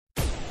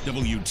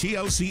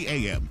WTLC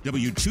AM,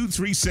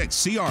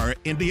 W236CR,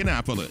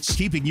 Indianapolis,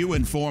 keeping you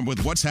informed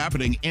with what's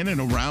happening in and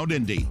around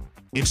Indy.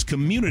 It's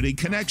Community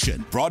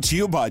Connection, brought to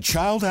you by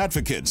Child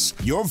Advocates,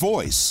 your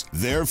voice,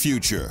 their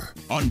future.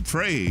 On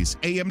Praise,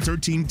 AM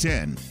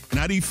 1310,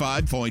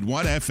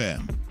 95.1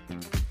 FM.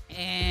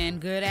 And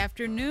good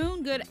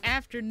afternoon,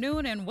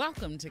 and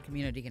welcome to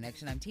Community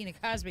Connection. I'm Tina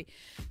Cosby.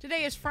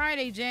 Today is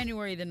Friday,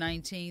 January the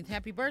 19th.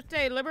 Happy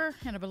birthday, Liber,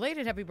 and a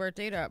belated happy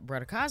birthday to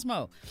Brother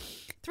Cosmo.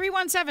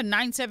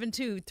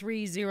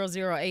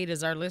 317-972-3008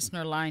 is our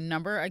listener line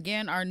number.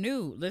 Again, our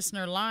new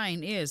listener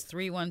line is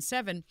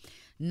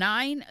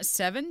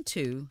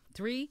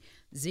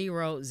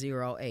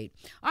 317-972-3008.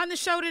 On the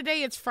show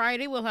today, it's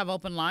Friday. We'll have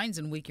open lines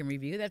and week in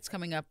review. That's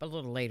coming up a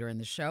little later in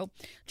the show.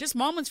 Just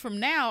moments from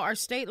now, our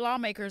state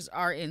lawmakers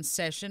are in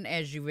session,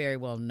 as you very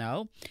well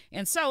know.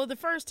 And so the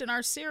first in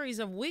our series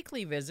of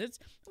weekly visits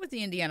with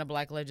the Indiana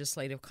Black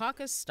Legislative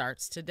Caucus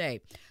starts today.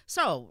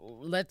 So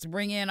let's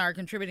bring in our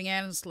contributing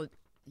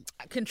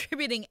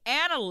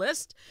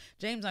analyst,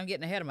 James, I'm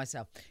getting ahead of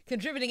myself.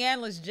 Contributing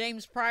analyst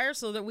James Pryor,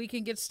 so that we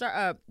can get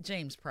started.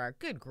 James Pryor,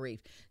 good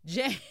grief.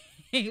 James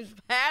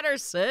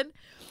Patterson,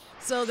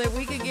 so that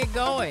we can get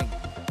going.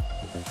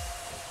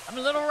 I'm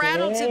a little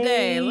rattled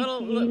today.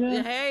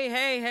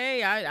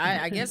 Hey.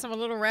 I guess I'm a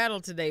little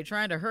rattled today,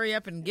 trying to hurry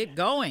up and get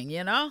going,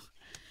 you know?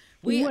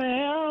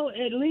 Well,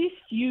 at least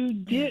you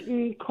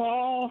didn't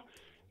call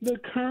the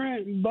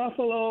current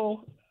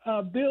Buffalo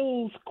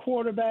Bills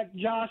quarterback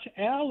Josh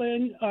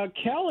Allen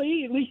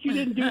Kelly. At least you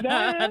didn't do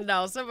that.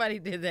 No, somebody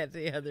did that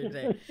the other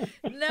day.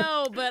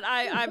 No, but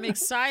I'm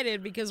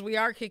excited because we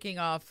are kicking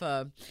off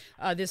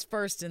this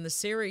first in the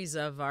series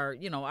of our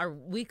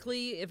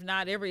weekly, if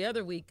not every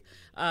other week,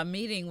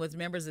 meeting with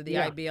members of the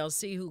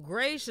IBLC who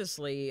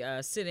graciously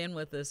sit in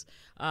with us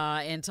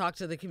and talk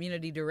to the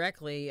community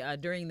directly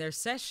during their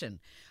session.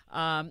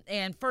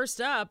 And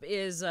first up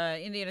is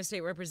Indiana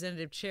State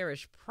Representative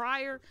Cherish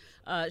Pryor.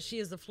 She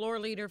is the floor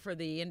leader for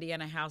the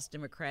Indiana House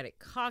Democratic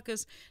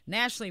Caucus,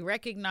 nationally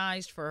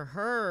recognized for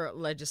her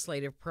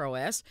legislative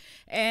prowess,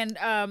 and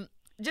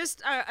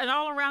just an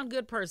all-around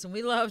good person.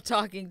 We love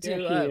talking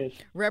to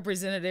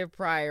Representative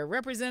Pryor.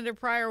 Representative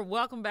Pryor,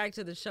 welcome back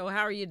to the show.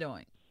 How are you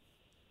doing?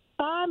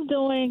 I'm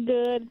doing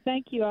good.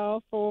 Thank you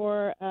all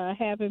for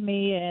having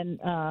me and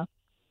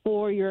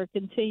for your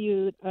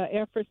continued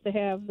efforts to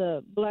have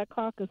the Black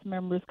Caucus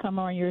members come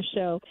on your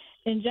show.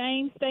 And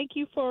James, thank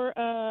you for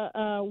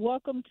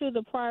welcome to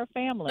the Pryor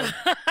family.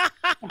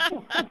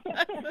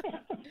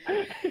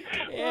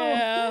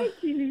 Yeah.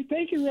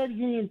 Thank you,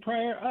 Representative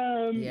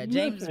Pryor.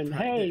 James. Listen,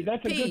 hey,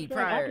 that's a good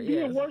Pryor. I can be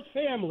in worse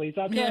families.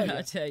 I'll tell you.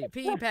 I tell you,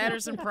 P.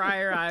 Patterson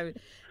Pryor. I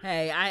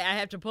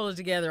have to pull it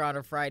together on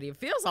a Friday. It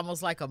feels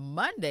almost like a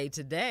Monday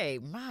today.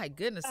 My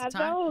goodness, I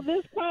know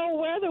this cold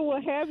weather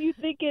will have you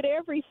thinking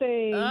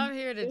everything. I'm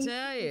here to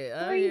tell you.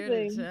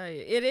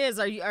 It is.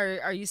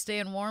 Are you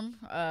staying warm?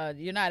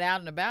 You're not out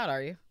and about,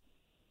 are you?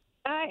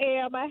 I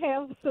am. I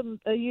have some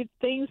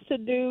things to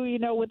do. You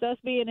know, with us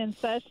being in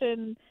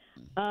session,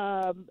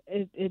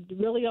 it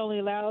really only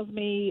allows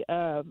me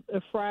a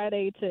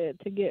Friday to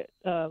get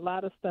a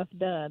lot of stuff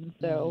done.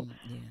 So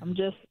I'm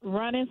just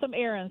running some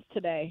errands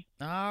today.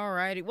 All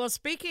righty. Well,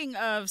 speaking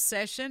of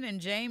session, and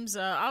James,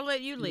 I'll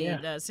let you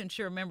lead since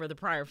you're a member of the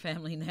Pryor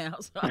family now.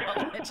 So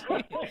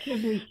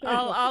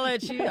I'll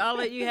let you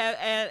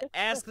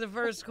ask the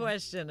first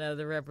question of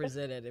the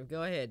representative.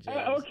 Go ahead, James.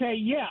 Okay.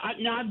 Yeah.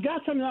 Now I've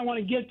got something I want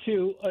to get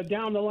to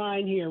down the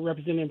line here,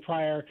 Representative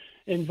Pryor,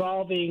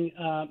 involving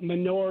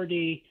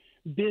minority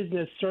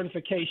business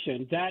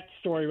certification. That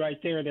story right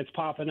there that's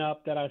popping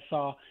up that I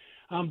saw.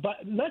 But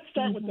let's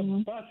start with the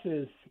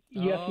buses.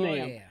 Yes,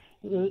 ma'am. Yeah.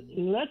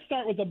 Let's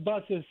start with the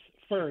buses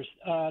first.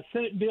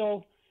 Senate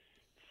Bill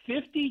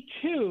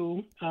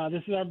 52,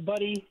 this is our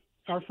buddy,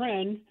 our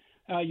friend,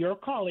 your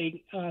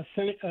colleague, I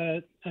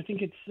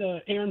think it's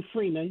Aaron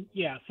Freeman.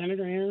 Yeah,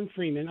 Senator Aaron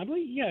Freeman. I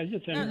believe, it's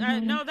just Senator.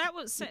 No,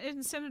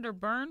 isn't Senator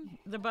Byrne,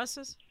 the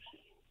buses?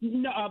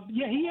 No,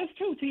 he is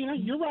too, Tina.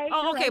 You're right.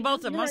 Oh, okay, right.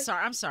 both of them. Right.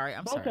 I'm sorry.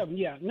 Both of them,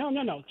 yeah.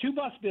 No. Two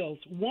bus bills.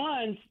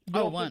 One's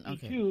Bill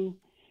 52,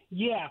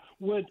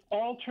 would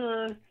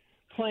alter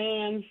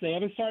plans. They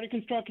haven't started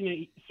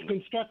constructing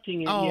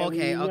it Oh,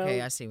 yet.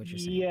 Okay, I see what you're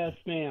saying. Yes,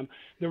 ma'am.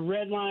 The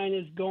red line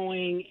is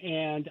going,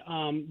 and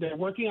they're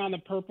working on the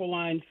purple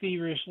line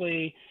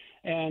feverishly,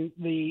 and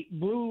the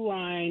blue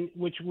line,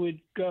 which would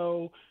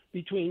go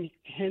between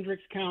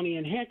Hendricks County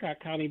and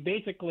Hancock County,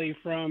 basically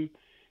from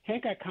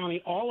Hancock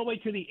County all the way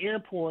to the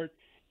airport,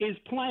 is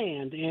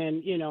planned.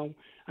 And,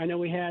 I know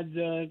we had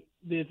the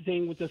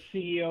thing with the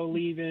CEO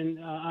leaving,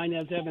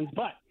 Inez Evans,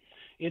 but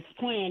it's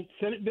planned.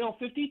 Senate Bill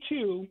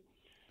 52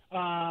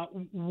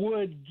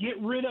 would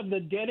get rid of the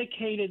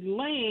dedicated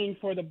lane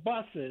for the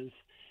buses.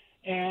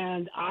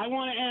 And I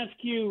want to ask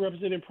you,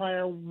 Representative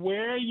Pryor,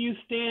 where you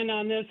stand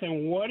on this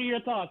and what are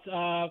your thoughts?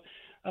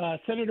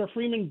 Senator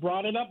Freeman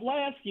brought it up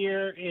last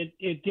year.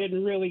 It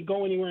didn't really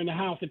go anywhere in the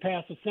House. It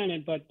passed the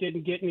Senate, but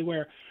didn't get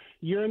anywhere.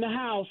 You're in the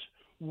House.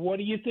 What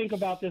do you think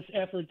about this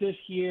effort this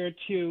year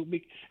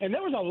and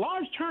there was a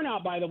large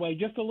turnout, by the way,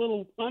 just a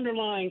little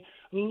underlying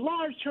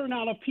large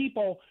turnout of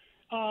people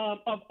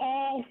of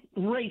all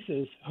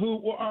races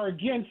who are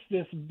against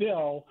this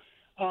bill,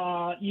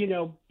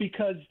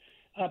 because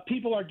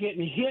people are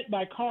getting hit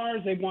by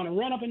cars. They want to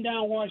run up and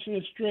down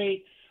Washington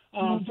Street.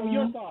 So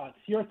your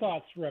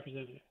thoughts,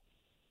 Representative.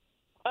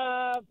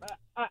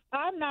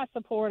 I'm not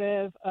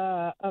supportive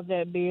of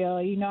that bill.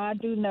 I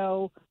do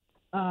know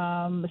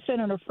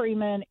Senator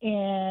Freeman,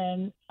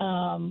 and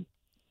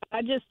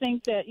I just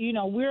think that,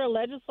 we're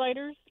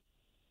legislators.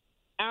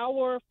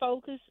 Our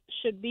focus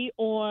should be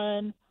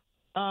on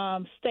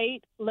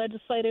state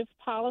legislative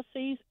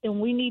policies, and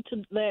we need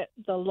to let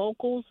the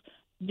locals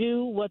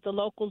do what the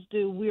locals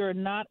do. We are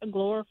not a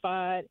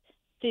glorified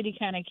city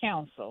county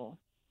council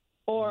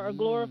or a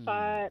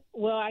glorified,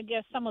 well, I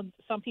guess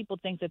some people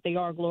think that they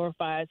are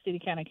glorified city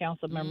county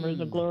council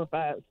members or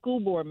glorified school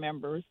board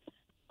members.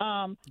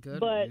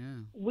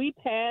 We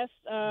passed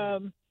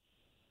a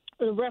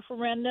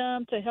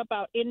referendum to help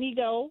out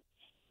Indigo,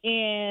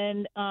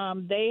 and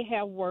they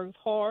have worked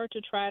hard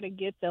to try to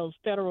get those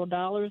federal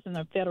dollars and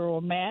the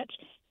federal match.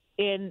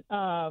 And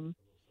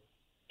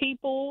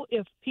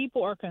if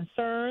people are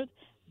concerned,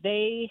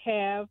 they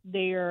have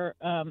their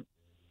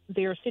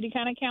city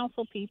county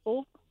council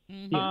people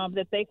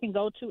that they can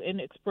go to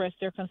and express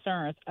their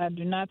concerns. I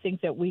do not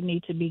think that we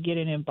need to be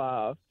getting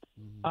involved.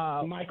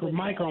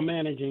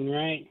 Micromanaging,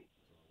 right?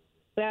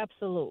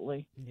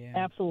 Absolutely. Yeah.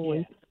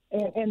 Absolutely.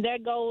 Yeah. And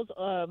that goes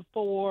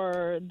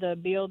for the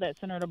bill that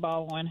Senator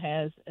Baldwin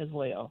has as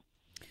well.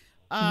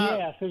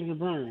 Senator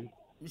Byrne.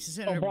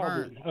 Senator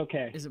Baldwin. Byrne.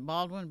 Okay. Is it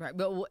Baldwin? But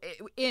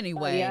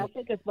anyway. Yeah, I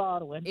think it's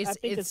Baldwin.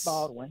 It's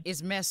Baldwin.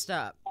 It's messed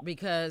up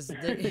because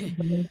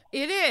it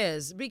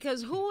is,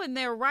 because who in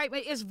their right?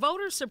 It's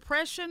voter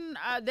suppression.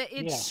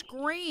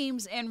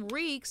 Screams and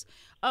reeks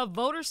of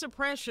voter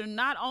suppression.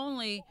 Not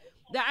only.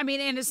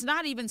 And it's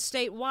not even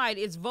statewide.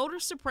 It's voter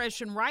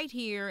suppression right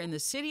here in the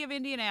city of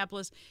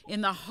Indianapolis,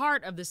 in the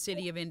heart of the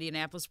city of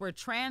Indianapolis, where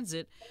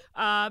transit,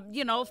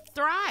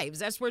 thrives.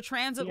 That's where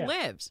transit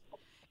lives.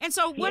 And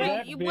so, what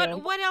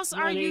else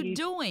are you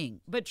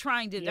doing but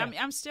trying to? Yeah.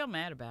 I'm still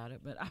mad about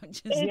it, but I'm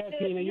just.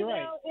 Tina, you're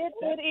right.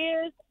 It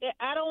is.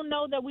 I don't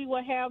know that we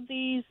would have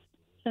these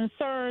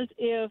concerns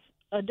if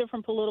a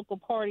different political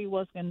party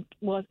was in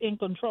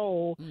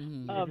control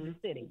of the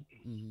city.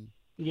 Mm-hmm.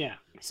 Yeah.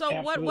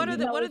 So what are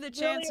the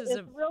chances of?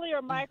 It's really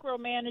a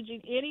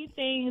micromanaging.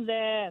 Anything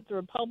that the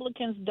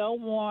Republicans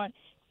don't want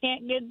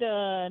can't get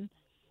done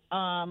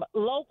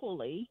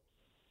locally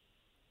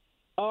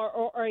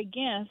or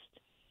against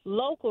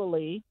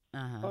locally,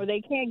 or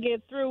they can't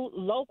get through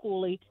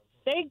locally.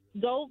 They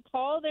go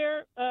call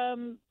their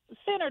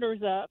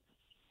senators up,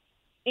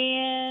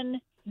 and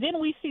then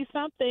we see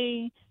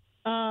something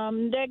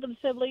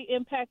negatively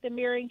impacting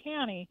Marion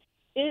County.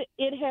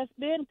 It has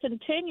been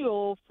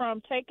continual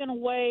from taking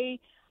away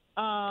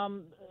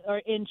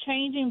or in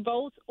changing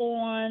votes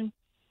on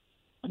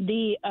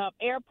the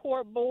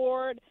airport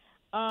board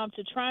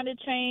to trying to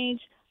change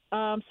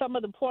some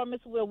of the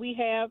appointments where we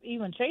have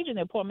even changing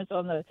the appointments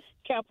on the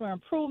capital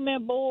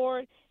improvement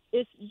board.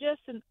 It's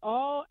just an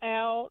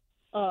all-out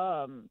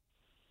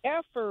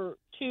effort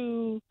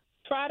to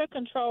try to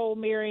control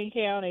Marion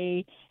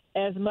County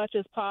as much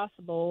as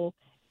possible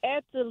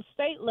at the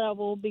state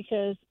level,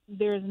 because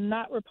there's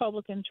not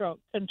Republican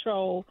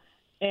control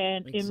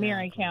in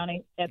Marion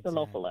County at the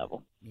local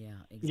level. Yeah,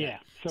 exactly. Yeah.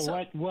 So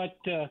what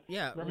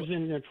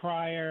Representative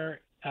Pryor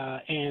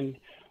and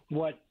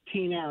what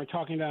Tina are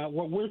talking about,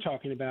 what we're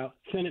talking about,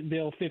 Senate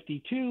Bill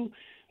 52,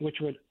 which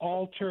would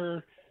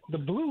alter the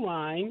blue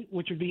line,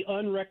 which would be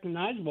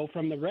unrecognizable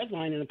from the red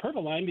line and the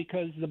purple line,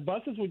 because the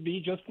buses would be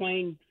just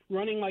plain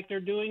running like they're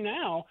doing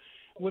now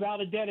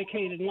without a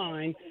dedicated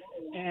line.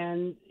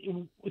 And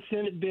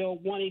Senate Bill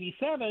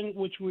 187,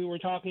 which we were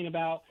talking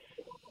about,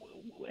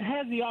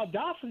 has the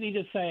audacity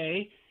to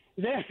say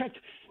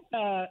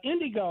that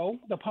Indigo,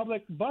 the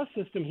public bus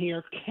system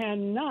here,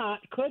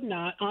 could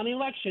not on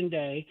election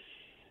day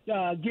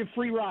give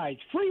free rides.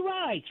 So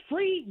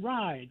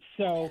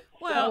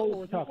that's what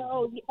we're talking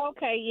about.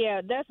 Okay,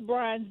 yeah, that's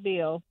Brian's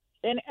bill.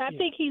 And I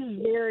think he's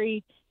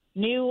very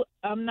new.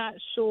 I'm not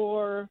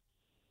sure.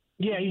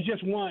 Yeah, he's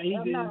just one. He's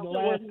in the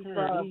last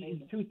term. He's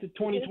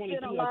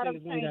 2022, I think,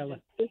 is when he got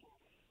left.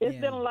 It's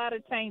been a lot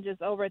of changes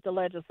over at the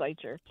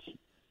legislature.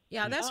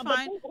 Yeah, that's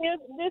fine.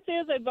 This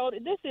is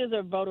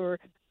a voter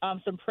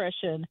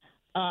suppression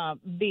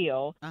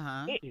bill.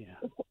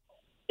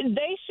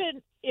 They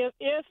should,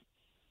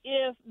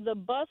 if the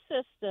bus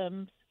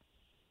systems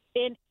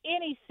in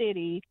any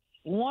city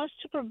wants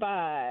to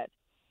provide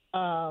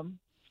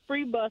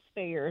free bus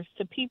fares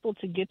to people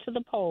to get to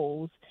the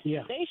polls,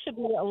 they should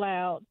be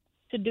allowed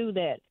to do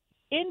that.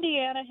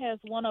 Indiana has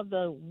one of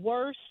the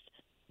worst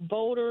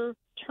voter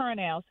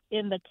turnouts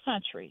in the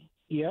country.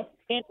 Yep.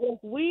 And if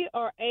we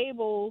are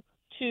able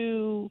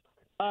to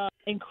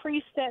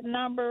increase that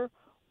number,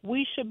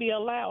 we should be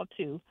allowed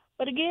to.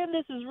 But again,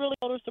 this is really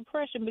voter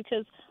suppression,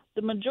 because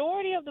the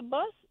majority of the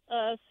bus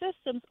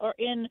systems are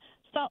in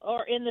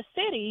the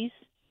cities,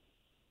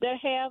 that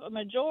have a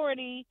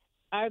majority,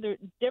 either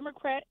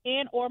Democrat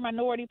and or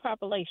minority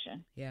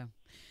population. Yeah.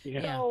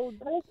 So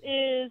this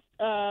is,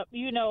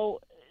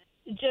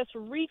 just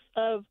reeks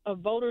of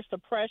voter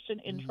suppression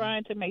in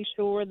trying to make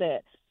sure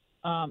that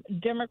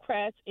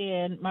Democrats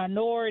and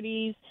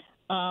minorities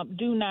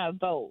do not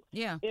vote.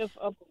 Yeah. If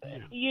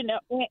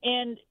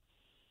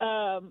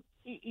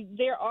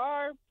there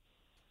are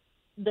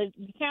the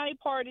county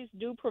parties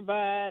do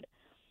provide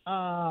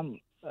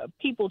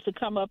people to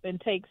come up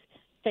and take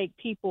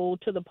people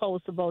to the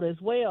polls to vote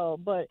as well.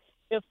 But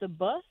if the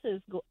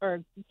buses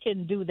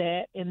can do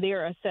that and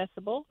they're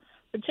accessible,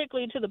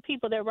 particularly to the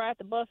people that ride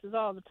the buses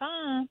all the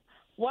time,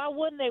 why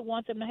wouldn't they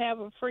want them to have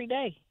a free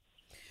day?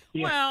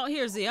 Yeah. Well,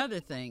 here's the other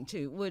thing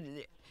too.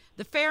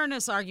 The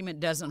fairness argument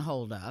doesn't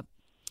hold up.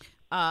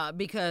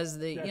 Because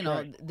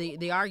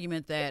the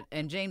argument that,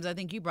 and James, I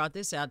think you brought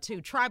this out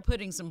too, try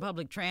putting some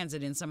public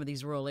transit in some of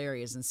these rural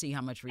areas and see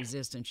how much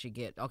resistance you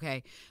get.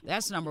 Okay,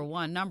 that's number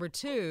one. Number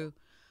two,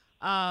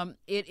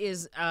 it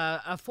is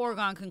a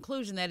foregone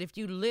conclusion that if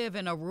you live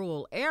in a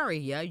rural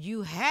area,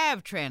 you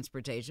have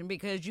transportation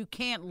because you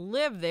can't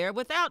live there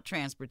without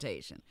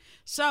transportation.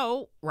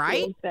 So,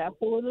 right? That's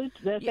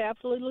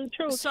absolutely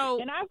true.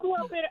 So, and I grew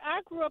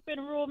up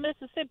in rural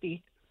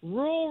Mississippi.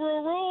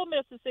 Rural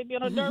Mississippi,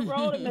 on a dirt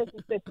road in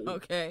Mississippi.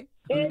 Okay.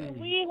 And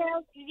we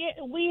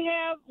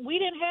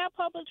didn't have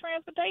public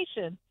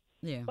transportation.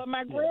 Yeah. But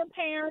my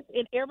grandparents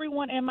and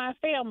everyone in my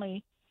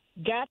family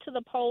got to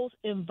the polls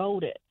and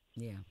voted.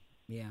 Yeah.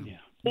 And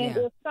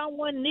if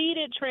someone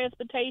needed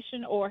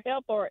transportation or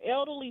help, or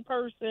elderly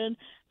person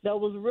that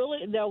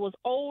was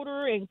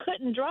older and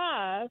couldn't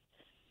drive,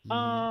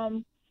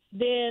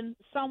 then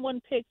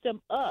someone picked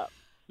them up.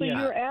 So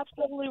you're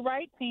absolutely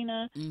right,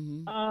 Tina,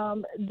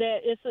 that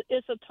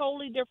it's a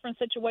totally different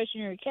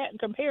situation. You're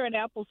comparing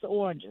apples to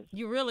oranges.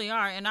 You really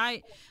are. And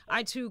I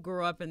too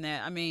grew up in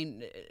that. I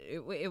mean,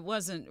 it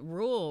wasn't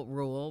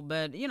rural,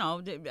 but,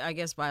 I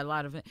guess by a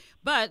lot of it.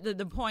 But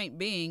the point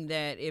being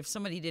that if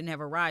somebody didn't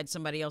have a ride,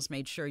 somebody else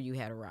made sure you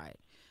had a ride.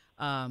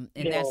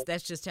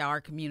 That's just how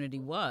our community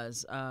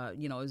was.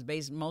 It was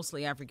based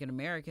mostly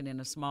African-American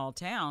in a small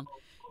town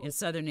in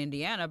southern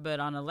Indiana, but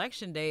on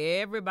election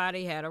day,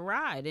 everybody had a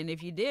ride. And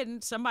if you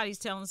didn't, somebody's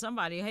telling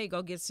somebody, hey,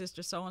 go get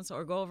Sister So-and-so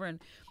or go over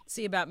and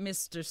see about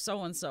Mr.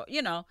 So-and-so.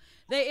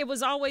 It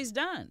was always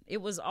done.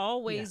 It was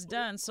always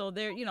done. So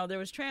there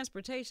was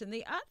transportation.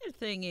 The other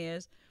thing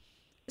is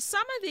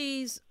some of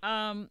these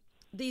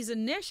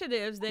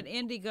initiatives that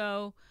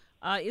Indigo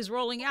is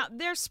rolling out,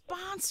 they're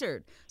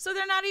sponsored. So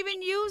they're not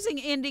even using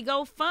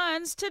Indigo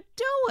funds to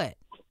do it.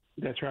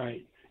 That's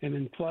right. And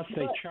then plus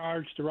they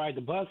charge to ride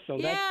the bus, so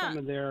that's some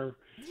of their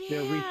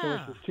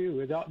resources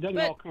too. It doesn't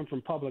all come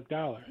from public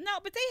dollars. No,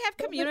 but they have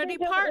community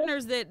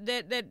partners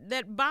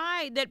that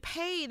buy, that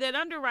pay, that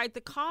underwrite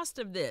the cost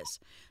of this,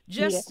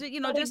 just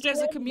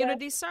as a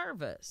community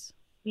service.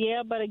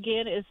 Yeah, but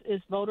again,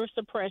 it's voter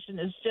suppression.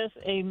 It's just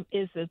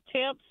it's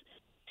attempts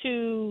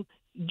to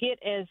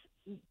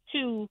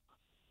to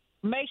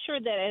make sure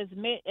that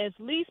as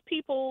least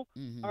people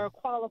are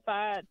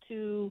qualified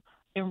to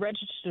and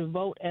register to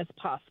vote as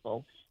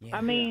possible. Yeah.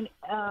 I mean,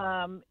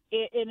 and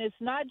it's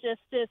not just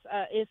this.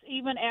 It's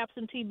even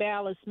absentee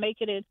ballots.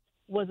 Making it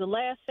was the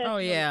last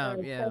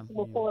session.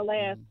 Before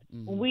last,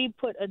 we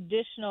put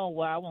additional.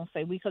 Well, I won't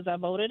say we because I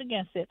voted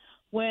against it.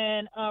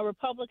 When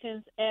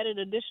Republicans added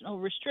additional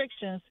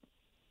restrictions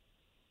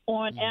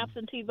on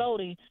absentee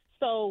voting,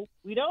 so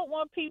we don't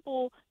want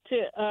people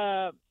to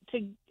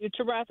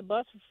ride the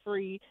bus for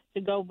free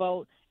to go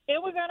vote.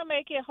 And we're going to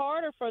make it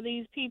harder for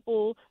these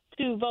people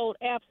to vote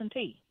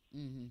absentee.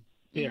 Mm-hmm.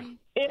 Yeah.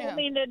 I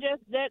mean,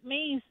 that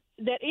means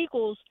that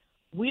equals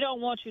we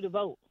don't want you to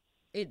vote.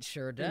 It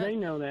sure does. They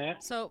know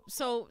that. So,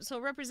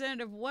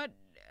 Representative, what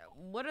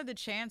are the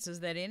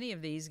chances that any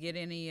of these get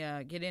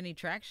any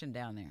traction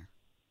down there?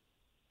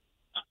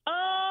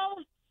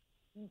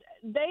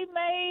 They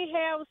may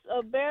have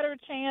a better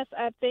chance,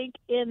 I think,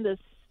 in the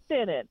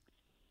Senate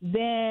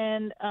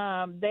than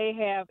they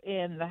have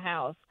in the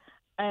House.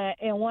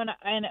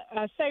 And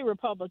I say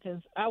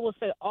Republicans, I will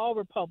say all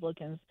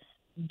Republicans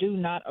do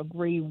not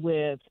agree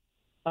with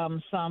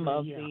some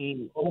of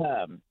the.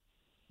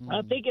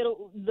 I think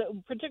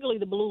particularly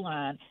the blue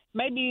line,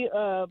 maybe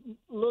a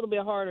little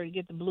bit harder to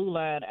get the blue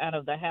line out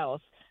of the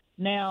House.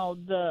 Now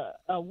the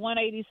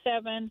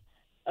 187,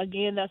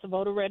 again, that's a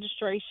voter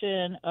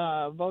registration,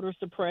 voter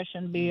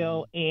suppression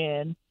bill,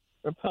 and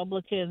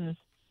Republicans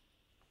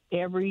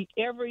every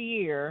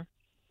year.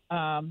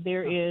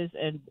 There is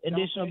an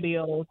additional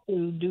bill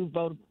to do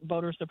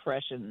voter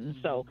suppression.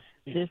 So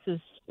this is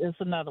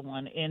another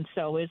one. And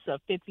so it's a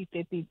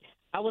 50-50,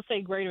 I would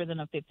say greater than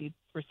a 50%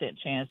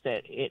 chance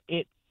that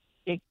it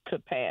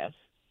could pass.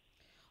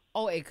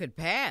 Oh, it could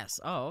pass.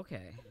 Oh,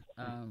 okay.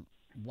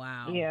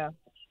 Wow. Yeah.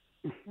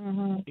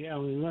 Mm-hmm. Yeah,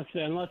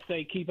 unless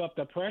they keep up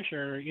the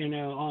pressure,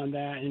 on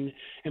that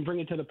and bring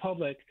it to the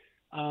public.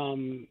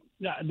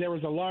 There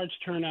was a large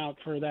turnout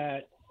for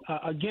that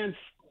against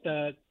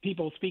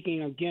people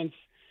speaking against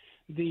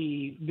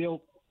the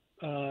bill,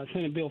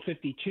 Senate Bill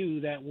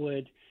 52, that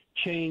would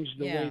change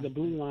the way the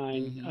blue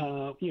line,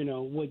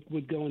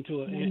 would go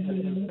into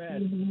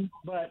effect.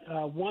 But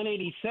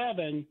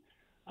 187,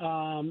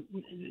 I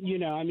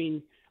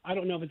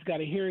don't know if it's got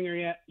a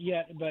hearing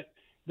yet, but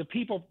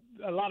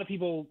a lot of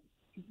people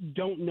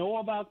don't know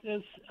about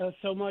this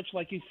so much.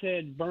 Like you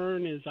said,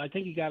 Byrne I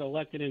think he got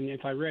elected in,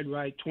 if I read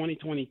right,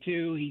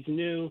 2022. He's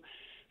new.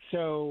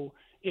 So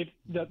if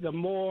the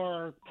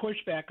more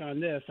pushback on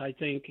this, I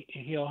think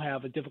he'll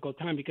have a difficult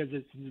time because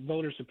it's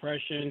voter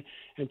suppression.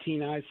 And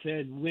Tina, I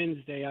said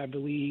Wednesday, I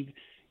believe,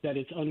 that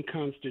it's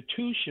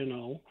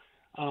unconstitutional.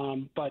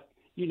 But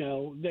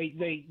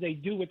they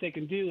do what they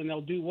can do, and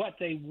they'll do what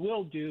they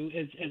will do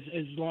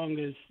as long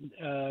as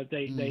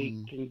they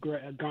can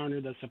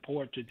garner the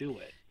support to do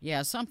it.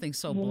 Yeah, something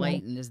so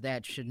blatant as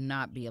that should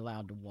not be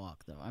allowed to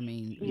walk, though. I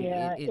mean,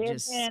 it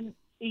just. And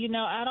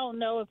I don't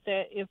know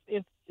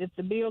if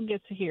the bill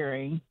gets a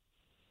hearing,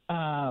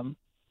 let's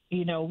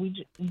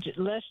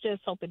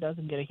just hope it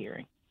doesn't get a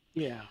hearing.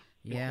 Yeah.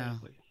 Yeah.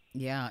 Exactly.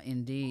 Yeah,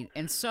 indeed.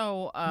 And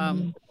so,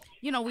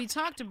 we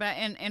talked about,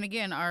 and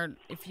again, our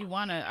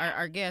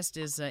guest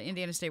is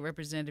Indiana State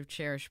Representative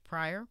Cherish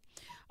Pryor.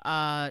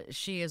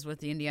 She is with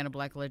the Indiana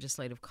Black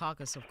Legislative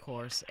Caucus, of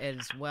course, as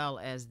well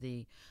as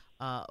the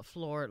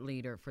floor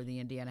leader for the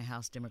Indiana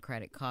House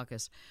Democratic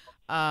Caucus.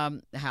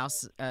 The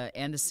House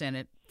and the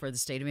Senate for the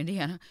state of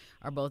Indiana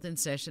are both in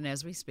session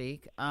as we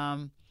speak.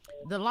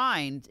 The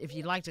line, if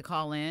you'd like to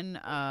call in,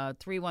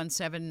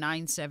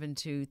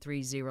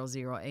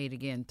 317-972-3008.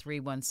 Again,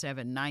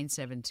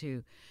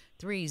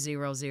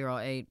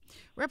 317-972-3008.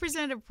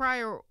 Representative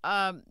Pryor,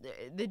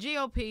 the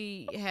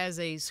GOP has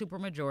a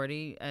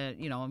supermajority.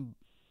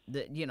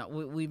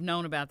 We've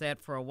known about that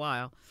for a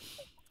while.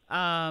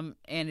 And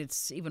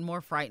it's even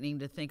more frightening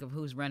to think of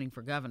who's running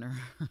for governor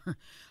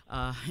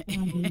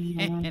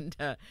and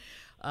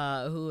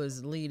who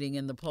is leading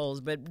in the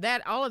polls. But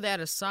all of that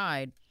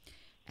aside,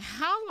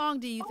 how long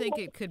do you think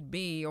it could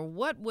be, or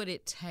what would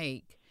it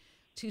take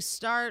to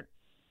start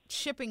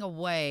chipping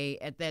away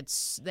at that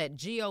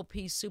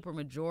GOP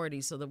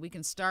supermajority so that we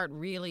can start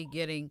really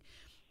getting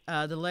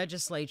the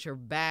legislature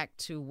back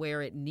to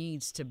where it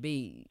needs to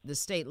be, the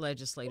state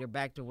legislature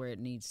back to where it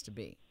needs to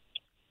be?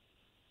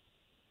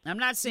 I'm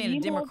not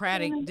saying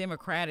Democratic.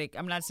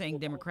 I'm not saying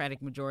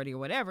Democratic majority or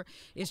whatever.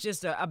 It's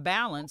just a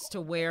balance to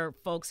where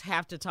folks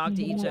have to talk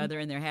to each other,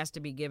 and there has to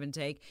be give and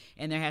take,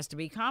 and there has to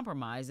be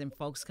compromise, and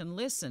folks can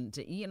listen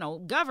to,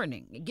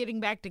 getting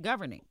back to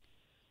governing.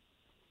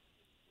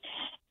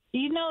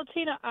 Tina,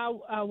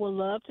 I would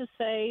love to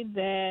say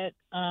that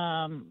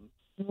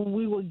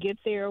we will get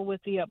there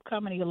with the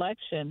upcoming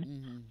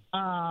election.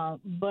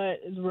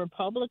 But the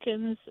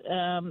Republicans,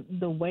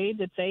 the way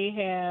that they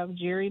have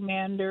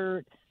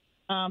gerrymandered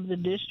the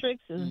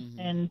districts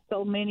and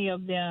so many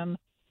of them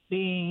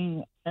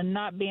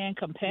not being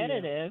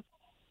competitive,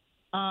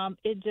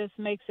 it just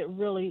makes it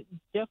really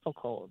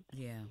difficult.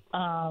 Yeah.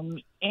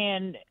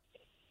 And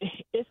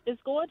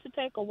it's going to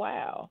take a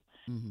while.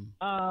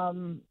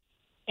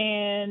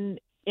 And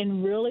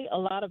really a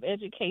lot of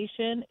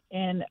education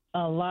and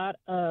a lot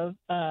of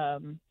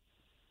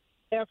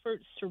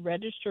efforts to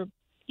register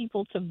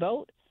people to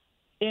vote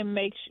and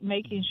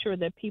making sure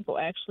that people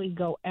actually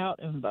go out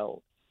and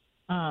vote.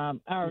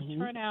 Our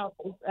turnout,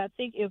 I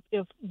think if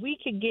we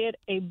could get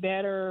a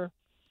better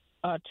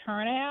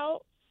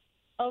turnout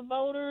of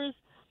voters,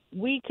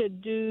 we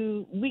could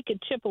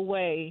chip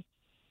away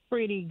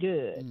pretty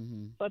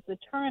good. But the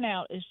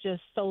turnout is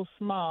just so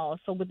small.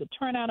 So with the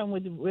turnout and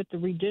with the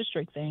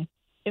redistricting,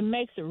 it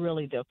makes it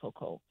really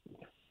difficult.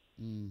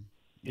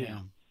 Yeah.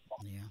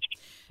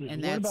 And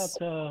what that's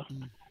about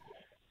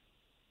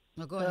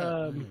well, go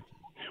ahead.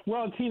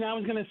 Well, Tina, I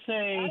was going to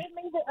say... I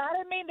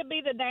didn't mean to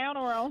be the downer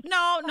on.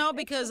 No,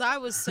 because I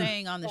was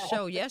saying on the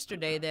show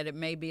yesterday that it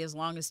may be as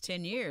long as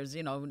 10 years,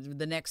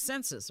 the next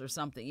census or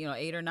something,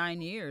 8 or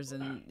 9 years,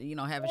 and,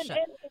 have a shot.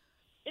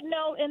 And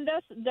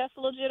that's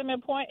a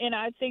legitimate point, and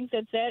I think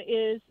that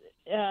is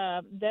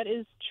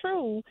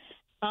true.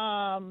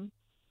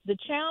 The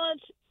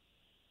challenge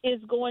is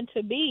going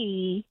to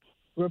be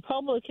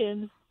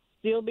Republicans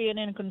still being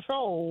in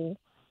control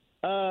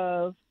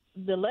of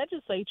the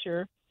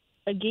legislature,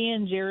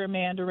 again,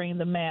 gerrymandering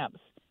the maps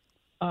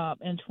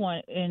in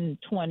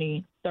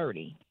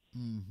 2030.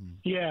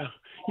 Yeah,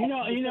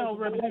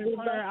 Representative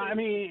Pryor,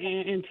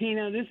 and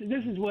Tina, this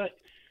is what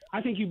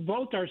I think you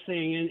both are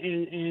saying,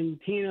 and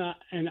Tina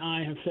and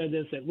I have said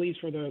this at least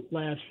for the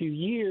last few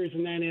years,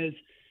 and that is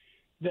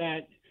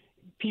that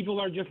people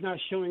are just not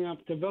showing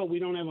up to vote. We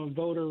don't have a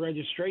voter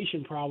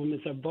registration problem.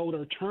 It's a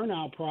voter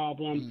turnout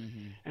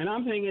problem. And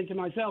I'm thinking to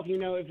myself,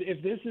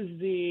 if this is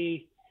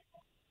the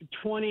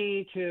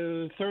 20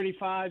 to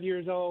 35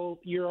 year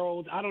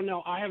old, I don't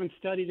know. I haven't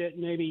studied it.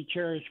 Maybe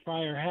Cherish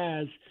Pryor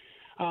has,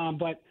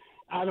 but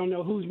I don't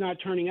know who's not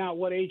turning out,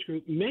 what age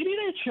group. Maybe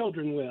their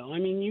children will. I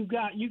mean, you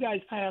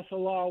guys passed a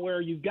law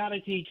where you've got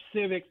to teach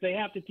civics. They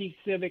have to teach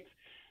civics.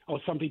 Oh,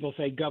 some people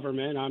say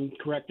government. I'm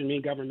correcting me,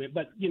 government.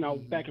 But,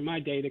 back in my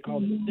day, they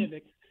called it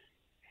civics.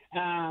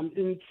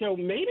 And so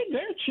maybe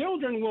their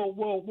children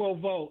will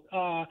vote.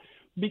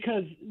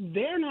 because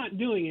they're not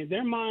doing it.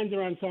 Their minds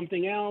are on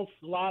something else.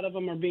 A lot of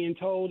them are being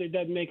told it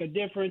doesn't make a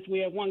difference. We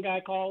had one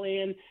guy call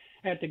in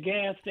at the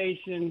gas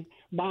station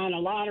buying a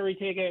lottery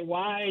ticket.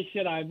 Why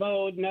should I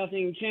vote?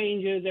 Nothing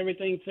changes.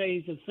 Everything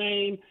stays the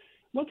same.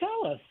 Well,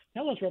 tell us,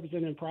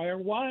 Representative Pryor,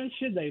 why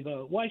should they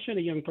vote? Why should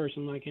a young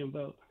person like him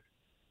vote?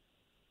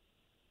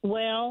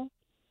 Well,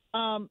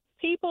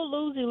 people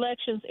lose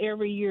elections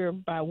every year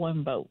by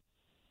one vote.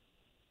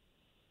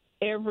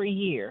 Every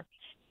year.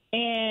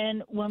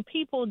 And when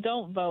people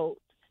don't vote,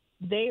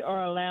 they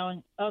are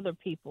allowing other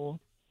people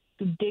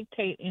to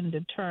dictate and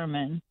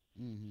determine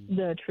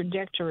the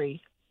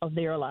trajectory of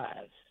their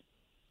lives.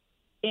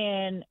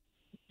 And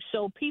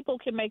so people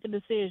can make a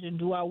decision.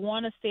 Do I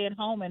want to stay at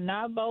home and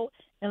not vote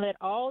and let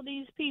all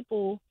these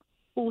people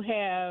who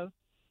do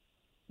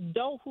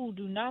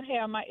not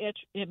have my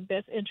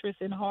best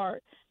interest in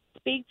heart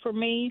speak for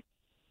me?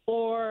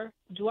 Or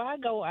do I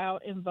go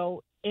out and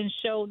vote and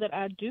show that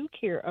I do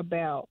care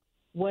about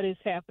what is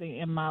happening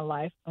in my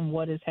life and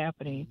what is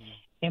happening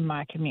in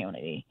my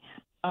community?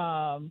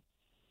 And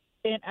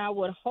I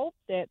would hope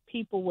that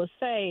people will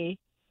say,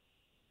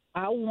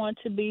 I want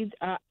to be,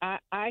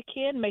 I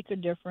can make a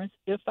difference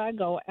if I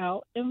go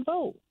out and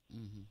vote.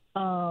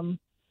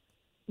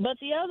 But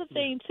the other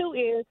thing, too,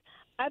 is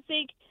I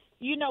think,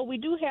 we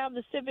do have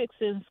the civics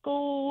in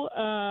school,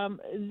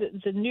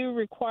 the new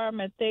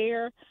requirement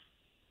there.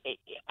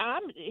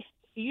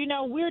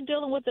 We're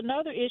dealing with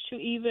another issue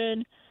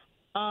even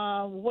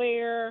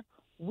where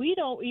we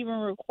don't even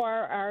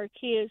require our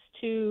kids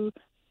to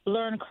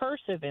learn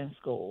cursive in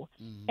school.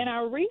 And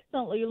I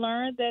recently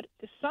learned that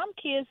some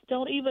kids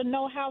don't even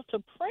know how to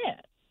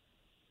print.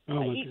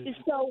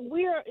 So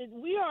we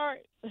are.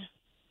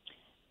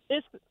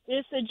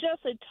 It's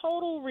just a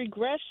total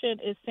regression,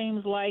 it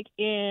seems like,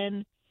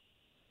 in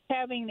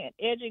having an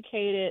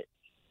educated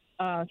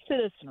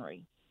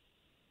citizenry.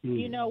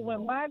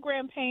 When my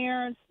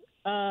grandparents,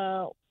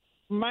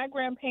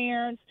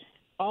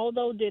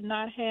 although did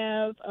not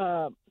have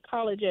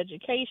college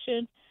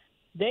education,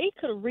 they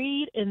could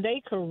read and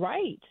they could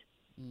write.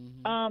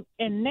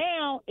 And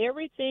now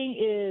everything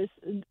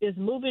is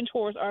moving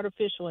towards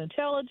artificial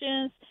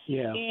intelligence,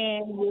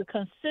 and we're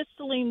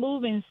consistently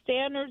moving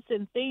standards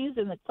and things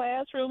in the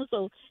classroom.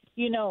 So,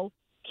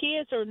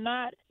 kids are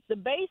not the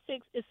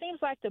basics. It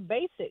seems like the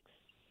basics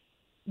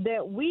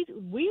that we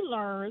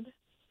learned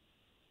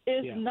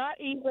is not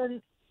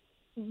even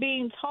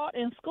being taught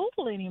in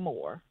school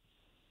anymore.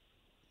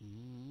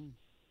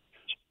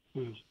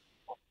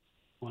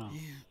 Wow.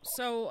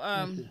 So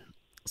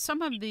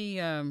some of the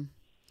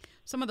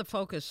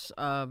focus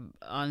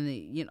on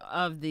the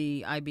of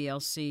the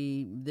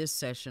IBLC this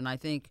session, I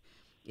think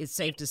it's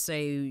safe to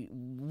say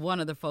one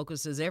of the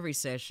focuses every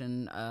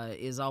session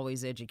is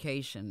always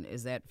education.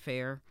 Is that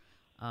fair?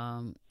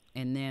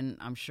 And then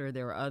I'm sure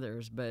there are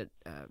others, but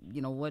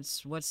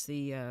what's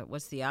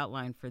the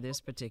outline for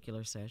this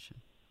particular session?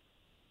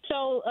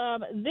 So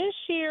this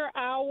year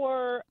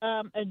our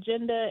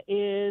agenda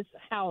is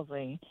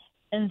housing,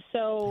 and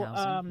so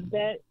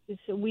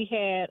we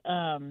had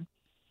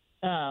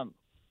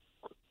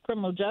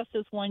criminal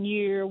justice one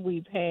year.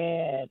 We've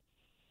had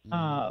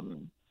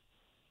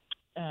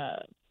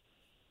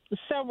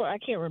several. I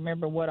can't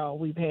remember what all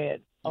we've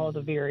had all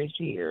the various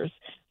years,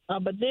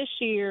 but this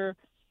year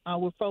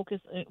we're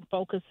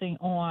focusing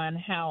on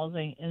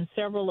housing, and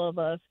several of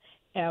us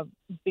have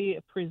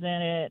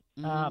presented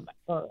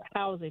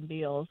housing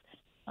bills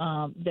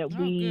that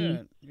we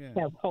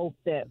have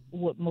hoped that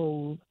would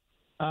move.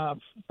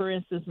 For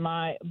instance,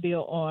 my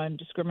bill on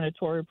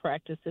discriminatory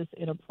practices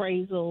in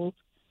appraisals.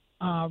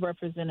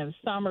 Representative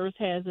Summers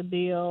has a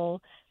bill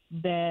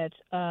that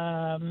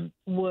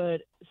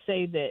would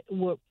say that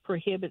would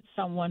prohibit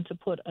someone to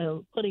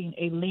putting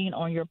a lien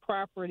on your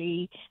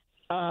property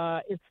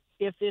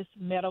if it's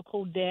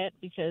medical debt,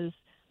 because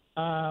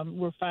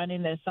we're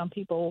finding that some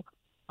people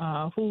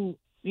who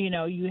you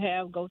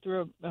go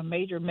through a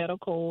major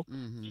medical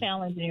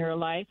challenge in your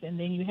life, and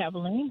then you have a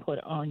lien put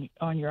on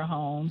your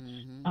home.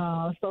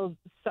 So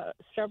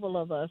several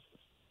of us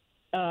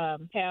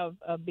have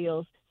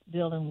bills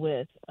dealing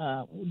with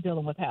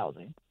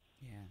housing.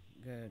 Yeah,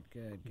 good.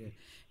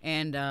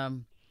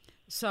 And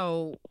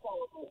so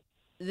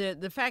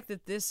the fact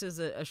that this is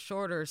a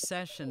shorter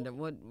session,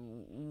 what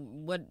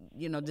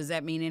does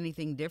that mean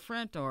anything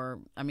different? Or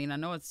I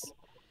know it's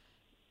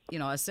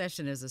a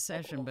session is a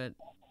session, but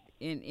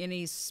in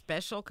any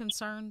special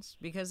concerns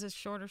because it's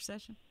shorter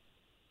session?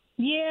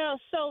 Yeah,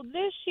 so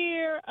this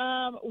year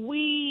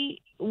we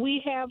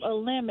have a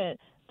limit.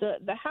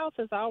 The House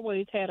has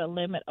always had a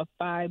limit of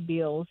 5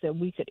 bills that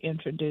we could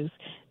introduce.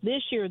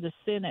 This year, the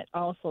Senate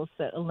also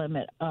set a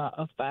limit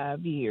of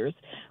 5 years.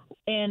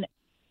 And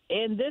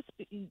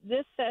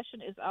this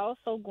session is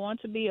also going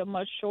to be a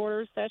much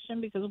shorter session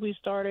because we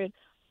started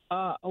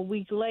a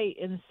week late.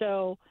 And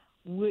so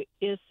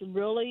it's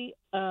really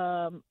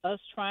us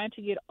trying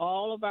to get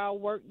all of our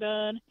work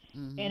done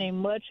in a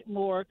much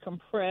more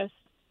compressed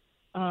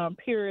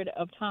period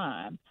of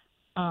time.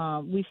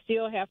 We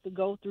still have to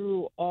go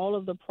through all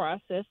of the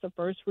process, the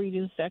first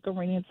reading, second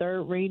reading,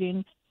 third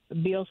reading,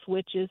 bill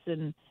switches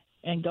and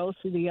goes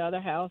to the other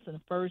house in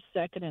first,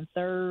 second, and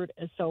third.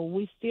 And so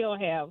we still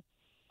have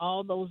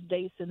all those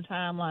dates and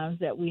timelines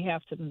that we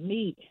have to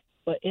meet,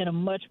 but in a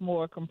much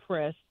more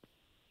compressed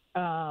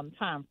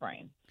time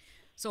frame.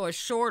 So a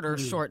shorter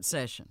short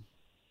session.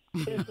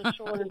 It's a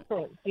shorter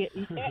short. Yeah,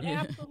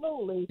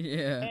 absolutely.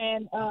 Yeah.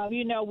 And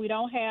we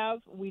don't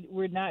have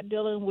we're not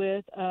dealing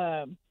with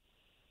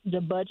the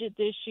budget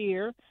this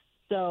year,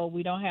 so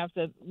we don't have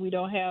to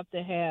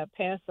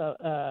pass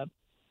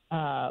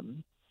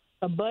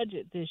a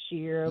budget this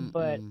year.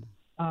 But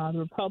the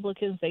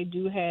Republicans, they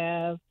do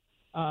have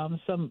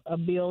some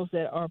bills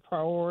that are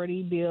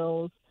priority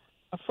bills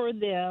for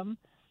them.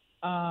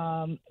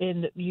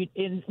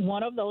 In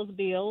one of those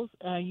bills,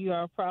 you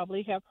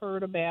probably have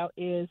heard about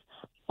is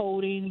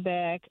holding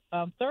back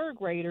third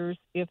graders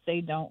if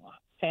they don't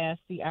pass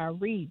the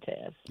IREAD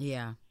test.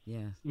 Yeah.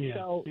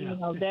 So,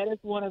 that is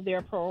one of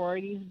their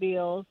priorities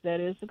bills. That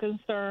is a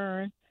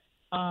concern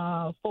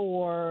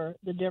for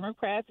the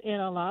Democrats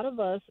and a lot of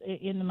us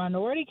in the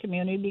minority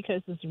community,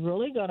 because it's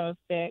really going to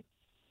affect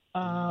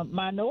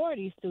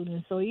minority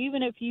students. So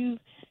even if you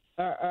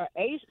are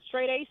a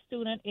straight A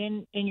student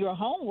in your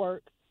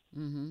homework,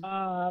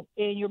 in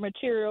your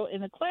material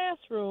in the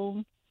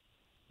classroom,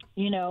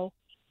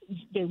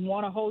 they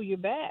want to hold you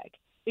back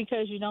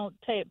because you don't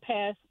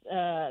pass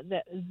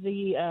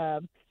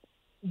the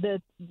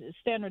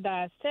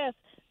standardized test.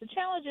 The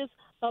challenge is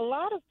a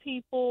lot of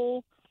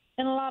people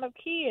and a lot of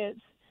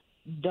kids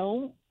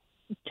don't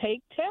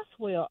take tests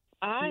well.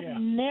 I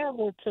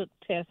never took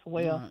tests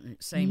well.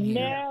 Same here.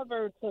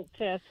 Never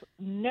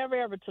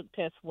ever took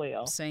tests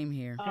well. Same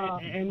here.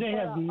 And they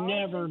have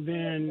never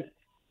been,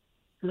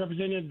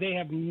 Representative, they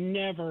have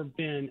never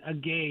been a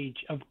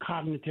gauge of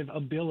cognitive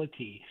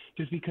ability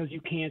just because you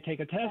can't take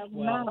a test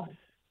well.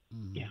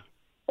 Yeah.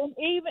 And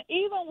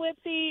even with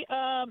the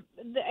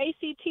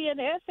ACT and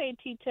the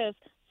SAT test,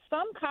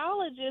 some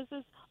colleges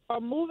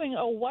are moving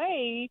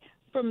away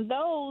from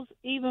those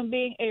even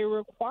being a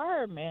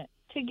requirement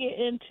to get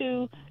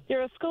into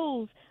their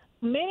schools.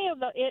 Many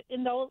of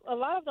a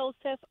lot of those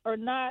tests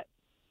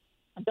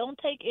don't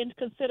take into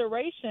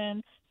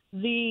consideration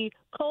the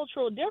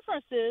cultural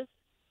differences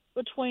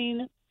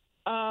between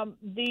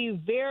the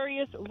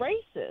various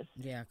races.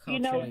 Yeah,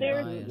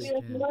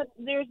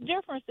 there's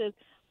differences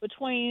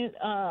between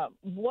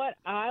what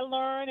I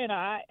learn and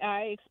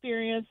I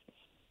experience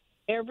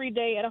every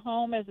day at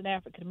home as an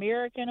African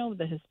American, or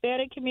the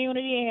Hispanic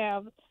community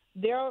have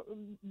their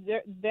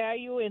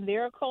value in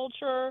their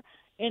culture,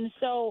 and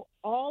so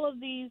all of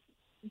these,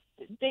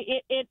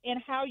 in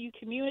how you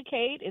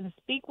communicate and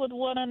speak with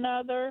one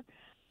another,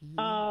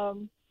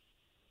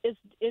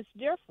 it's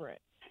different.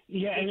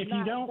 Yeah, and if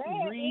you don't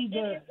read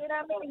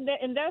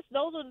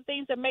those are the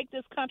things that make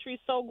this country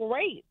so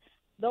great.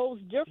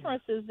 Those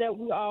differences that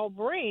we all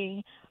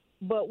bring,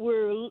 but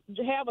we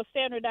have a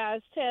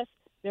standardized test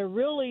that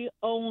really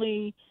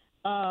only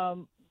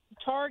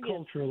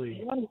targets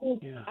one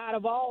group out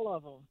of all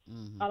of them.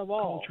 Out of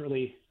all.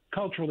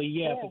 Culturally,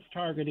 yes, it's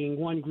targeting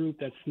one group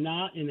that's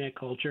not in that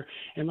culture.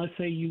 And let's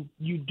say you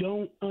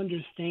don't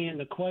understand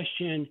the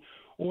question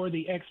or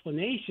the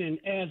explanation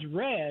as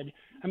read.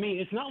 I mean,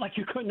 it's not like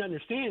you couldn't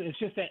understand. It's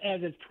just that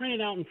as it's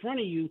printed out in front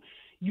of you,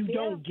 you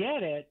don't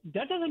get it.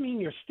 That doesn't mean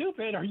you're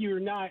stupid or you're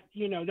not,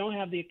 don't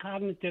have the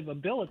cognitive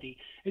ability.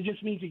 It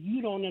just means that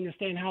you don't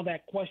understand how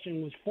that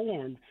question was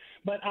formed.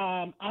 But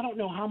I don't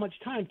know how much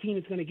time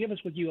Tina's going to give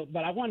us with you,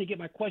 but I want to get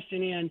my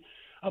question in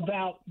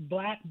about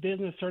black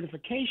business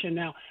certification.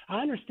 Now,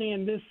 I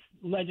understand this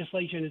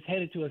legislation is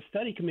headed to a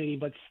study committee,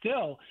 but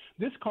still,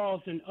 this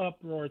caused an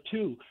uproar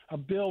too. A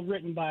bill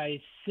written by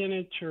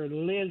Senator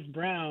Liz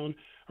Brown,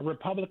 a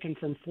Republican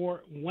from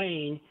Fort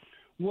Wayne,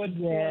 would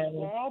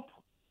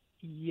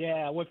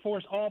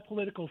force all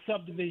political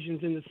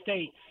subdivisions in the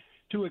state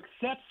to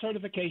accept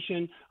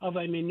certification of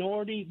a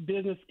minority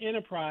business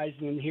enterprise,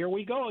 and here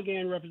we go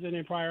again,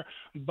 Representative Pryor,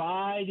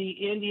 by the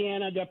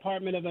Indiana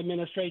Department of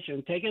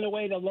Administration, taking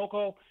away the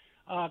local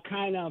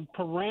kind of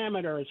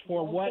parameters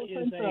for what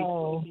is a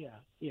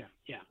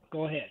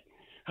Go ahead.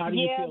 How do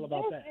you feel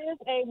about that?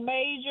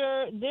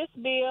 This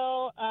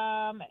bill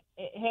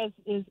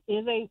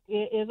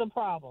is a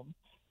problem,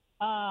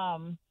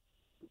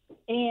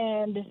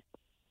 and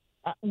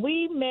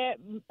we met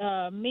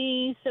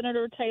me,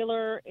 Senator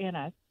Taylor, and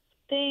I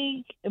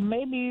think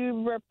maybe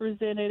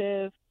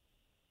Representative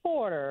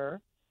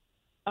Porter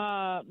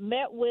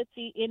met with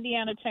the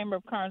Indiana Chamber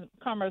of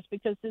Commerce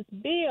because this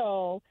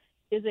bill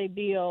is a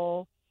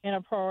bill and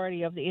a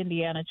priority of the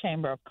Indiana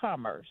Chamber of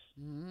Commerce.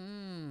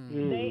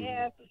 They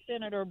asked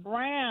Senator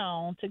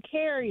Brown to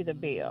carry the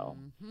bill.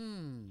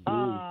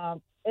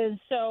 And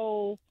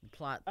so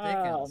plot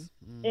thickens.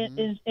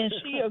 And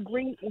she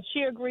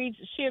agreed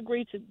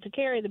to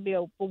carry the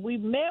bill. But we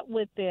met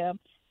with them,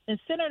 and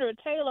Senator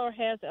Taylor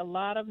has a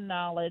lot of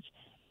knowledge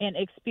and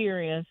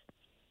experience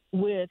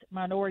with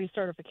minority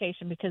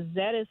certification because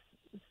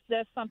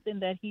that's something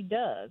that he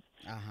does.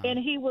 And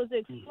he was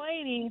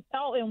explaining,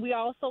 and we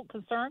also,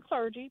 concerned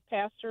clergy,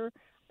 Pastor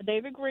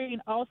David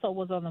Green also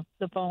was on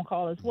the phone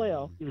call as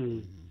well.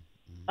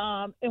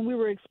 And we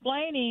were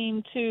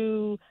explaining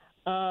to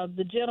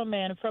the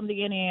gentleman from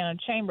the Indiana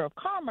Chamber of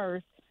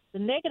Commerce the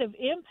negative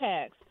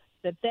impacts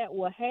that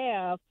will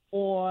have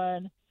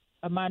on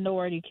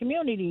minority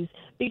communities,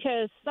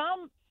 because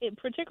some,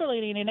 particularly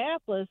in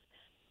Indianapolis,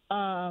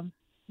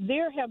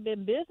 there have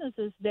been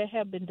businesses that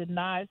have been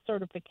denied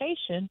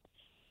certification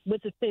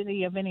with the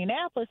city of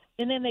Indianapolis,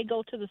 and then they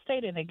go to the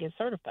state and they get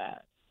certified.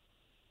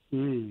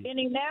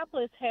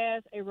 Indianapolis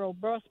has a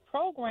robust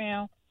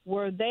program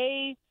where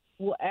they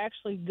will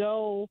actually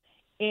go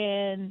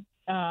and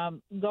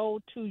go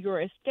to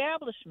your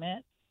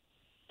establishment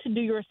to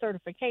do your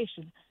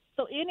certification.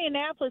 So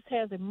Indianapolis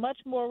has a much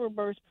more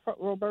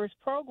robust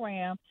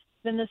program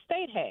than the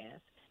state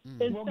has.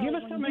 Well, give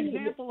us some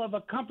example of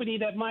a company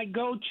that might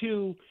go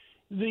to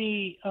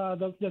the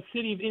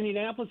city of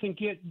Indianapolis and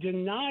get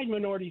denied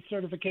minority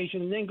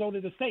certification and then go to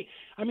the state.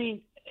 I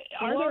mean,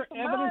 are there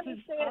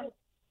evidences?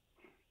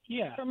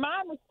 Yeah. From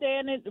my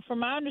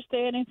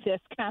understanding,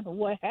 that's kind of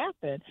what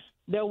happened.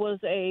 There was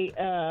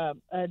a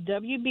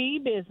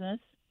WB business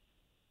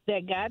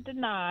that got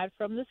denied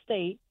from the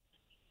state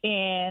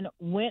and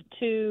went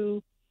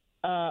to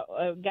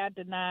got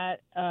denied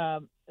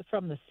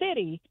from the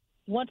city,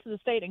 went to the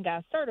state and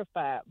got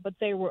certified, but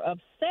they were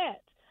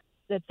upset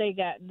that they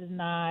got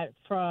denied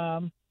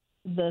from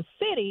the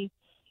city,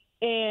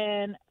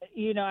 and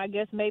I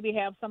guess maybe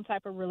have some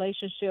type of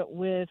relationship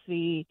with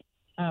the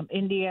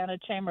Indiana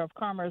Chamber of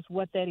Commerce.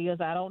 What that is,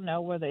 I don't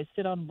know, where they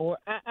sit on the board.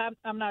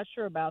 I'm not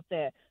sure about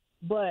that,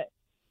 but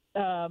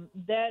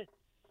that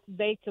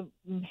they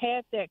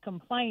had that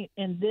complaint,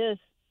 and this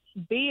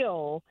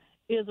bill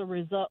is a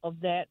result of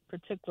that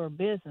particular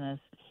business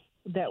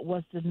that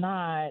was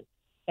denied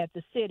at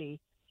the city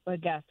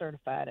but got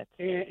certified at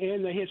the city.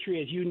 And the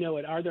history as you know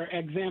it, are there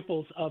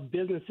examples of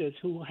businesses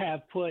who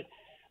have put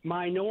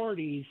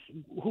minorities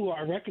who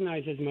are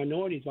recognized as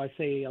minorities by,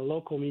 say, a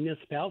local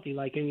municipality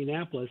like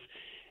Indianapolis,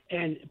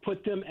 and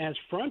put them as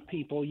front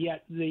people,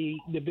 yet the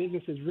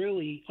business is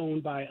really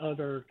owned by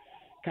other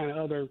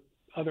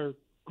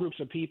groups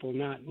of people,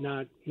 not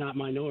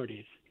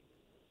minorities?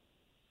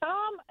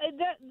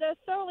 That's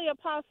certainly a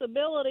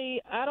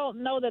possibility. I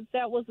don't know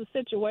that was the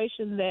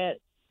situation that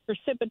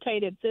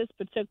precipitated this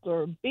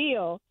particular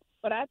bill,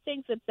 but I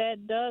think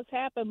that does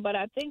happen. But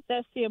I think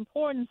that's the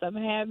importance of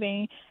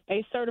having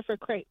a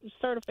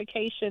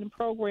certification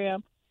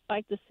program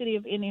like the city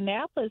of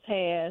Indianapolis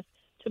has,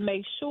 to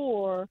make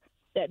sure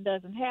that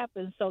doesn't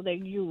happen, so that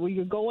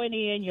you're going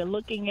in, you're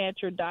looking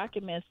at your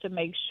documents to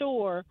make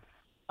sure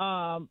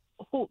who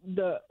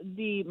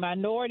the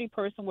minority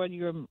person, whether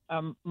you're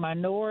a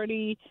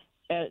minority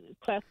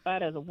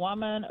classified as a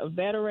woman, a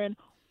veteran,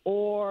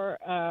 or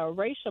a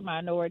racial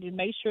minority,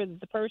 make sure that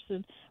the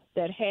person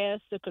that has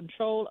the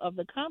control of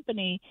the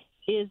company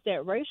is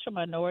that racial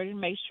minority,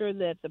 make sure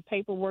that the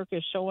paperwork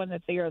is showing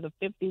that they are the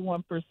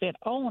 51%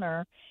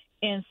 owner,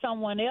 and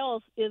someone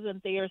else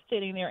isn't there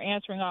sitting there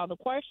answering all the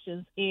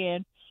questions.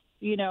 And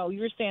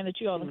you're saying that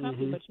you own the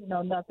company, but you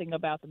know nothing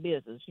about the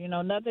business. You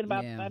know nothing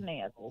about the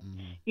financials.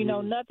 You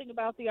know nothing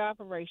about the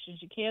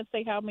operations. You can't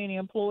say how many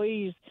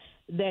employees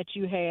that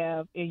you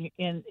have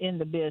in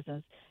the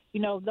business.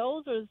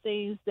 Those are the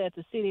things that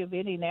the city of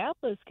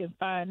Indianapolis can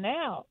find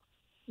out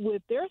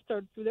with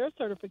through their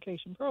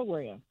certification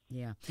program.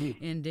 Yeah,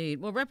 indeed.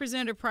 Well,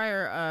 Representative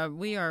Pryor,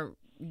 we are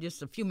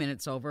just a few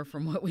minutes over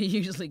from what we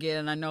usually get,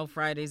 and I know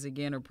Fridays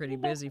again are pretty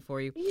busy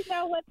for you. You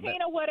know what,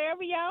 Tina,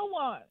 whatever y'all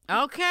want.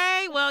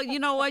 Okay, well, you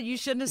know what, you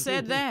shouldn't have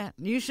said that.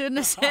 You shouldn't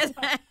have said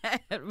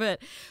that.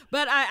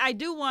 But I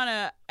do want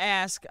to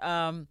ask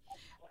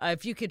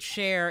if you could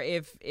share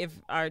if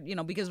our,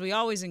 because we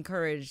always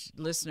encourage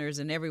listeners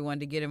and everyone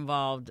to get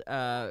involved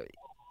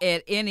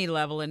at any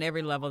level and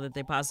every level that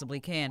they possibly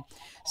can.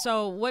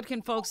 So what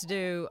can folks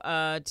do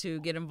to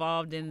get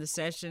involved in the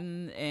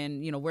session,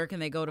 and where can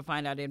they go to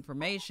find out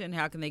information?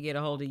 How can they get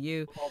a hold of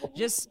you?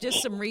 Just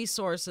some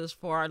resources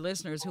for our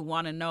listeners who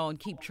want to know and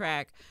keep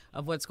track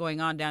of what's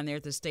going on down there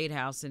at the State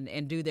House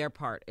and do their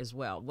part as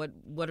well.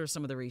 What are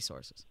some of the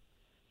resources?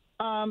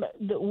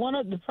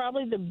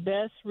 Probably the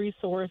best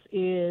resource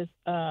is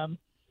the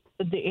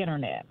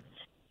internet.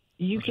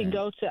 You can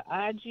go to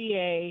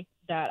IGA.in.gov.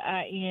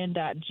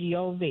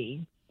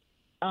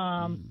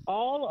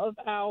 All of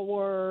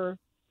our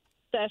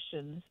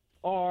sessions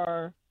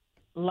are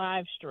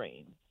live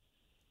streamed.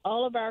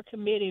 All of our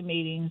committee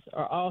meetings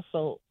are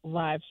also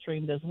live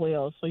streamed as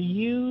well. So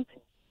you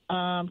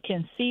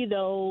can see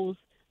those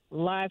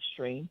live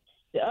streamed.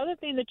 The other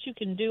thing that you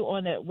can do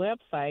on that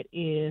website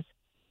is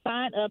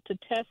sign up to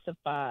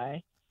testify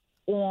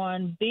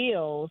on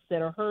bills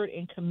that are heard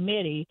in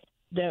committee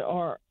that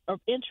are of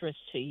interest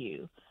to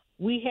you.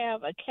 We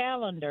have a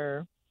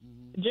calendar.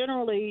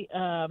 Generally,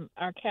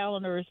 our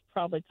calendars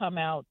probably come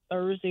out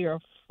Thursday or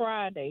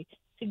Friday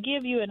to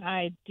give you an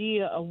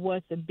idea of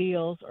what the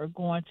bills are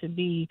going to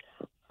be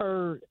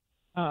heard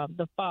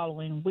the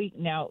following week.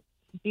 Now,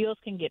 bills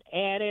can get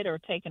added or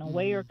taken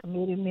away, or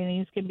committee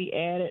meetings can be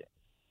added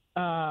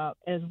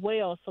as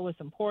well. So it's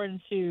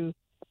important to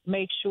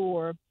make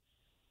sure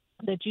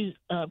that you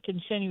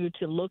continue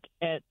to look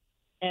at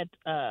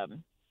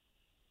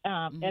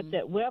at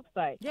that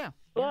website. Yeah.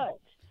 But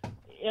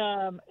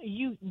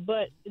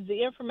but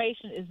the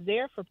information is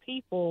there for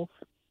people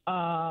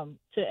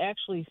to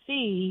actually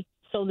see,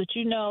 so that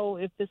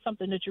if there's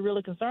something that you're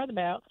really concerned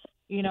about.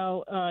 You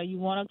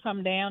want to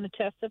come down and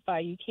testify,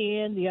 you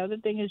can. The other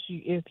thing is,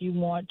 if you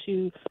want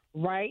to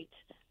write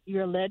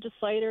your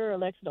legislator,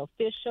 elected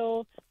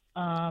official,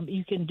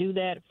 you can do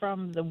that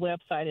from the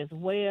website as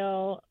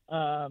well.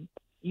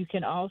 You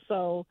can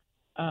also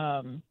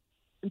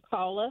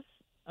call us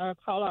or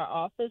call our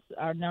office.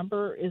 Our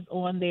number is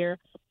on there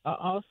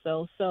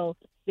also. So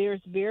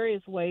there's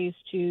various ways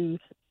to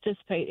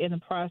participate in the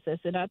process,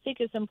 and I think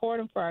it's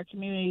important for our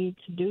community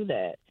to do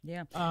that.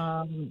 Yeah.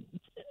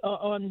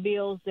 On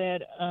bills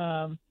that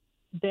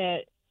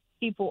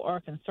people are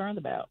concerned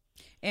about.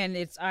 And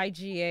it's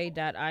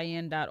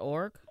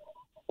iga.in.org.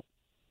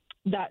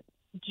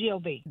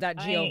 .gov.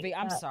 .gov.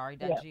 I'm sorry.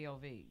 Yeah.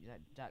 .gov.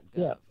 .gov.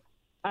 Yeah.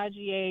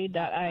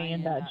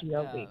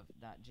 iga.in.gov.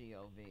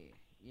 .gov.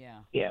 Yeah.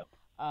 Yeah.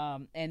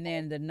 And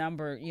then the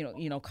number,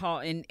 call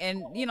and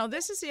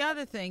this is the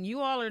other thing.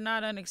 You all are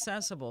not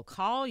inaccessible.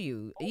 Call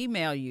you,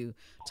 email you,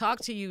 talk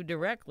to you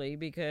directly,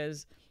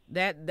 because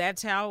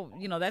that's how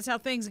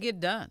things get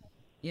done.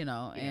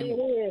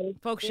 And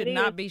folks should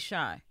not be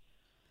shy.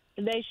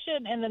 They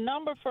shouldn't. And the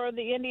number for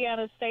the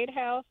Indiana State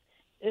House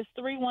is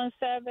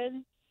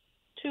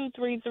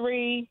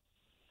 317-233-5293.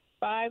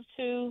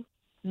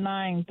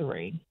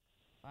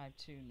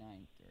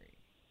 5293.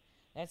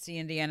 That's the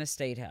Indiana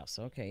State House.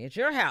 Okay, it's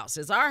your house.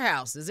 It's our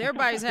house. It's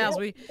everybody's house.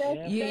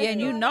 And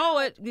you know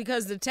it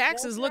because the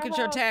taxes. Look at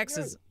your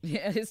taxes.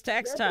 Yeah, it's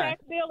tax time.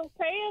 Tax bill is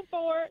paying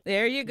for it.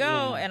 There you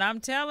go. And I'm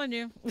telling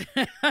you,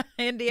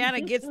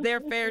 Indiana gets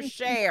their fair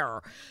share.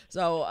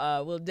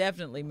 So we'll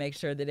definitely make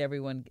sure that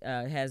everyone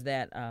has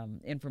that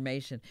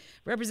information.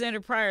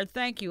 Representative Pryor,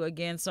 thank you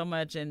again so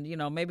much. And,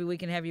 maybe we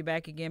can have you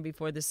back again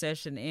before the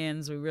session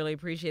ends. We really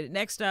appreciate it.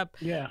 Next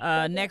up,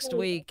 next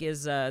week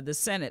is the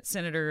Senate.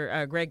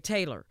 Senator Greg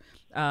Taylor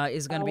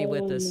is going to be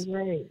with us.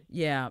 Right.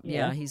 Yeah,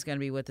 he's going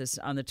to be with us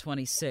on the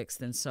 26th,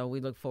 and so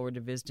we look forward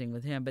to visiting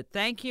with him. But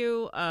thank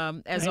you,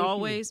 as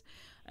always,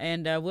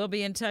 and we'll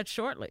be in touch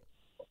shortly.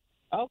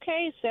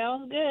 Okay,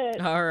 sounds good.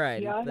 All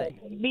right. Y'all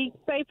be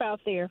safe out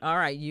there. All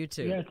right, you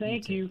too. Yeah,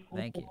 thank you.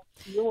 Thank you.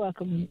 You're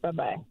welcome.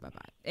 Bye-bye.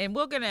 Bye-bye. And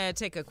we're going to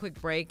take a quick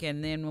break,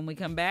 and then when we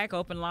come back,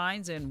 open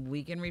lines, and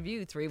we can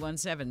review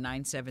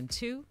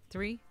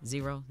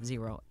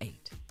 317-972-3008.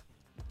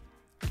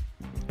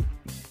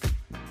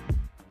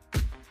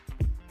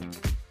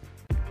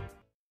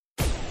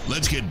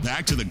 Let's get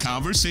back to the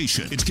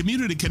conversation. It's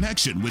Community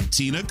Connection with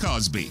Tina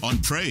Cosby on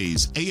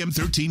Praise AM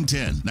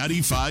 1310,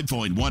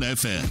 95.1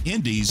 FM,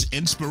 Indy's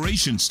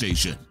Inspiration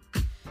Station.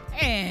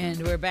 And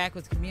we're back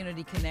with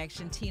Community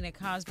Connection. Tina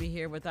Cosby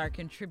here with our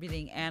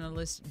contributing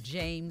analyst,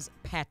 James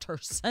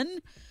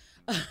Patterson.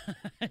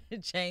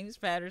 James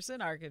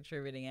Patterson, our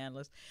contributing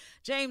analyst.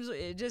 James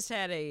just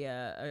had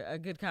a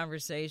good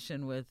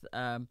conversation with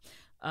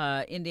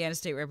Indiana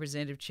State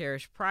Representative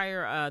Cherish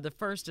Pryor, the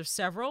first of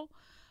several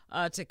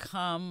to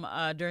come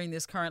during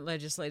this current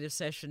legislative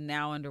session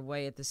now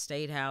underway at the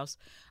State House.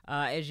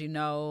 As you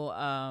know,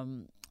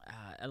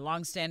 a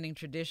longstanding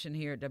tradition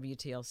here at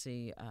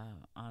WTLC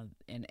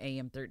in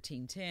AM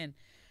 1310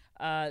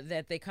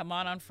 that they come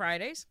on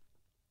Fridays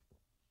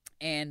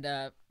and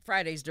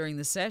Fridays during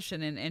the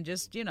session and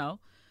just,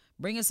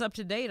 bring us up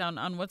to date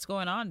on what's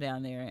going on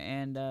down there.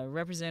 And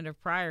Representative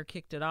Pryor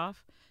kicked it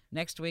off.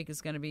 Next week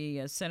is going to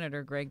be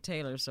Senator Greg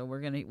Taylor, so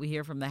we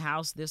hear from the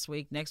House this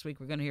week. Next week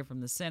we're going to hear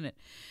from the Senate.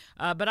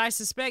 But I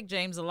suspect,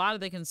 James, a lot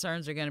of the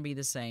concerns are going to be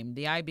the same.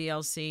 The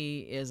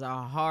IBLC is a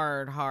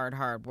hard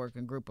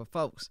working group of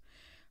folks,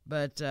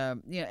 but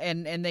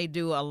and they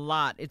do a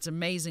lot. It's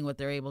amazing what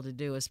they're able to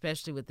do,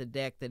 especially with the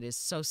deck that is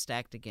so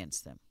stacked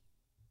against them.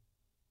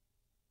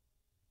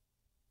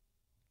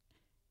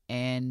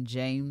 And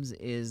James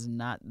is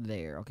not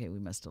there. Okay, we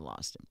must have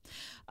lost him.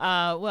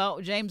 Well,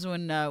 James,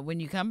 when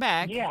you come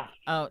back,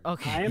 oh,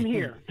 okay, I am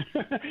here.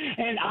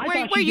 And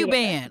where you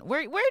been?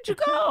 Where'd you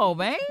go,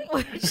 man?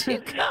 Where'd you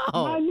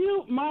go?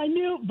 My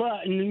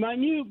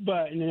mute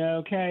button.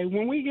 Okay,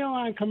 when we go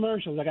on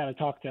commercials, I got to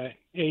talk to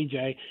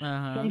AJ.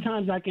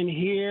 Sometimes I can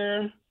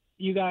hear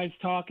you guys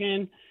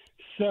talking.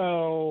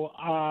 So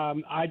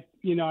I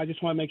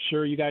just want to make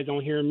sure you guys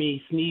don't hear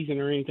me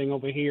sneezing or anything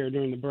over here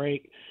during the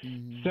break.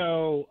 Mm-hmm.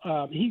 So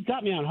he's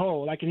got me on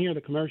hold. I can hear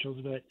the commercials,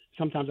 but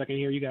sometimes I can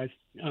hear you guys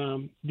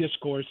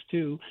discourse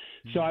too.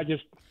 Mm-hmm. So I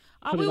just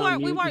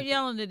we weren't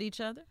yelling at each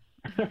other.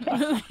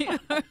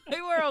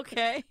 We were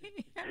okay.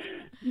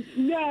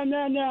 No.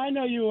 I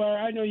know you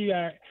are.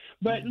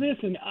 But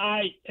listen,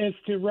 as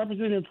to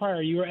Representative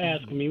Pryor, you were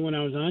asking me when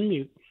I was on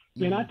mute,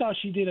 and I thought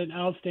she did an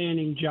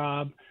outstanding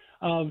job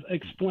of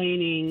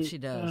explaining. She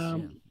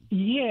does.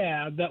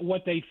 That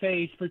what they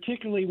face,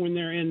 particularly when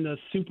they're in the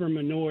super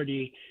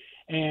minority,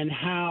 and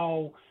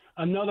how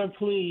another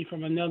plea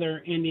from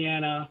another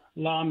Indiana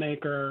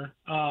lawmaker,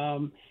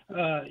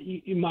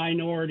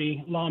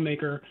 minority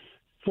lawmaker,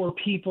 for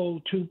people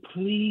to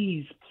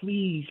please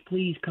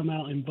come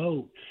out and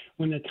vote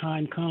when the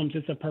time comes.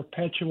 It's a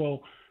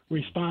perpetual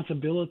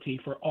responsibility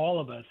for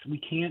all of us. We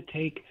can't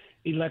take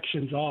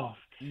elections off.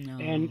 No.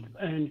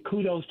 And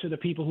kudos to the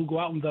people who go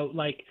out and vote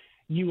like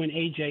you and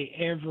AJ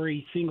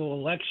every single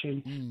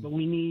election, but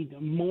we need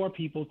more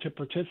people to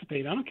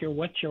participate. I don't care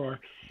what your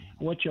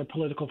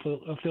political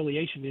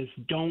affiliation is.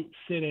 Don't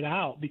sit it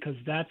out, because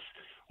that's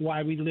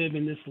why we live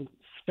in this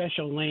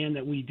special land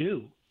that we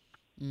do.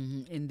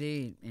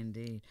 Indeed.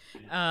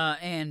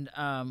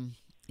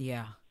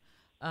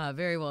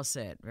 Very well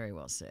said. Very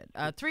well said.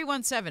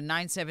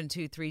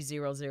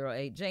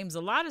 317-972-3008. James,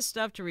 a lot of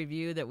stuff to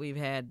review that we've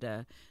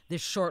had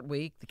this short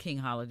week. The King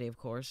holiday, of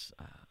course.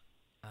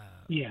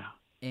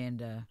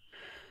 And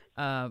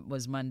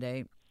was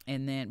Monday.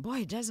 And then, boy,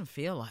 it doesn't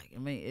feel like. I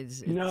mean,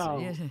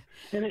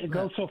 and it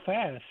goes so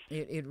fast.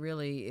 It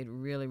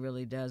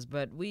really does.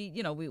 But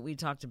we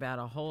talked about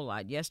a whole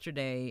lot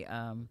yesterday.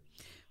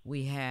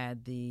 We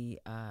had the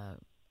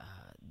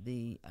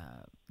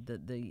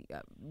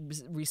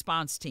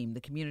response team,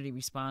 the community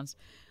response,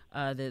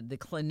 the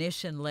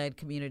clinician-led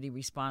community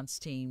response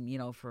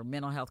team, for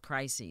mental health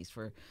crises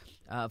for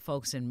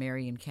folks in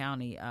Marion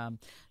County.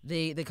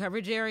 The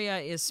coverage area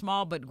is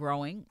small but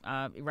growing.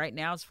 Right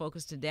now it's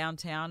focused to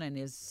downtown and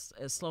is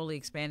slowly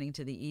expanding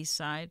to the east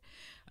side.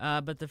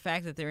 But the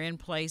fact that they're in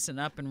place and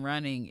up and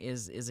running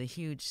is a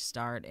huge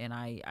start, and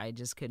I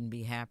just couldn't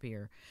be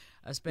happier,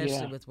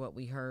 especially with what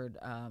we heard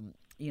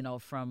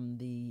from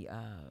the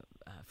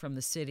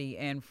city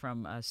and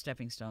from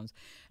Stepping Stones.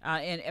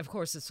 And, of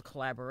course, it's a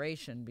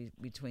collaboration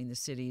between the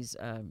city's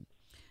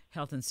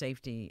health and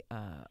safety,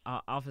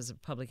 Office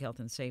of Public Health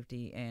and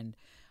Safety, and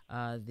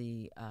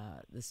the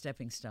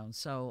Stepping Stones.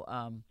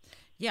 So,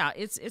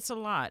 it's a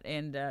lot,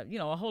 and, a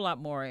whole lot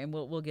more, and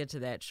we'll get to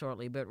that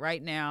shortly. But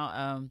right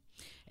now,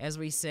 as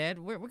we said,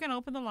 we're going to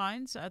open the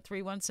lines,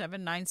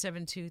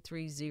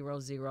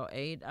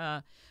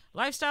 317-972-3008.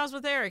 Lifestyles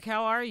with Eric,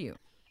 how are you?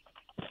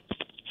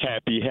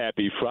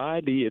 Happy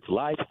Friday. It's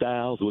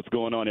Lifestyles. What's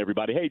going on,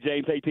 everybody? Hey,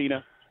 James. Hey,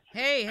 Tina.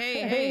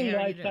 Hey,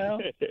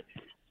 Lifestyle.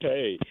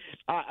 Hey,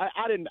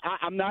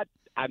 I'm not,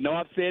 I know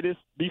I've said this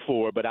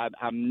before, but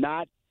I'm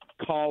not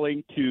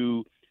calling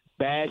to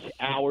bash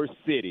our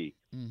city.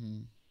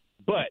 Mm-hmm.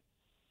 But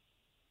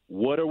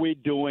what are we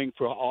doing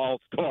for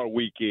All-Star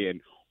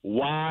Weekend?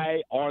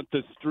 Why aren't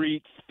the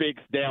streets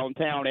fixed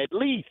downtown, at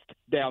least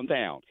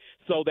downtown,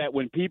 so that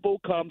when people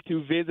come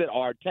to visit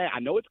our town, I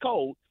know it's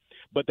cold,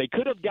 but they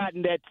could have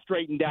gotten that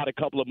straightened out a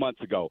couple of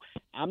months ago.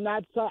 I'm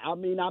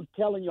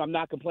telling you, I'm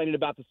not complaining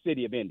about the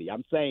city of Indy.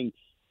 I'm saying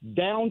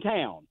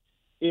downtown,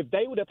 if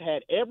they would have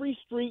had every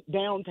street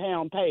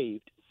downtown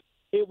paved,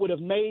 it would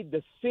have made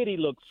the city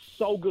look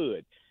so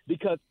good,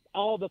 because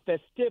all the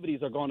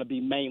festivities are going to be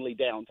mainly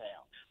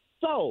downtown.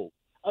 So,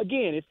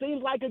 again, it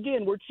seems like,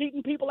 we're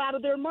cheating people out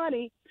of their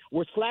money.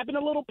 We're slapping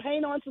a little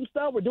paint on some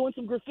stuff. We're doing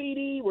some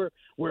graffiti. We're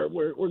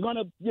going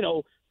to,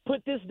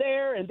 put this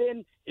there and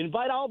then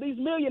invite all these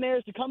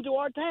millionaires to come to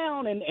our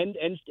town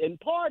and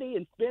party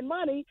and spend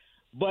money.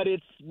 But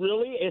it's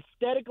really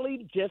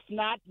aesthetically just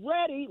not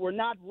ready. We're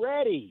not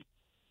ready.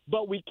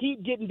 But we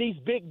keep getting these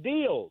big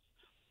deals.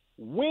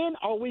 When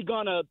are we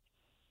going to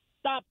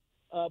stop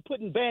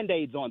putting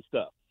Band-Aids on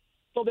stuff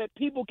so that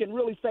people can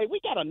really say, we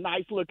got a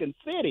nice-looking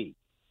city?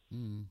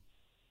 Mm.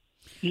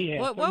 Yeah.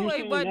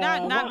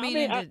 Not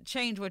meaning to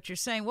change what you're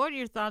saying. What are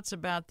your thoughts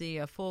about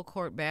the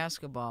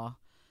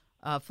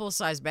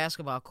full-size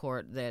basketball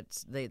court that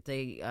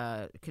they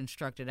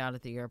constructed out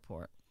at the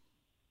airport?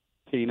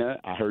 Tina,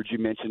 I heard you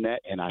mention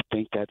that, and I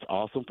think that's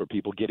awesome for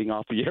people getting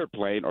off the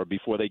airplane or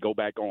before they go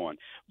back on.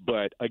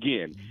 But,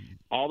 again,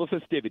 all the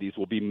festivities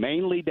will be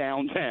mainly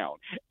downtown.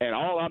 And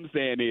all I'm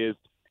saying is,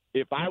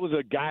 if I was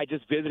a guy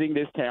just visiting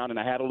this town and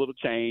I had a little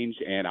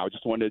change and I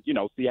just wanted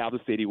to, see how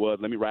the city was,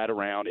 let me ride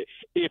around it.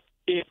 If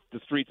the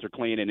streets are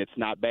clean and it's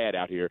not bad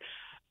out here,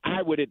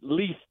 I would at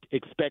least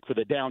expect for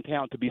the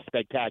downtown to be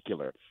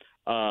spectacular.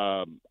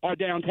 Our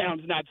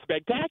downtown's not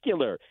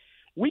spectacular.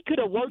 We could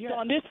have worked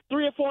on this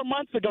 3 or 4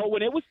 months ago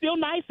when it was still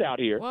nice out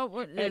here. Well,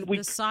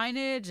 the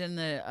signage and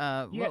the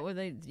what were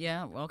they?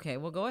 Yeah, okay.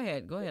 Well, go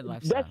ahead, Lifestyle.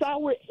 That's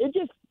how it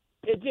just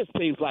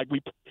seems like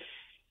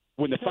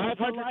when the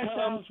 500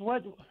 comes.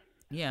 What's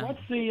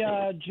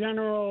the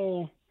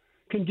general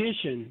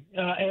condition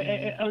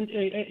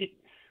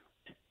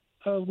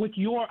with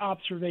your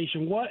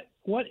observation?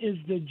 What is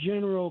the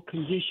general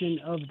condition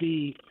of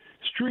the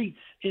streets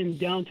in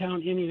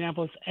downtown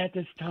Indianapolis at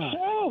this time?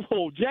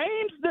 Oh,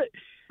 James, the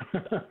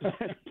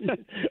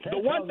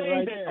one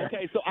thing there.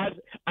 Okay, so I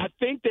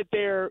think that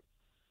they're,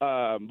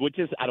 which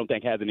is I don't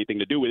think has anything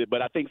to do with it,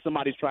 but I think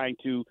somebody's trying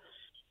to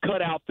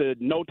cut out the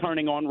no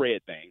turning on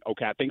red thing.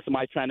 Okay, I think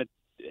somebody's trying to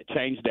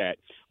change that.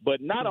 But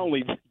not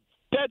only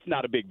that's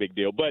not a big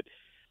deal, but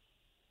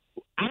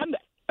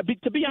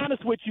to be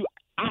honest with you,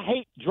 I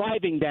hate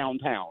driving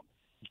downtown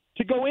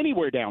to go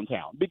anywhere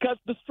downtown because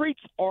the streets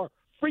are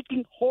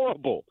freaking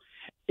horrible.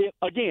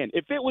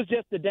 If it was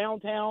just the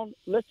downtown,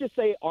 let's just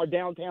say our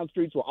downtown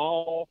streets were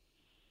all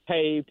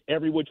paved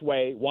every which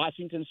way,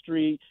 Washington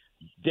Street,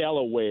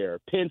 Delaware,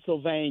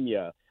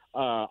 Pennsylvania,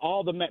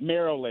 all the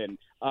Maryland,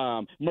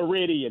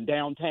 Meridian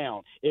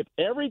downtown, if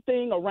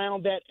everything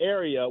around that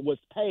area was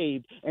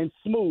paved and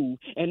smooth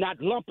and not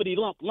lumpity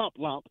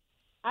lump,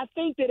 I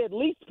think that at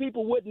least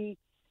people wouldn't,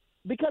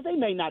 because they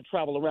may not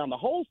travel around the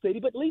whole city,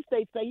 but at least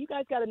they'd say, you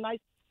guys got a nice,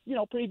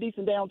 pretty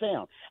decent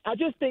downtown. I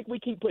just think we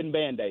keep putting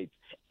Band-Aids.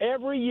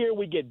 Every year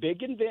we get big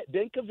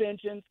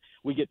conventions.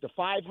 We get the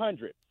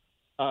 500.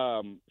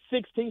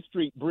 16th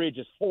Street Bridge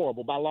is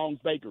horrible by Long's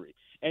Bakery.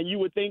 And you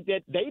would think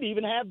that they'd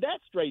even have that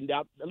straightened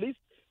out, at least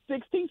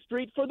 16th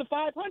Street for the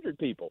 500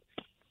 people.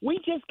 We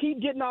just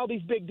keep getting all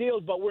these big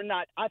deals, but we're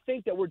not. I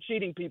think that we're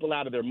cheating people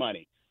out of their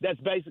money. That's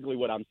basically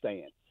what I'm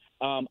saying.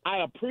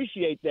 I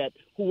appreciate that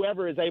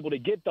whoever is able to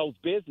get that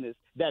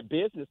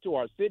business to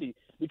our city,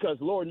 because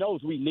Lord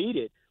knows we need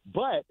it.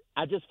 But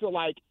I just feel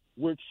like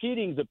we're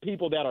cheating the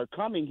people that are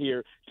coming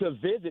here to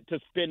visit, to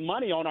spend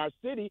money on our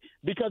city,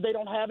 because they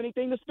don't have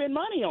anything to spend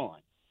money on.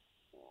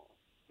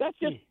 That's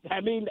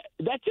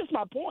just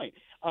my point.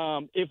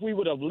 If we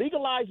would have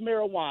legalized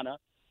marijuana,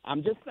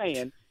 I'm just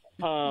saying,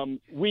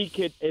 we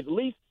could at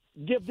least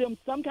give them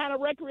some kind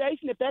of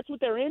recreation if that's what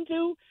they're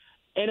into.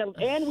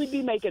 And we'd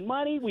be making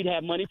money. We'd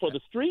have money for the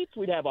streets.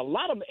 We'd have a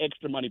lot of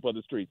extra money for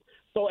the streets.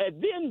 So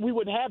then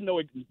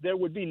there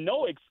would be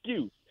no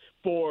excuse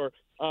for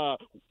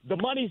the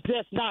money's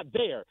just not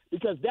there,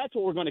 because that's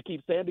what we're going to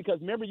keep saying. Because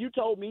remember, you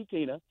told me,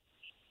 Tina,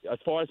 as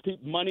far as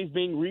money's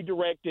being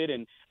redirected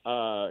and,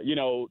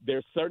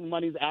 there's certain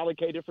monies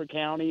allocated for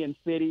county and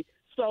city.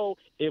 So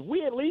if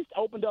we at least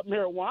opened up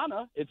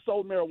marijuana,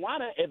 sold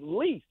marijuana, at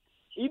least,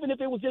 even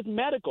if it was just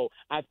medical,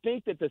 I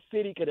think that the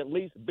city could at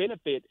least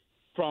benefit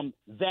from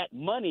that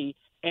money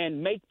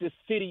and make the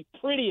city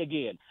pretty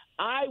again.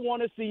 I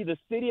want to see the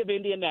city of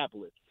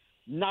Indianapolis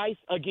nice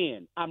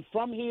again. I'm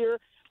from here.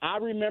 I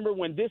remember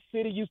when this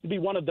city used to be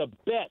one of the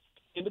best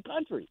in the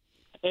country,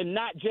 and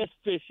not just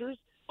Fishers,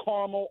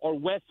 Carmel, or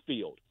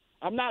Westfield.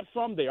 I'm not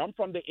from there. I'm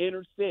from the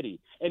inner city,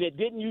 and it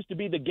didn't used to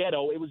be the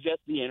ghetto. It was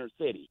just the inner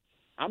city.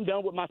 I'm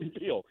done with my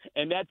spiel,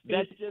 and that's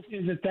just.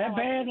 Is it that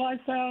bad,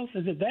 Lifestyles?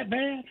 Is it that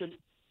bad?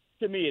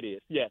 To me, it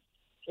is. Yes.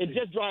 It's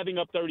just driving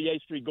up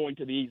 38th Street going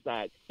to the east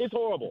side. It's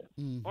horrible.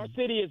 Mm-hmm. Our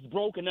city is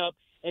broken up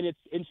and it's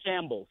in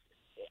shambles.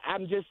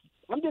 I'm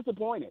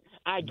disappointed.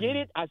 I get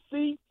it. I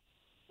see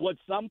what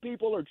some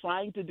people are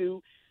trying to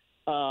do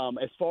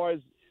as far as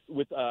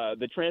with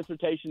the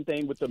transportation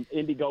thing with the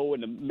Indigo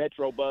and the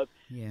Metro bus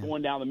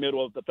going down the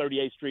middle of the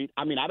 38th Street.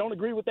 I mean, I don't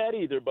agree with that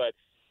either, but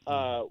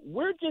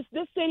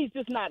this city's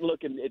just not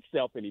looking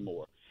itself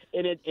anymore.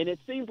 And it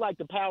seems like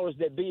the powers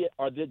that be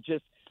are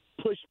just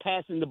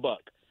passing the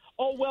buck.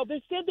 Oh, well,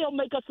 they said they'll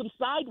make us some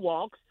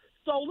sidewalks,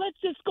 so let's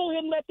just go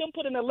ahead and let them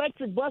put an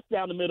electric bus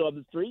down the middle of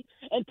the street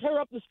and tear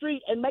up the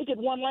street and make it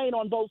one lane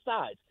on both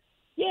sides.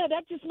 Yeah,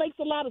 that just makes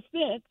a lot of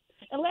sense.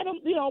 And let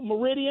them,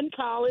 Meridian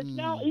College,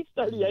 now East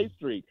 38th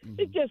Street.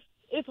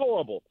 It's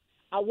horrible.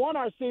 I want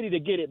our city to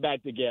get it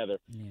back together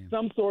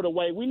some sort of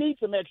way. We need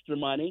some extra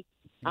money.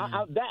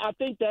 I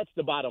think that's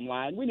the bottom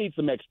line. We need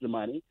some extra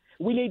money.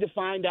 We need to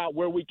find out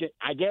where we can,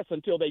 I guess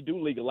until they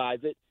do legalize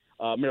it,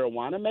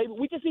 marijuana, maybe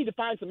we just need to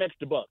find some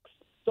extra bucks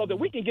so that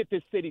we can get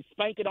this city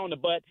spanking on the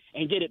butt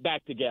and get it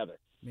back together.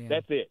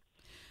 That's it.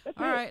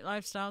 All right,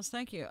 Lifestyles,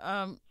 thank you.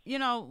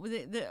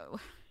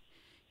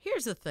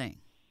 Here's the thing.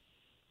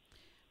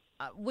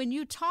 When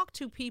you talk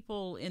to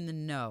people in the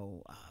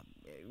know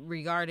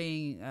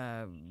regarding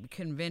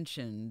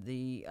convention,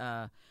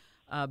 the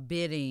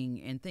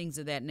bidding and things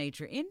of that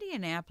nature,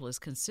 Indianapolis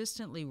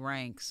consistently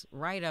ranks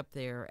right up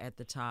there at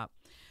the top.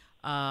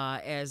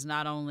 As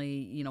not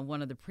only,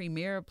 one of the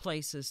premier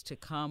places to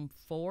come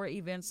for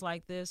events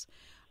like this,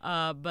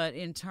 but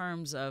in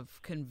terms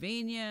of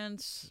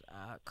convenience,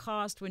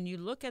 cost, when you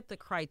look at the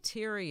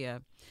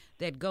criteria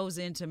that goes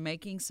into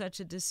making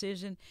such a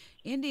decision,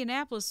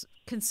 Indianapolis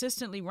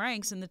consistently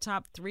ranks in the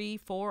top 3,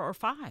 4, or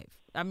 5.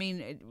 I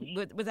mean,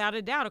 without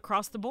a doubt,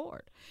 across the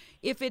board.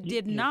 If it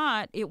did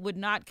not, it would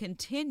not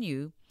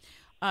continue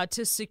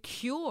to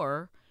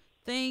secure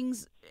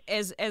things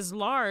as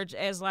large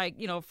as, like,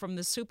 from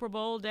the Super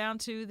Bowl down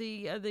to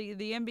the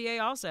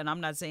NBA also. And I'm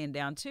not saying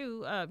down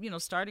to,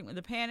 starting with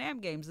the Pan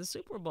Am games, the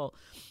Super Bowl,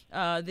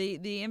 the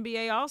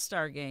NBA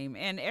All-Star game,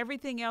 and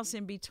everything else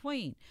in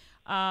between.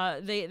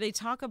 They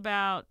talk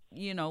about,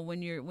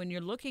 when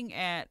you're looking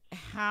at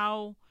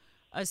how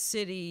a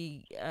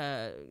city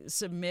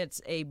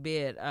submits a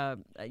bid, a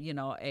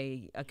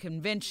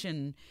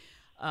convention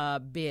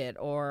bid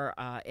or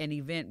an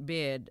event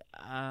bid,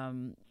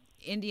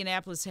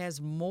 Indianapolis has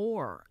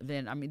more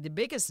than, the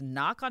biggest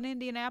knock on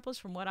Indianapolis,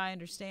 from what I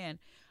understand,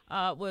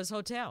 was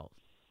hotel,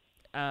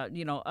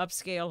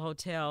 upscale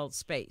hotel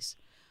space.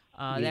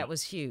 That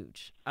was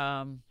huge.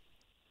 And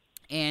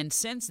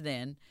since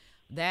then,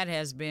 that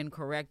has been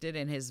corrected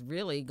and has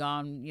really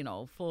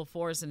gone, full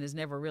force and has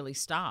never really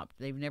stopped.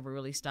 They've never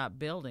really stopped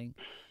building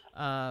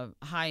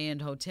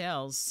high-end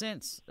hotels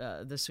since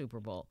the Super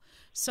Bowl.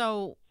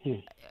 So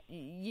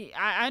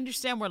I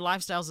understand where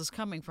Lifestyles is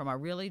coming from. I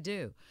really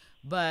do.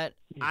 But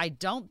I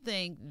don't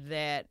think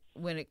that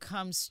when it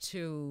comes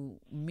to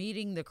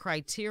meeting the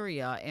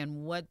criteria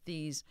and what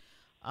these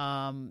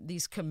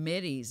these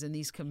committees and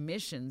these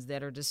commissions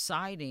that are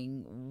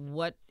deciding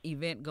what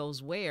event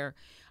goes where.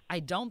 I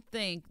don't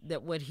think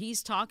that what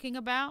he's talking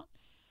about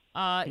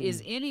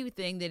is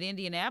anything that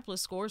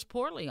Indianapolis scores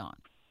poorly on.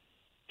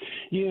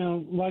 You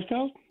know,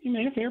 Lifestyle, you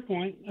made a fair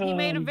point. He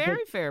made a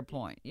very fair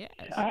point, yes.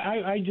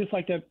 I just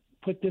like to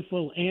put this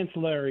little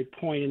ancillary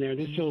point in there,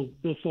 this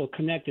little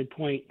connected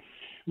point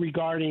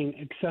regarding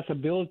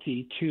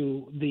accessibility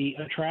to the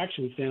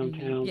attractions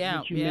downtown,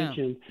 which you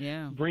mentioned.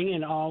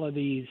 Bringing all of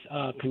these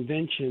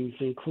conventions,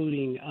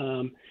 including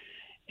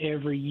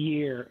every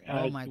year.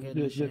 Oh my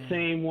goodness! The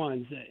same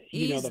ones.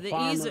 The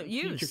farmers, ease of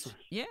use.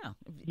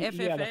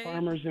 FFA. The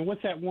farmers, and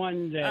what's that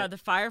one? The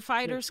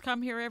firefighters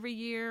come here every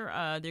year.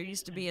 There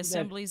used to be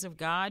Assemblies of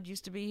God.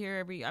 Used to be here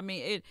every. I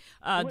mean,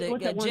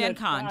 Gen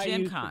Con.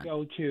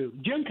 Go to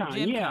Gen Con.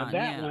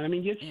 That one. I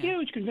mean, it's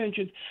huge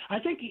conventions. I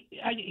think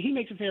he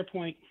makes a fair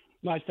point,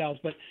 Lifestyles,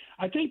 but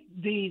I think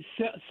the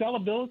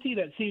sellability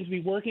that seems to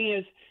be working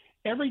is.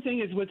 Everything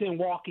is within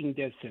walking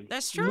distance.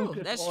 That's true.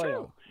 Lucas That's Oil,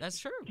 true. That's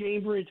true.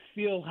 Cambridge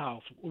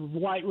Fieldhouse,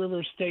 White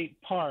River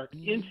State Park,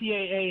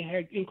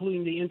 NCAA,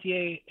 including the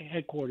NCAA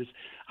headquarters,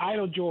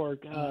 Idle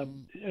George,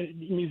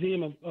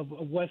 Museum of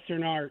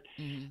Western Art.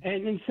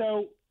 And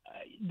so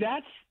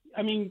that's,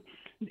 I mean,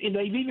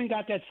 they've even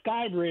got that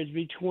sky bridge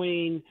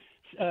between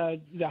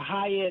the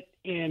Hyatt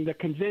and the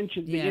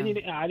convention.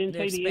 I didn't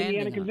say the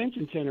Indiana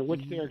Convention Center,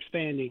 which they're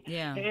expanding.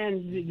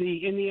 And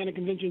the Indiana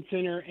Convention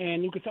Center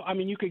and Lucas. I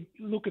mean,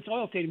 Lucas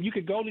Oil Stadium. You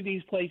could go to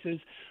these places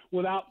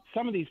without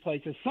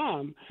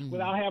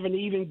without having to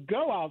even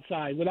go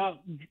outside, without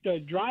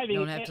driving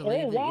or walking.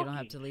 You don't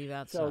have to leave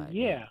outside. So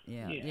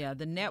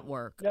the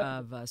network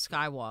of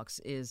skywalks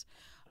is.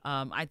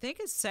 I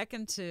think it's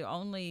second to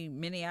only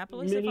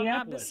Minneapolis, if I'm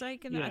not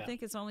mistaken. I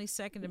think it's only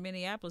second to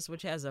Minneapolis,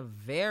 which has a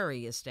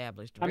very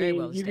established,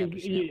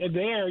 well-established. You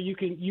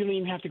don't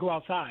even have to go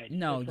outside.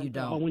 No, you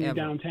don't. When you're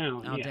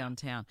downtown.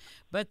 Downtown.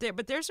 But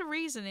there's a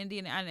reason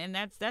Indiana, and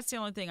that's the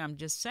only thing I'm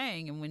just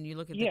saying. And when you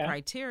look at the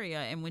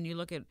criteria, and when you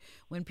look at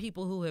when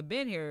people who have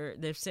been here,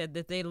 they've said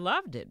that they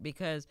loved it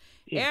because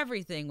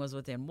everything was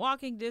within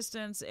walking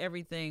distance.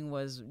 Everything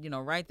was,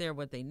 right there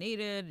what they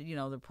needed.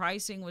 The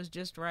pricing was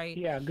just right.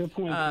 Yeah, good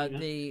point.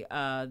 The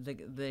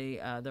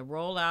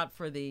rollout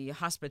for the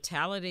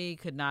hospitality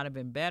could not have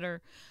been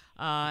better,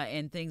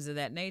 and things of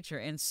that nature.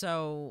 And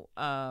so,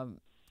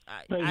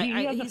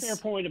 he has a fair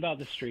point about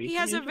the streets. He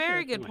has a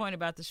very good point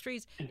about the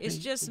streets. It's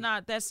just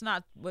not. That's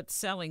not what's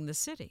selling the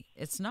city.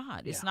 It's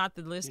not. It's not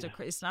the list of.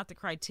 It's not the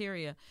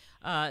criteria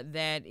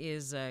that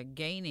is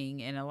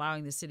gaining and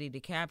allowing the city to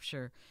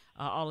capture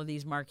all of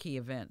these marquee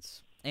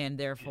events. And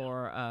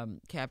therefore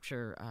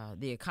capture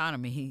the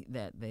economy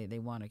that they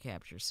want to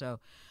capture. So,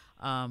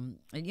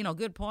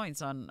 good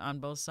points on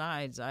both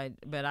sides.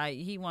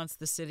 He wants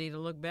the city to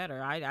look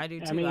better. I do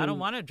too. I mean, I don't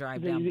want to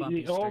drive down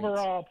bumpy streets. The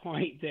overall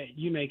point that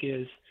you make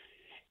is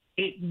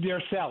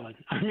they're selling.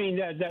 I mean,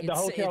 the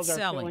hotels are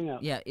filling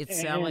up. Yeah,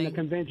 it's selling. And the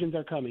conventions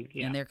are coming.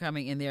 Yeah. And they're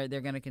coming, and they're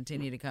going to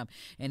continue to come.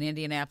 And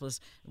Indianapolis,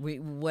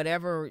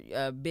 whatever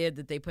bid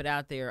that they put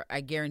out there,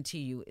 I guarantee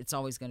you it's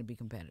always going to be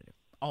competitive.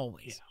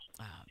 Always.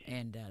 Yeah.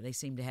 And they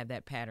seem to have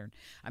that pattern.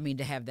 I mean,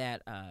 to have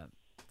that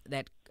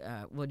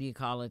what do you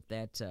call it?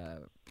 That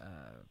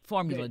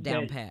formula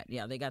down pat.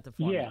 Yeah, they got the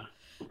formula. Yeah.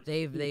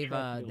 They've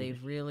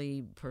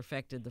really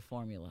perfected the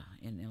formula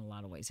in a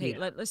lot of ways. Hey,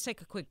 let's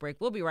take a quick break.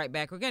 We'll be right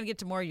back. We're going to get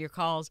to more of your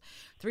calls.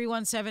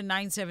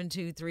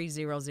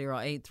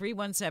 317-972-3008.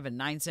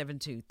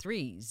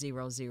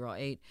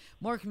 317-972-3008.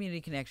 More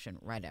Community Connection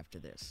right after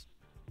this.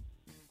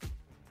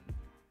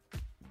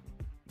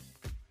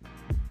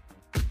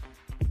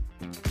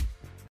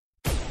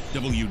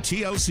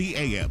 WTLC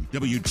AM,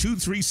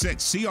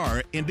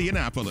 W236CR,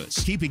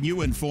 Indianapolis, keeping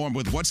you informed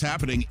with what's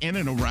happening in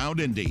and around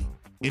Indy.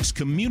 It's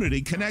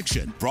Community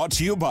Connection, brought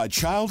to you by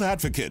Child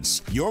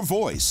Advocates, your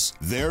voice,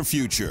 their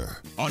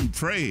future. On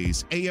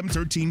Praise, AM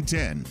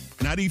 1310,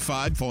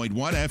 95.1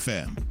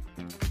 FM.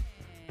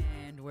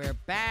 And we're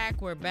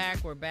back with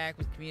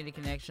Community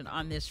Connection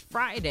on this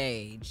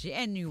Friday,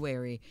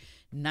 January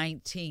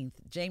 19th.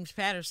 James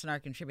Patterson, our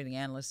contributing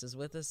analyst, is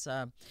with us.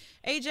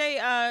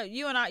 AJ,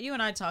 you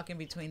and I talk in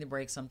between the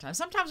breaks sometimes.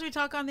 Sometimes we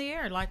talk on the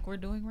air like we're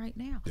doing right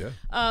now. Yeah.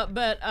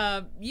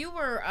 But you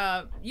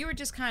were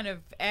just kind of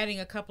adding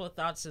a couple of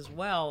thoughts as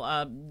well.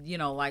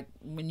 Like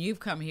when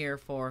you've come here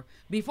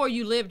before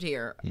you lived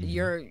here,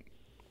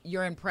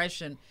 your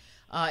impression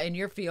and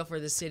your feel for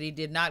the city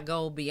did not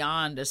go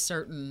beyond a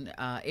certain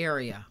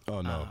area.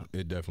 Oh, no,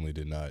 it definitely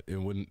did not.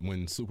 And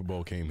when Super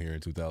Bowl came here in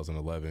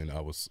 2011,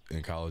 I was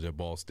in college at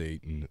Ball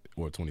State,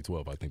 or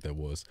 2012, I think that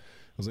was. I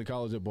was in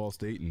college at Ball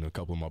State, and a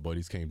couple of my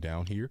buddies came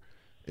down here.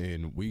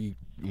 And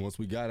once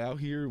we got out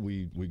here,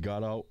 we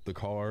got out the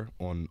car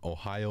on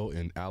Ohio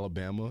and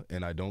Alabama,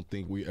 and I don't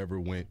think we ever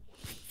went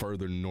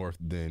further north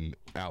than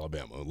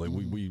Alabama. Like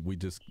we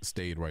just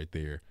stayed right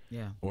there.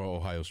 Yeah. Or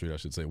Ohio Street, I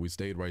should say. We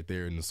stayed right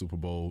there in the Super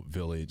Bowl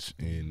village,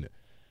 and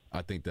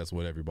I think that's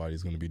what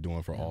everybody's going to be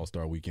doing for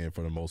All-Star Weekend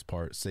for the most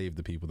part, save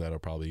the people that are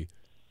probably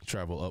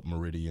travel up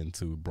Meridian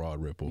to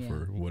Broad Ripple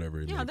for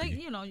whatever it may be.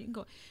 You can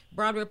go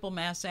Broad Ripple,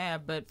 Mass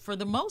Ave, but for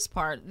the most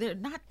part,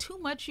 there's not too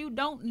much you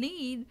don't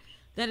need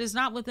that is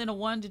not within a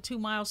 1 to 2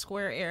 mile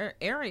square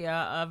area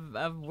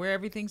of where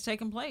everything's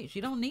taking place.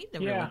 You don't need to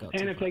really go.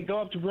 And if they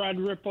go up to Broad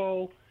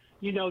Ripple,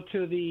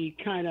 to the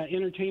kind of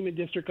entertainment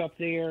district up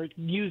there,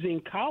 using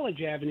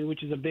College Avenue,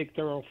 which is a big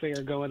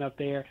thoroughfare going up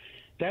there,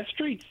 that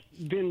street's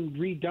been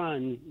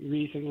redone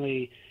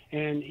recently,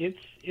 and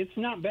it's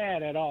not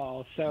bad at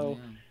all. So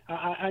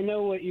I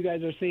know what you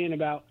guys are saying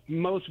about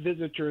most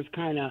visitors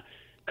kind of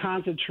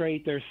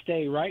concentrate their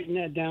stay right in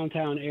that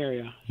downtown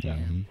area. So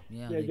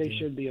they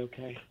should be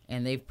okay.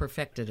 And they've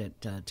perfected it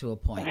to a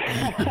point.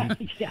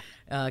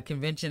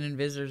 Convention and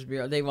Visitors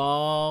Bureau, they've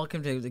all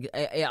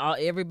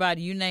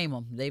everybody, you name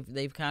them,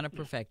 they've kind of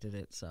perfected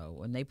it. So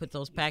when they put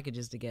those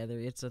packages together,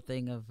 it's a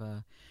thing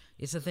to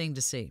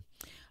see.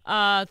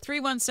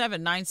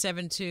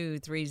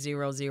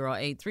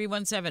 317-972-3008.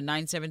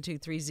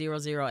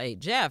 317-972-3008.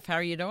 Jeff, how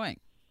are you doing?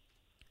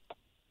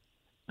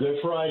 Good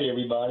Friday,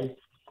 everybody.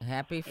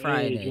 Happy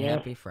Friday. Hey,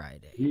 happy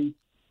Friday.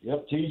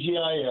 Yep,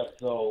 TGIF.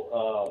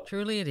 So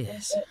truly it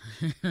is.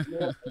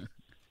 I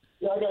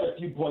got a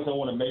few points I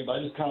want to make, but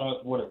I just kind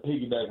of want to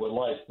piggyback what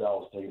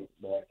Lifestyle was taking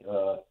back.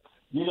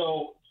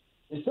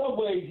 In some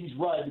ways he's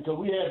right, because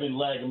we have been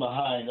lagging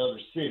behind other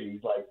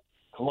cities like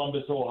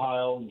Columbus,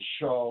 Ohio, and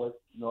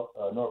Charlotte,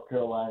 North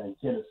Carolina, and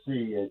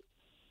Tennessee. And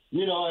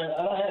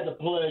I had the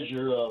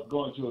pleasure of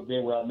going to an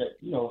event where I met,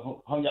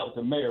 hung out with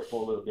the mayor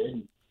for a little bit.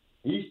 And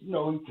he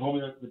told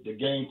me that the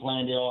game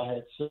plan they all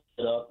had set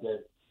up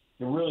that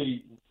to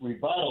really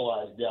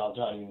revitalize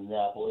downtown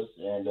Indianapolis.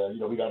 And,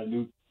 we got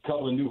a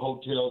couple of new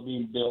hotels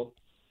being built.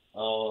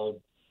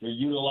 They're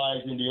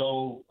utilizing the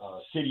old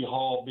City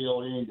Hall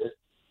building that's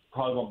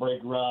probably going to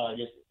break ground, I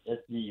guess,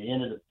 at the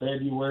end of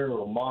February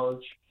or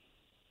March.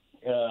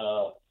 And,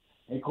 of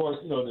course,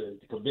 the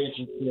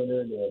convention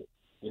center,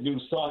 the new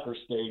soccer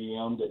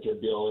stadium that they're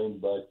building.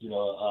 But,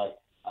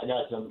 I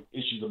got some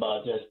issues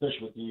about that,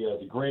 especially with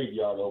the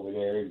graveyard over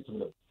there and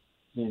some of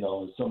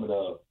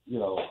the,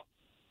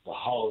 the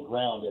hollow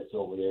ground that's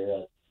over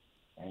there.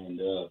 And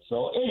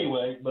so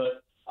anyway,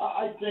 but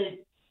I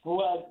think for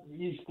what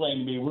he explained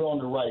to me, we're on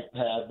the right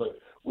path, but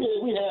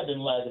we have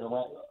been lagging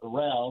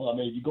around. I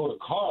mean, if you go to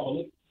Carmel,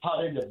 look how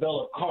they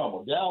developed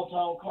Carmel,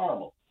 downtown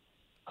Carmel,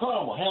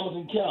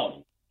 Hamilton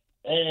County,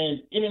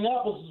 and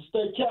Indianapolis is the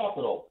state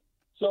capital.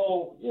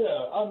 So,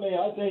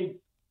 I think,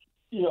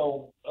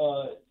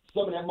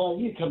 some of that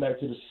money need to come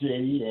back to the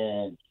city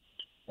and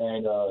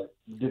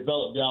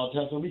develop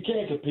downtown. So we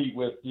can't compete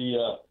with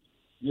the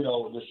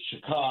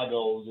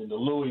Chicagos and the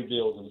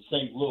Louisvilles and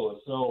St. Louis.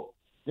 So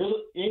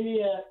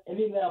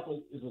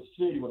Indianapolis is a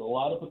city with a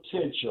lot of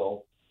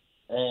potential,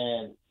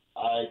 and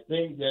I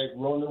think that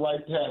we're on the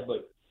right path,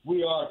 but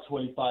we are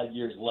 25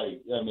 years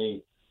late. I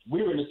mean,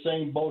 we were in the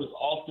same boat as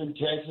Austin,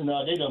 Texas.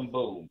 Now they done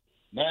boom.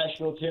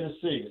 Nashville,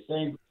 Tennessee, the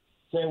same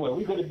way.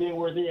 We could have been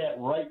where they at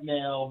right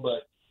now,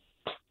 but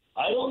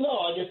I don't know.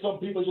 I guess some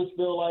people just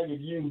feel like if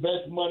you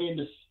invest money in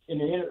the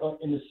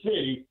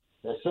city,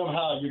 that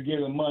somehow you're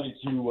giving money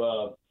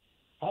to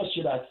how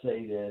should I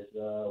say this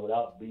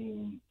without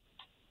being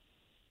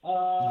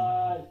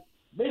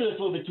maybe there's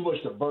a little bit too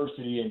much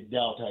diversity in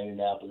downtown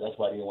Indianapolis. That's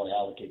why they didn't want to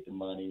allocate the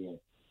money, and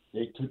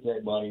they took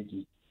that money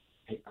to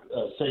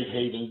safe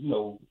havens,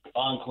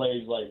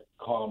 enclaves like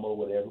Carmel,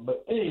 whatever.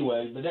 But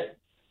anyway,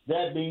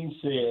 that being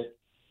said,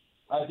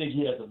 I think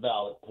he has a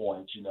valid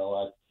point.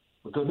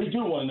 Because we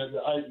do want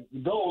the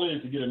goal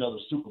is to get another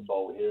Super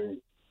Bowl here,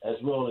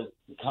 as well as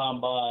the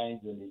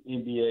combines and the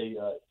NBA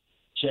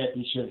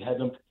championship, have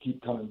them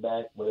keep coming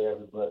back,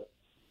 whatever. But,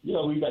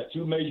 we got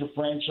two major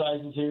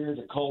franchises here,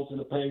 the Colts and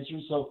the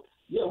Pacers. So,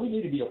 we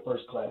need to be a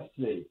first-class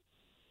city.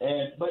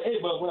 But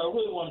what I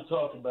really want to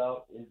talk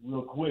about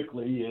real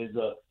quickly is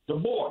the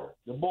border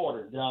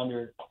down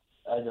there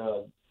at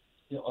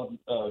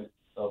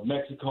of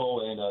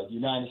Mexico and the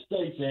United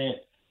States. And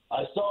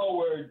I saw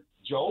where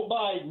Joe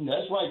Biden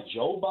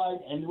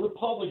and the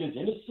Republicans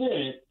in the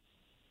Senate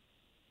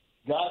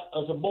got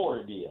us a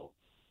border deal.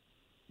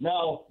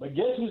 Now, but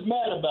guess who's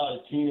mad about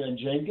it, Tina and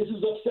Jane? Guess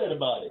who's upset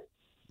about it?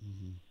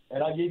 Mm-hmm.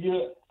 And I give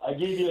you.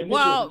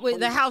 Well,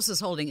 the House is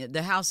holding it.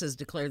 The House has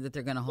declared that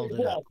they're going to hold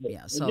it up.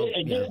 Yeah. So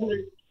guess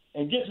where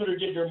they're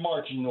getting their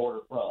marching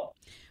order from?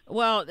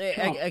 Well,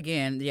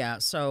 again, yeah.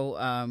 So.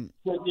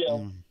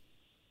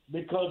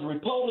 Because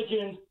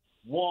Republicans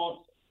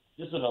want.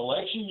 This is an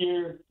election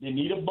year. They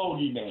need a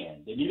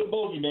bogeyman.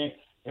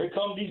 Here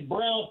come these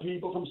brown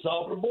people from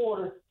south of the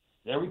border.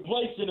 They're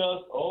replacing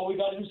us. Oh, we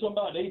got to do something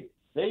about it.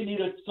 They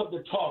need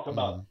something to talk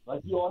about.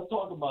 Like you always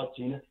talk about,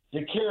 Tina,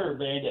 the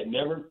caravan that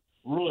never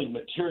really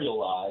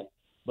materialized.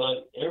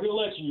 But every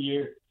election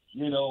year,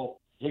 here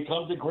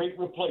comes the great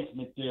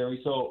replacement theory.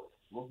 So,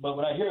 but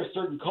when I hear a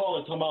certain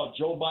caller talking about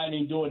Joe Biden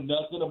ain't doing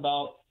nothing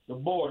about the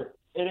border,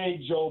 it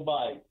ain't Joe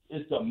Biden.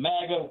 It's the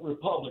MAGA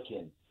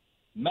Republicans.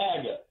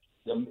 MAGA.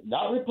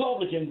 Not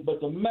Republicans,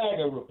 but the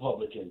MAGA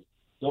Republicans,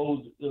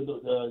 those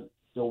the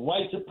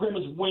white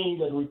supremacist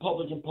wing of the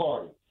Republican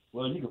Party.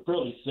 Well, you can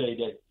fairly say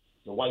that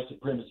the white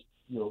supremacists,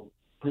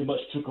 pretty much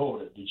took over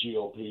the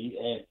GOP,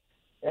 and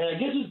I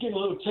guess it's getting a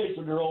little taste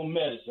of their own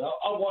medicine.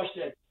 I watched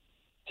that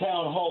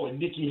town hall with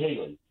Nikki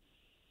Haley.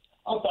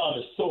 I found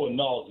it so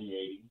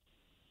nauseating.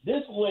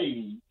 This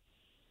lady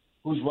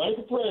who's running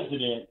for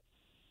president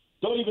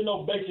don't even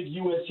know basic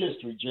U.S.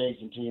 history, James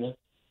and Tina.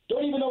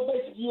 Don't even know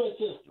basic U.S.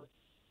 history.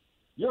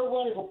 You're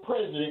running for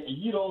president and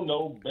you don't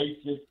know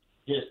basic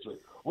history.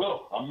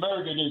 Well,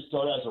 America didn't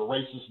start as a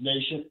racist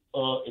nation.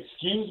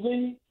 Excuse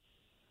me?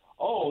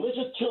 Oh, let's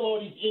just kill all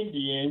these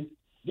Indians.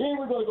 Then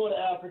we're going to go to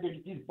Africa and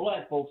get these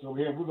black folks over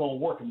here and we're going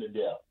to work them to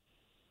death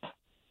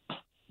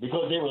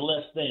because they were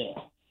less than.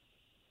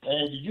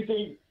 And did you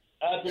think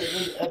after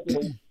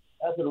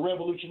the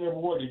Revolutionary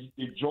War,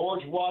 did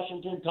George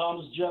Washington,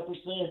 Thomas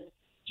Jefferson,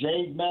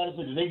 James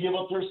Madison, did they give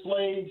up their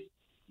slaves?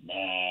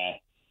 Nah.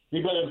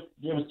 Because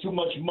there was too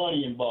much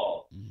money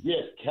involved. Mm-hmm.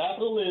 Yes,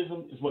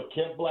 capitalism is what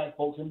kept black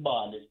folks in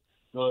bondage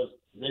because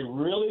they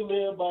really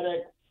lived by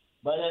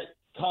that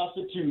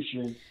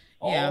Constitution.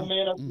 Yeah. All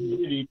men are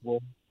created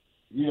equal.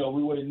 We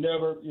would have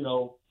never,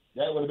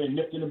 that would have been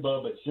nipped in the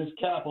bud. But since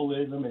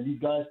capitalism and these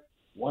guys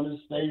wanted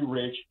to stay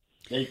rich,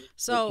 they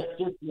kept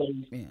their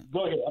slaves. Yeah.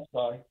 Go ahead. I'm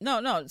sorry.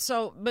 No.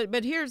 So,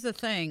 but here's the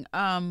thing.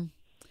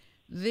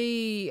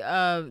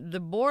 The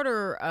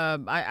border.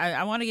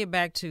 I want to get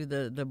back to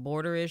the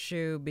border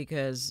issue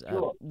because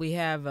sure. we've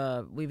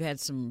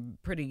had some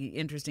pretty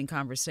interesting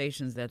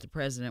conversations that the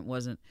president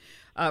wasn't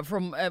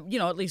from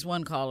at least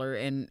one caller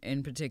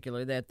in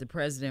particular that the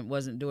president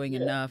wasn't doing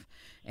enough,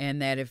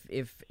 and that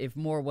if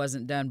more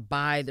wasn't done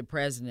by the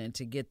president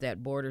to get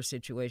that border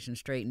situation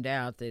straightened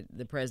out, that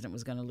the president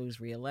was going to lose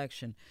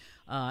re-election.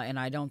 And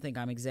I don't think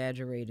I'm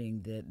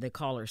exaggerating the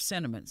caller's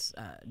sentiments,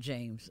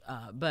 James.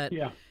 But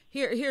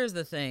here's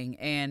the thing,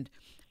 and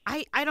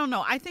I don't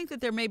know. I think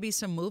that there may be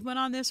some movement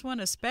on this one,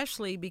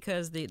 especially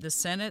because the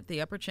Senate, the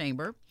upper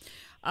chamber,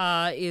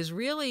 is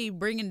really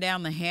bringing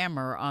down the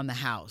hammer on the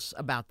House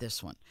about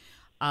this one.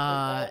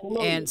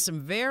 And some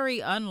very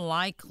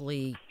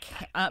unlikely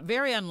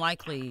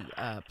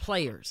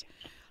players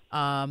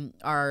are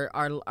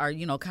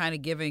kind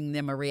of giving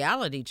them a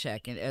reality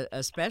check,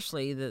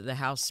 especially the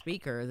House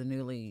Speaker, the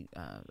newly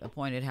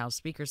appointed House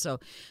Speaker.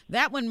 So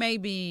that one may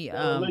be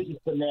religious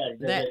fanatic,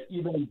 that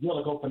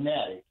evangelical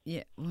fanatic.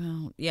 Yeah,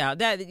 well, yeah.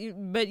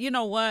 But you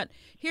know what?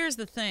 Here's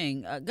the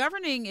thing: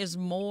 governing is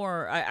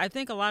more. I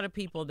think a lot of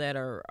people that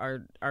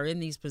are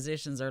in these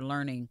positions are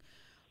learning.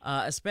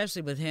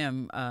 Especially with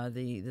him,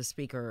 the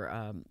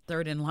Speaker,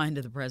 third in line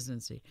to the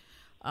presidency,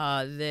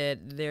 that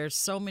there's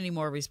so many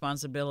more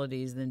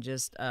responsibilities than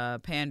just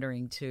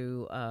pandering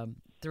to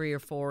 3 or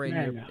 4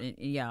 in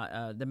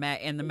the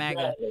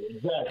MAGA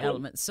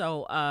element.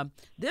 So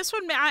this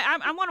one,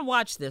 I want to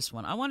watch this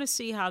one. I want to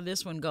see how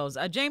this one goes.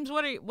 James,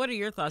 what are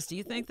your thoughts? Do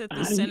you think that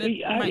the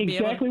Senate might be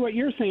exactly what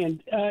you're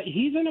saying?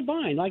 He's in a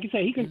bind. Like you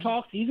say, he can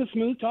talk. He's a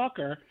smooth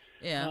talker.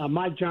 Yeah.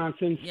 Mike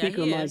Johnson,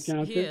 Speaker Mike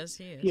Johnson. He is.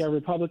 Yeah,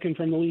 Republican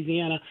from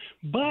Louisiana.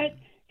 But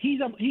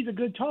he's a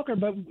good talker,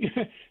 but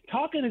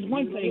talking is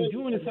one thing,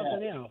 doing is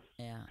something else.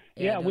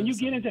 Yeah, when you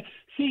get into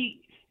 –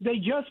 see, they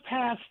just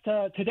passed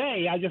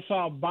today. I just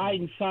saw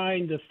Biden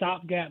sign the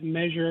stopgap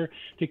measure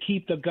to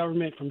keep the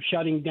government from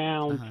shutting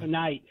down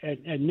tonight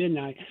at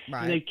midnight.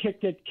 Right. And they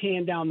kicked that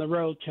can down the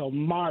road till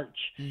March.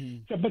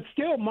 Mm-hmm. So, but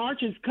still,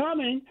 March is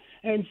coming,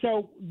 and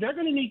so they're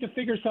going to need to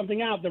figure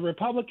something out. The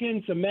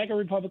Republicans, the MAGA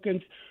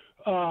Republicans –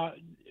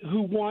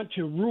 who want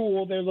to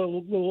rule, their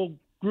little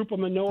group of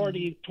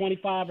minority,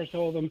 25 or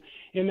so of them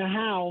in the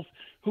House,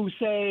 who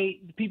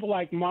say people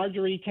like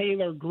Marjorie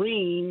Taylor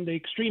Greene, the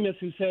extremist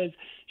who says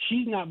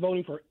she's not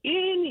voting for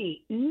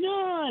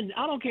none,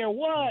 I don't care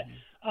what,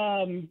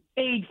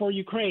 aid for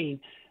Ukraine.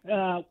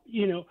 Not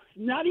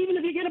even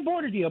if you get a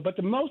border deal,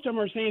 but most of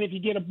them are saying if you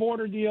get a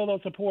border deal,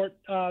 they'll support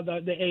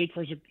the aid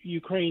for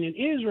Ukraine and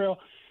Israel.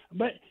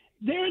 But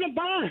they're in a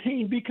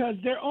bind because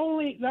they're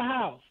only the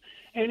House.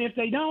 And if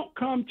they don't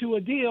come to a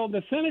deal,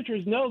 the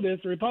senators know this,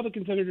 the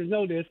Republican senators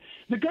know this,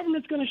 the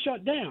government's going to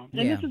shut down.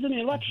 And this is an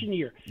election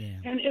year. Yeah.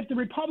 And if the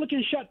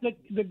Republicans shut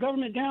the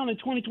government down in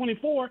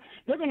 2024,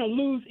 they're going to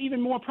lose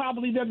even more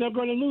probably than they're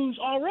going to lose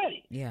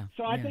already. Yeah.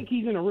 So I think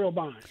he's in a real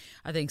bind.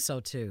 I think so,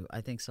 too.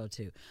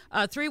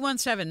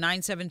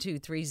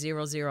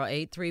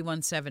 317-972-3008,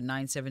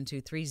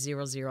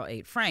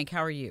 317-972-3008. Frank,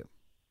 how are you?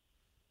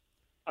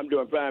 I'm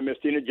doing fine, Miss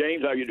Tina.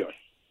 James, how you doing?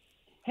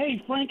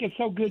 Hey, Frank, it's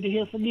so good to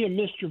hear from you and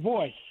miss your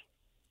voice.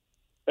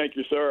 Thank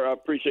you, sir. I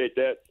appreciate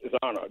that. It's an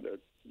honor to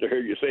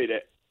hear you say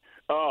that.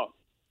 I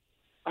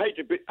hate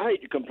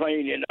to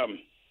complain and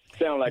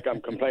sound like I'm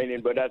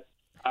complaining, but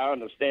I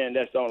understand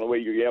that's the only way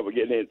you ever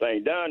get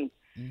anything done.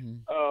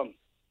 Mm-hmm.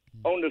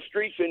 On the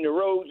streets and the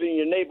roads in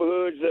your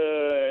neighborhoods,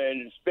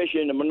 and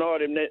especially in the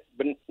minority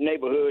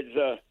neighborhoods,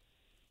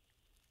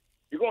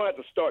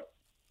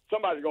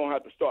 somebody's going to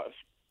have to start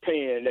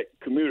paying that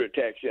commuter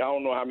tax. I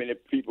don't know how many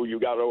people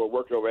you got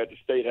working over at the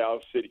State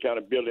House, city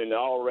county building,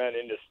 all around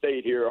in the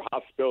state here,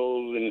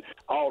 hospitals and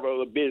all the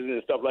other business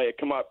and stuff like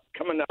that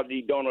coming out of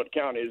these donut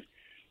counties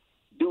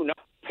do not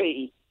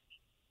pay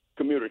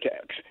commuter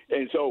tax.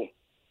 And so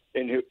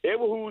And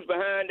whoever who's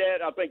behind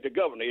that, I think the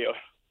governor is.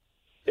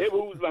 Whoever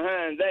who's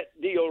behind that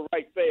deal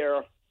right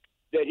there,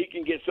 that he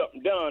can get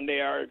something done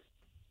there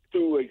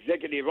through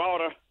executive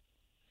order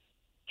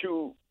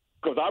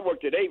because I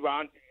worked at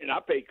Avon and I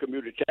paid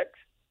commuter checks.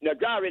 Now,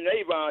 driving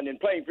Avon in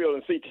Plainfield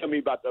and tell me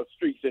about the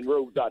streets and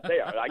roads out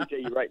there. I can tell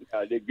you right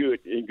now, they're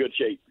in good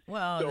shape.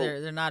 Well, so,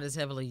 they're not as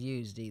heavily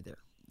used either.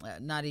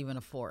 Not even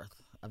a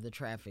fourth of the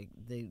traffic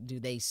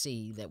they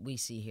see that we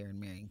see here in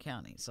Marion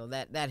County. So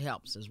that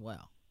helps as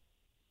well.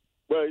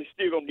 Well, you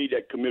still gonna need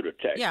that commuter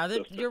tax. Yeah,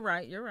 you're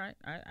right.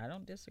 I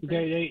don't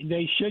disagree.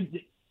 They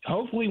should.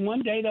 Hopefully,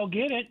 one day they'll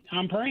get it.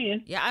 I'm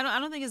praying. Yeah, I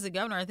don't think it's the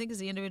governor. I think it's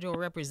the individual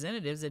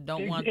representatives that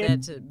don't want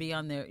that to be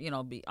on their,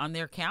 be on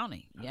their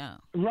county. Yeah.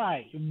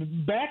 Right,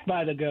 backed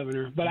by the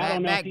governor, but I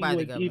don't know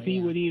if he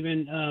would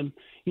even,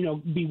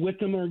 be with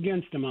them or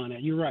them on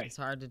it. You're right. It's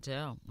hard to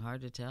tell.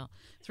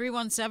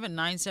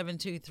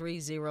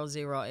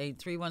 317-972-3008.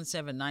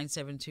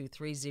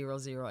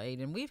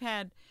 317-972-3008. And we've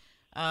had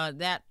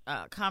that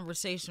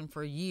conversation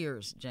for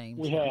years, James.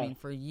 We have. I mean,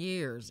 for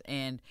years.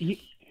 And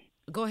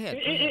go ahead.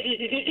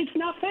 It's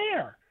not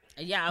fair.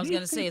 Yeah, I was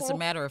going to say it's a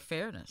matter of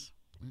fairness.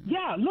 Mm-hmm.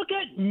 Yeah, look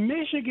at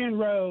Michigan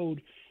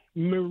Road,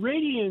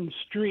 Meridian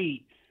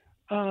Street,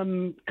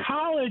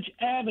 College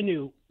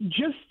Avenue.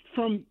 Just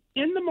from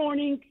in the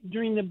morning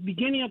during the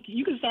beginning of,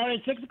 you can start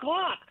at 6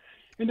 o'clock,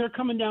 and they're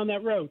coming down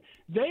that road.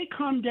 They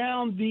come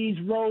down these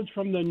roads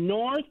from the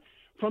north,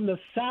 from the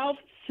south,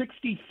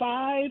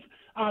 65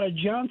 out of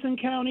Johnson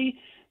County,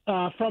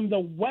 from the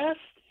west,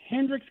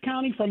 Hendricks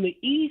County, from the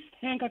east,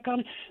 Hancock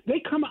County. They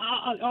come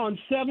out on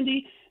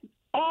 70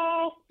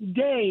 all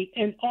day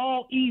and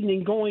all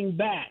evening going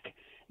back.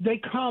 They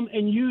come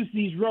and use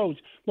these roads,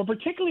 but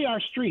particularly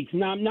our streets.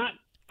 Now, I'm not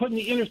putting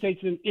the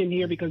interstates in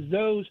here because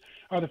those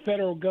are the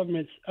federal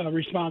government's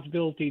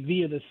responsibility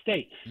via the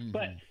state. Mm-hmm.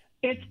 But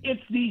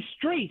it's these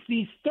streets,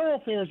 these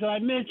thoroughfares that I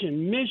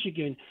mentioned,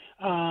 Michigan,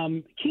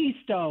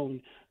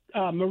 Keystone,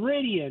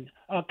 Meridian,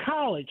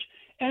 College,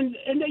 and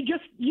they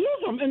just use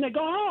them and they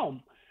go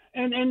home.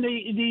 And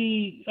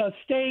the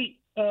state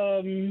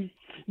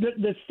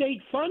the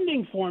state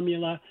funding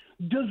formula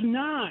does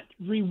not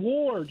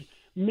reward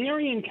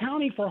Marion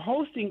County for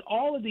hosting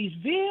all of these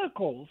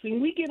vehicles,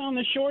 and we get on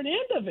the short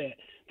end of it.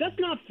 That's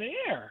not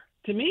fair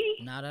to me.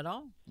 Not at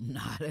all.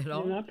 Not at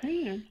all. You're not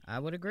paying. I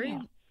would agree.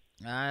 Yeah.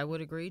 I would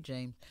agree,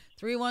 James.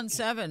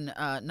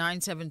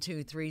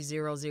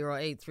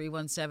 317-972-3008.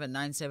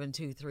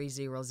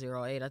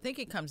 317-972-3008. I think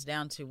it comes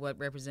down to what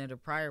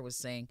Representative Pryor was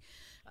saying.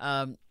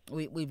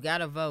 We've got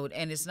to vote,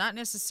 and it's not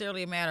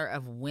necessarily a matter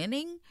of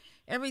winning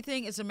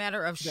everything. It's a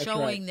matter of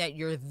showing that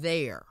you're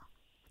there.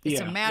 It's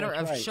a matter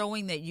of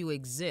showing that you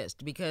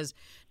exist, because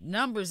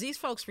numbers, these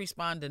folks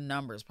respond to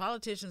numbers.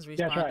 Politicians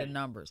respond to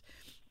numbers.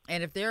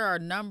 And if there are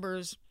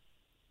numbers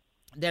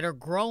that are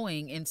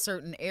growing in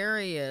certain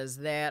areas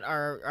that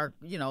are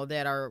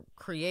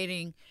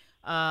creating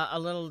a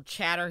little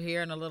chatter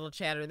here and a little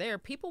chatter there,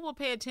 people will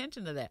pay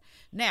attention to that.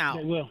 Now,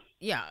 they will.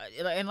 Yeah,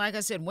 and like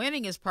I said,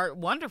 winning is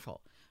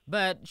wonderful,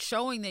 but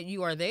showing that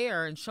you are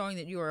there and showing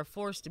that you are a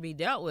force to be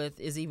dealt with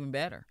is even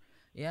better.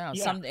 Yeah,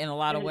 in a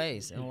lot of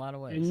ways. And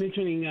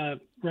mentioning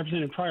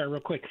Representative Pryor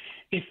real quick,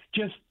 if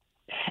just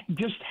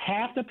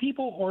half the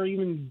people or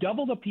even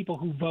double the people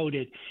who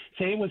voted,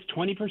 say it was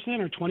 20%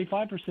 or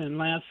 25%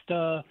 last,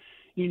 the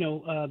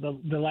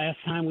last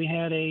time we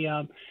had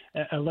a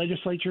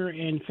legislature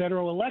and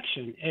federal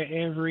election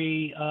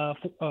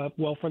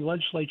for the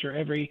legislature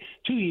every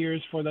 2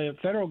 years, for the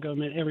federal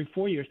government every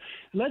 4 years.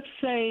 Let's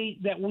say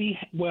that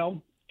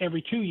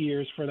every 2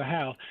 years for the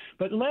House,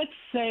 but let's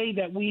say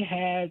that we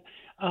had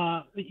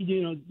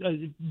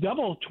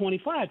double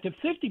 25 to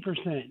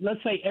 50%.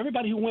 Let's say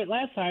everybody who went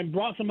last time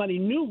brought somebody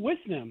new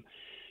with them.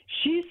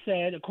 She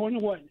said, according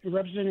to what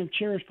Representative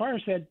Cherish Pryor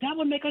said, that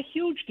would make a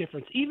huge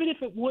difference. Even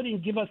if it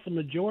wouldn't give us a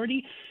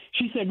majority,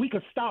 she said we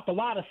could stop a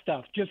lot of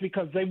stuff just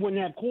because they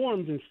wouldn't have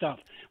quorums and stuff.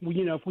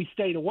 If we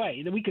stayed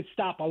away, then we could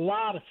stop a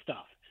lot of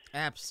stuff.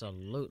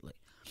 Absolutely.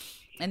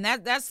 And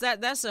that's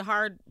a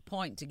hard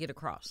point to get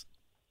across.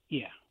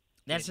 Yeah.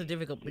 That's a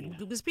difficult,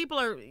 because people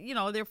are,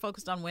 they're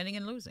focused on winning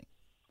and losing.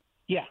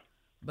 Yeah.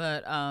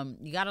 But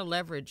you got to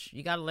leverage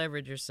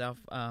yourself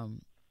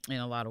in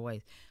a lot of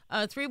ways.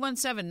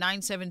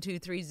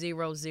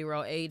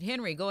 317-972-3008.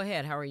 Henry, go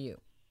ahead. How are you?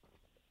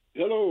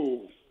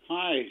 Hello.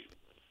 Hi.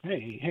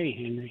 Hey,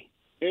 Henry.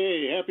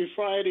 Hey, happy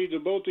Friday to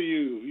both of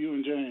you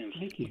and James.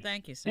 Thank you. Well,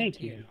 thank you.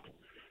 Thank you.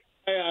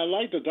 I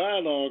like the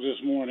dialogue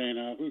this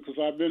morning because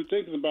I've been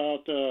thinking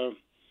about,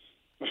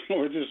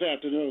 or this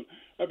afternoon,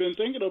 I've been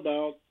thinking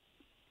about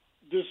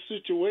this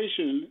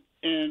situation,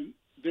 and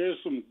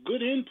there's some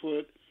good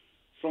input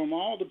from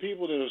all the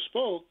people that have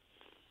spoke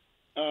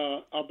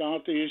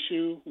about the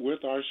issue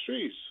with our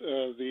streets,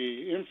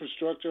 the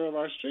infrastructure of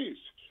our streets.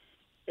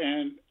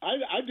 And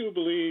I do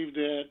believe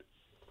that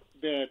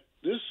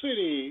this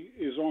city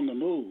is on the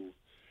move.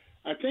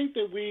 I think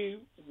that we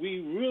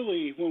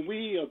really, when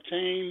we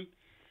obtained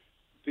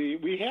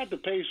we had the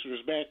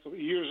Pacers back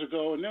years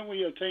ago, and then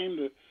we obtained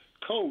the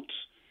Colts,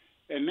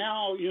 And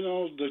now,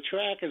 the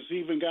track has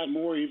even got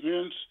more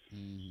events.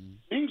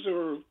 Things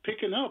are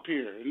picking up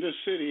here in this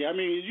city. I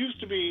mean, it used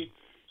to be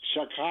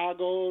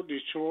Chicago,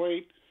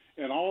 Detroit,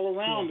 and all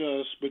around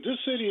us, but this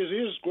city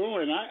is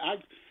growing. I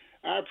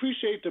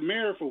appreciate the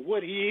mayor for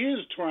what he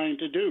is trying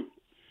to do,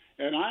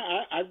 and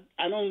I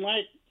don't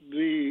like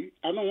the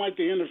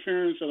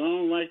interference, and I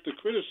don't like the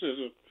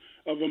criticism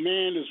of a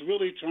man that's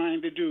really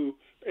trying to do,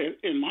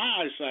 in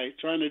my eyesight,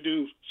 trying to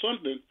do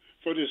something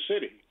for this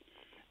city.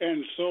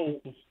 And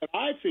so what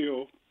I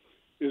feel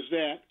is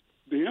that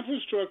the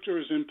infrastructure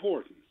is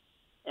important.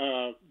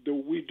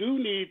 We do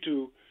need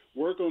to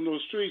work on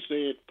those streets.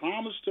 They had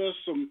promised us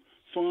some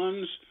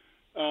funds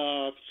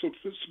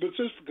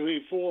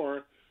specifically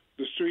for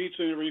the streets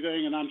and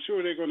everything, and I'm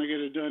sure they're going to get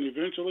it done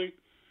eventually.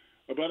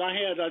 But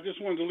I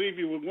just wanted to leave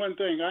you with one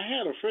thing. I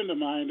had a friend of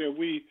mine that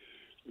we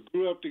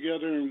grew up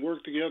together and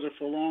worked together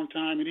for a long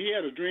time, and he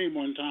had a dream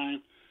one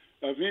time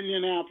of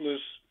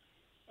Indianapolis.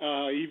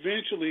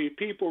 Eventually,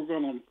 people are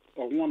going to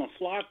want to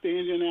flock to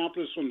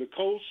Indianapolis from the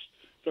coast,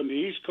 from the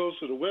East Coast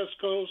to the West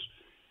Coast.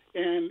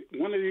 And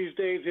one of these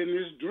days in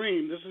his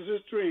dream, this is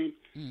his dream,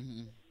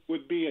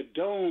 would be a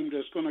dome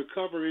that's going to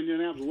cover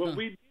Indianapolis. Well,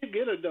 we did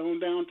get a dome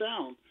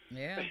downtown.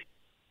 Yeah.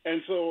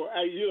 And so,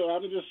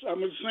 I'm just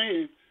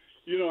saying,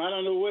 I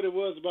don't know what it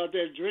was about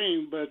that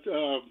dream, but,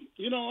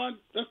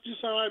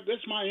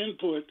 that's my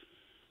input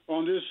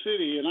on this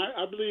city. And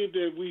I believe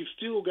that we've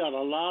still got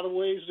a lot of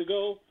ways to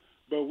go,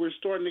 but we're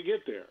starting to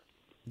get there.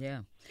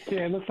 Yeah.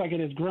 Yeah, it looks like it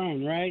has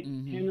grown, right,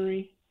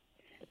 Henry?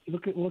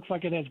 It looks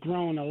like it has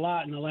grown a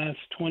lot in the last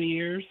 20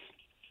 years.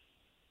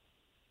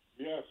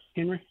 Yes.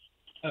 Henry?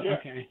 Oh, yeah.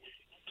 Okay.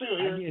 Still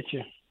here. I get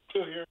you.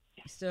 Still here.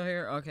 Still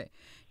here? Okay.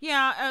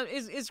 Yeah,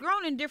 it's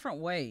grown in different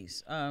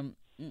ways.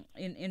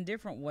 In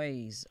different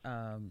ways.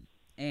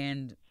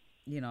 And,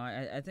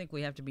 I think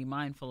we have to be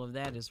mindful of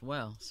that as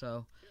well.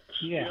 So.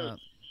 Yeah.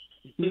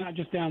 Not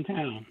just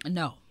downtown.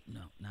 No,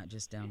 not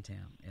just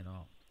downtown at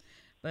all.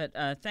 But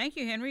thank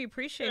you, Henry.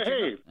 Appreciate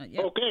you.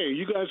 Yeah. Okay.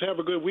 You guys have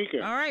a good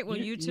weekend. All right. Well,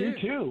 you too. You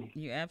too.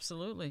 You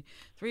absolutely.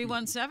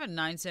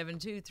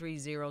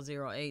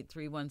 317-972-3008.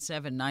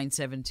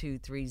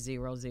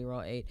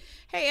 317-972-3008.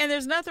 Hey, and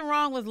there's nothing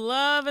wrong with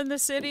love in the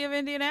city of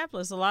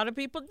Indianapolis. A lot of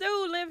people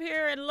do live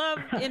here and love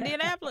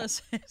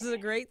Indianapolis. It's a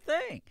great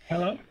thing.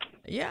 Hello?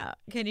 Yeah.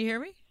 Can you hear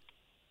me?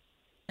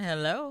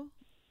 Hello?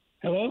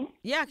 Hello?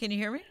 Yeah. Can you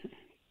hear me?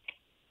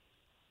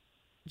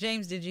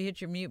 James, did you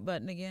hit your mute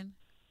button again?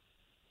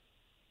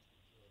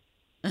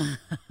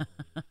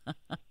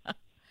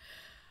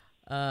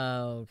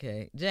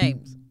 Okay.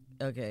 James.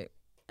 Okay.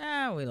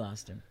 We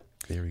lost him.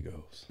 There he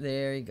goes.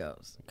 There he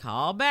goes.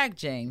 Call back,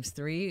 James.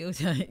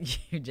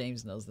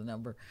 James knows the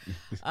number.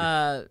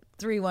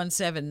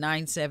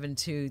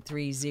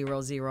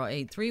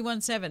 317-972-3008.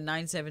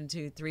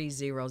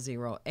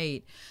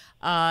 317-972-3008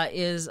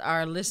 is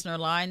our listener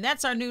line.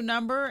 That's our new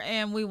number,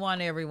 and we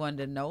want everyone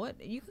to know it.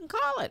 You can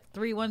call it,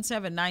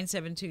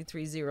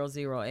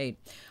 317-972-3008.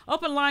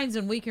 Open lines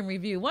and we can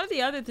review. One of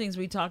the other things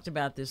we talked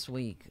about this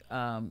week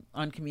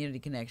on Community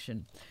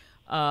Connection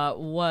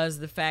was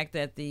the fact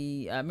that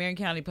the Marion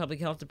County Public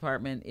Health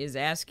Department is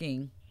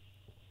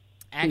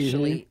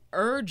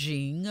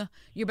urging.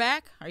 You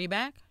back? Are you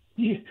back?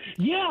 Yeah,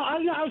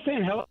 I was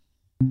saying hello.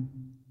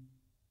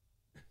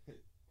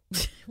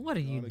 What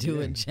are you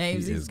doing,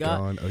 James? He's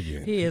gone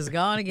again. He is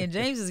gone again.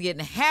 James is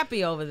getting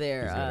happy over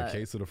there. He's got a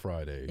case of the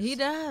Fridays. He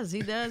does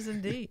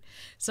indeed.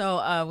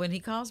 So when he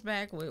calls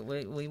back,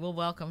 we will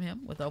welcome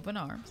him with open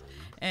arms.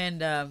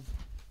 And I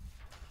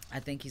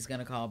think he's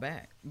going to call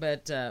back.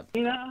 But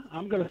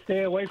I'm going to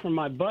stay away from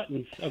my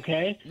buttons,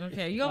 okay?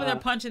 Okay, you over there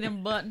punching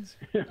them buttons?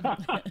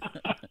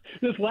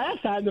 This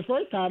last time, the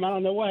first time, I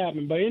don't know what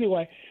happened. But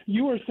anyway,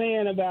 you were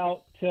saying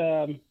about...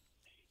 the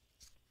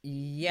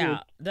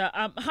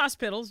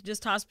hospitals in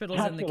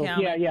the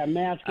county. Yeah,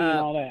 masking and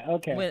all that.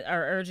 Okay.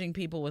 Are urging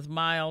people with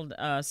mild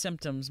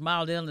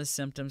illness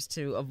symptoms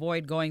to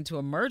avoid going to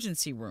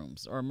emergency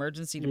rooms or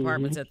emergency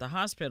departments at the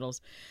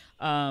hospitals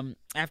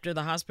after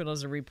the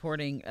hospitals are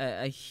reporting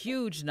a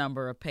huge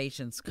number of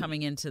patients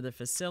coming into the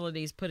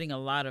facilities, putting a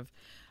lot of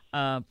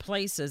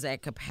places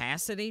at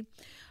capacity.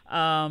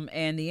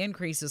 And the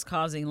increase is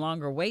causing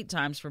longer wait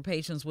times for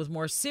patients with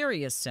more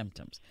serious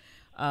symptoms.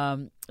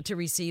 To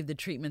receive the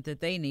treatment that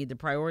they need, the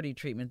priority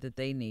treatment that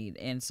they need.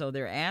 And so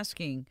they're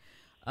asking,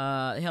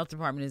 the health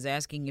department is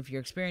asking if you're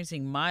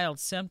experiencing mild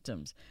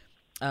symptoms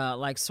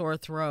like sore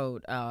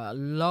throat,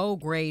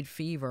 low-grade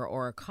fever,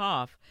 or a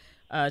cough,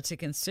 to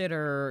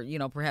consider,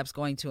 perhaps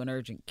going to an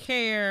urgent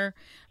care,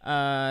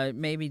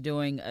 maybe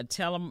doing a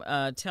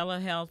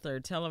telehealth or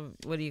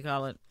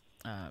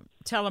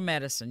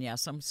telemedicine,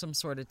 some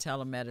sort of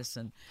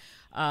telemedicine.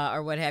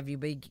 Or what have you,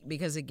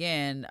 because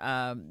again,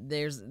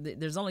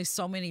 there's only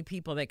so many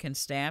people that can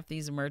staff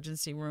these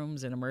emergency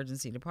rooms and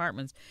emergency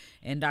departments,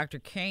 and Dr.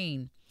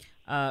 Kane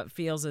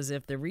feels as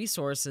if the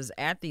resources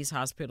at these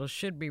hospitals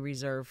should be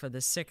reserved for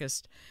the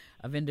sickest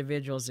of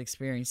individuals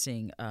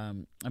experiencing a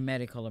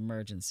medical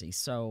emergency.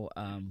 So,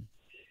 but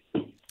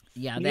do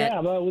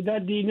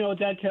you know what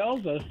that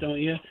tells us, don't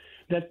you?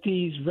 that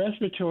these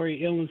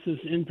respiratory illnesses,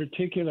 in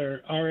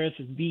particular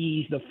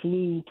RSV, the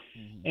flu,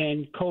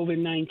 and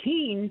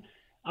COVID-19,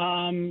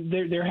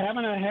 they're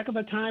having a heck of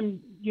a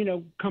time,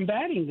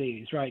 combating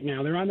these right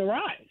now. They're on the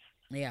rise.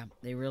 Yeah,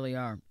 they really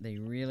are. They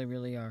really,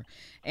 really are.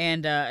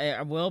 And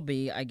it will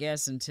be, I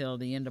guess, until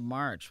the end of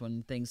March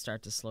when things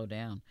start to slow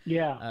down.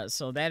 Yeah.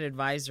 So that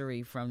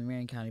advisory from the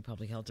Marion County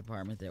Public Health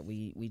Department that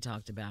we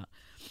talked about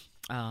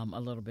a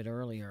little bit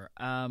earlier.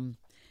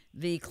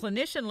 The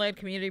clinician-led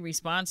community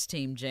response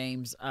team,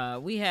 James,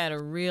 we had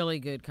a really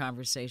good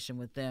conversation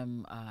with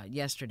them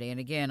yesterday. And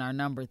again, our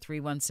number,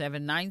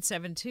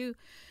 317-972-3008,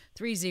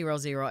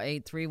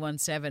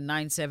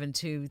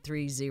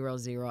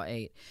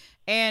 317-972-3008.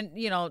 And,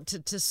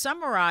 to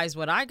summarize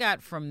what I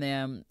got from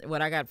them,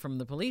 what I got from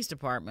the police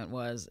department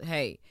was,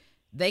 hey,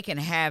 they can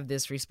have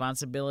this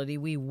responsibility.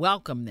 We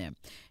welcome them.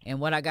 And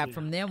what I got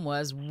from them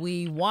was,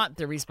 we want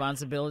the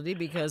responsibility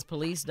because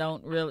police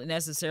don't really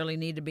necessarily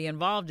need to be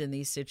involved in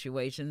these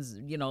situations.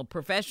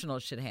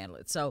 Professionals should handle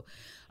it. So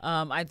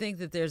I think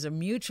that there's a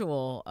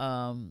mutual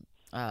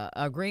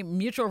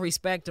mutual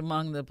respect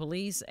among the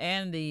police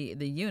and the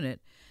unit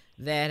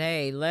that,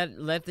 hey,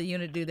 let the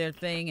unit do their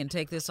thing and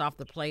take this off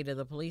the plate of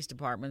the police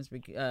departments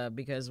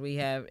because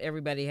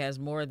everybody has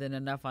more than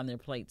enough on their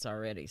plates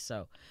already.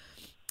 So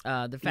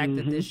the fact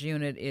that this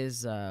unit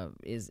is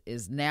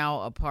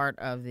now a part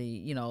of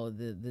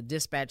the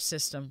dispatch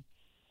system,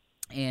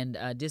 and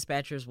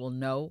dispatchers will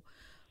know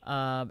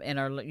and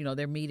are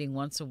they're meeting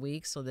once a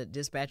week so that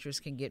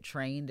dispatchers can get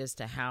trained as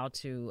to how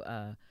to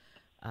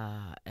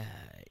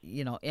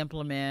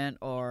implement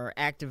or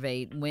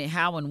activate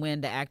how and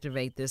when to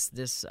activate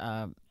this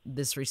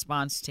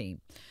response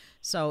team.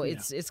 So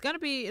it's gonna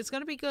be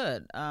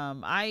good.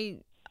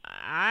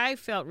 I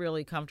felt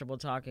really comfortable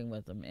talking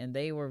with them, and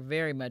they were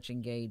very much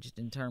engaged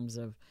in terms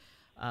of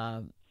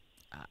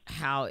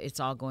how it's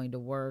all going to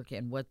work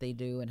and what they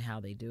do and how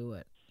they do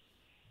it.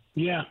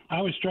 Yeah,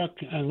 I was struck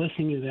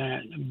listening to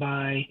that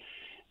by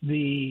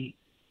the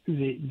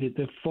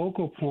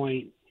focal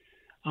point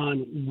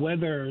on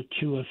whether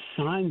to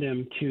assign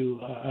them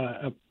to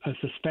a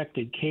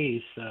suspected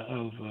case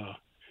of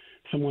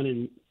someone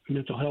in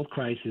mental health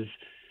crisis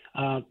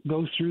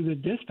goes through the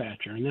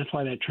dispatcher, and that's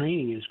why that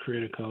training is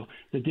critical.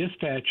 The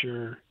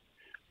dispatcher,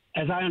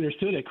 as I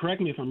understood it, correct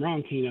me if I'm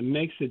wrong, Tina,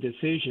 makes the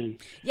decision.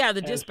 Yeah,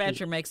 the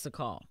dispatcher makes the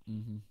call.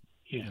 Mm-hmm.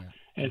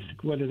 As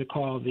whether to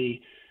call the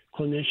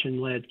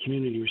clinician-led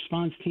community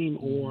response team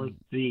or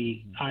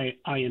the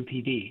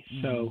IMPD.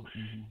 So,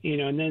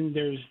 and then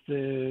there's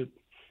the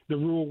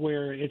rule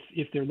where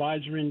if their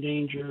lives are in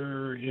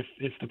danger,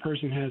 if the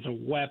person has a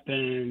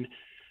weapon,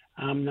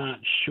 I'm not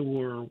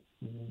sure,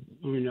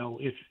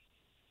 if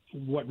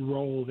what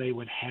role they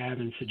would have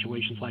in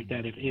situations like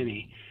that, if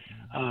any.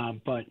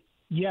 But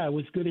yeah, it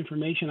was good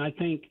information. I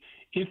think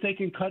if they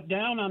can cut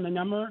down on the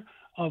number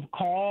of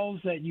calls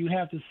that you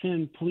have to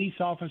send police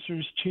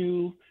officers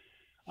to,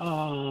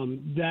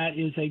 that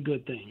is a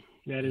good thing.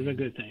 That is a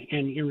good thing.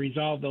 And you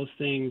resolve those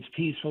things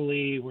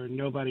peacefully where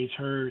nobody's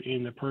hurt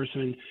and the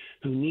person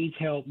who needs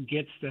help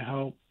gets the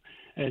help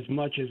as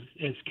much as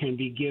can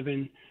be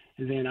given,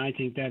 then I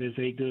think that is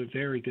a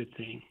very good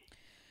thing.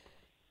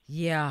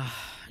 Yeah,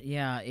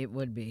 it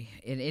would be.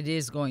 It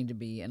is going to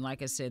be. And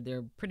like I said,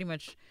 they're pretty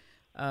much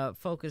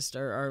focused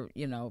or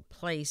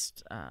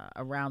placed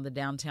around the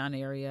downtown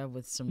area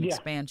with some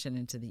expansion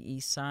into the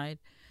east side.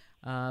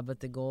 But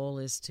the goal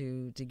is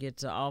to get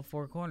to all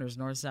four corners,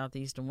 north, south,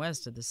 east, and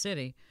west of the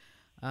city,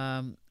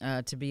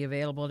 to be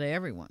available to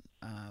everyone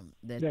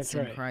that's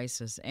in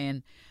crisis.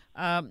 And,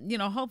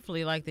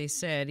 hopefully, like they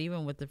said,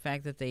 even with the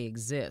fact that they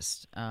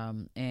exist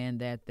and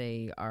that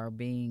they are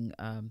being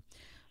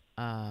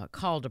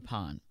called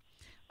upon,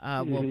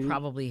 will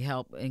probably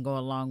help and go a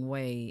long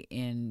way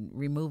in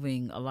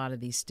removing a lot of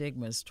these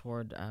stigmas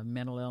toward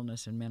mental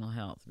illness and mental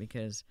health.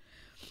 Because,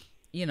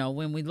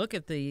 when we look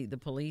at the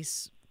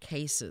police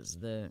cases,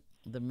 the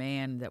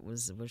man that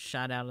was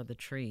shot out of the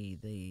tree,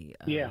 the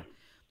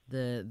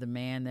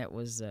man that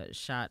was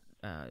shot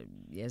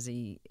as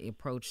he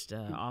approached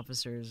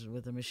officers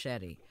with a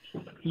machete.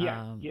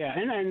 And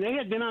they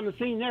had been on the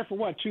scene there for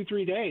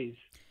 2-3 days.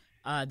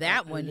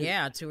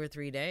 2 or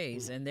 3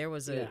 days, and there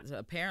was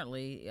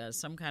apparently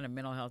some kind of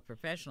mental health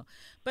professional.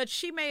 But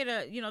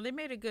they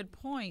made a good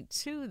point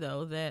too,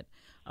 though, that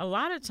a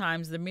lot of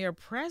times the mere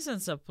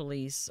presence of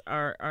police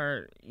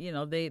are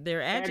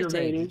they're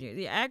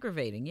agitating,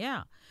 aggravating.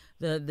 Yeah,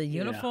 the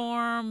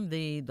uniform,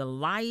 the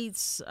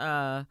lights,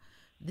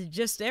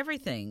 just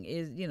everything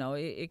is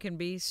it can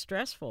be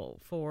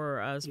stressful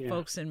for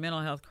folks in mental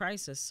health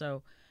crisis.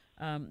 So.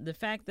 The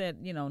fact that,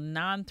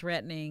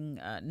 non-threatening,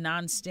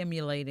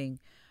 non-stimulating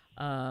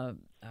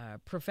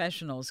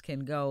professionals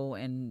can go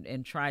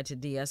and try to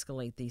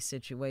de-escalate these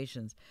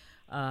situations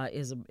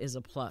is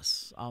a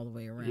plus all the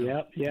way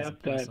around.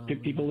 Yep.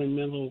 People in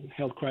mental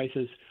health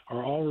crisis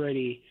are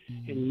already,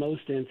 in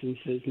most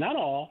instances, not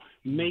all,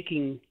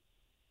 making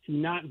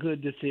not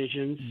good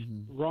decisions,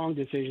 wrong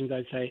decisions,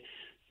 I'd say.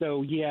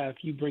 So, yeah, if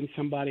you bring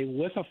somebody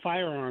with a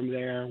firearm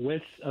there,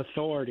 with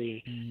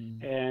authority,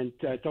 and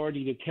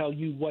authority to tell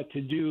you what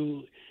to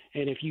do,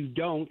 and if you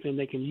don't, then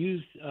they can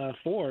use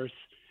force,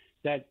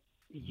 that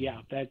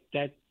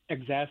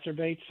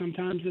exacerbates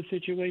sometimes the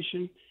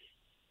situation.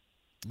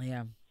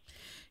 Yeah,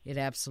 it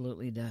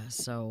absolutely does.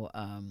 So,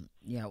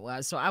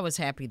 so I was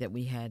happy that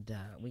we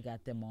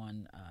got them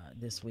on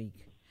this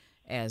week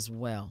as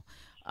well.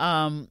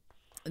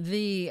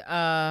 The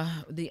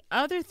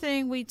other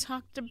thing we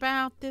talked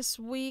about this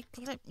week,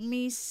 let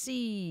me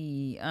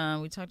see.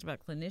 We talked about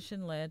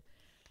clinician-led.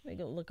 Let me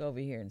go look over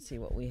here and see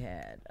what we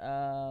had.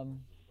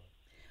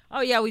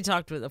 We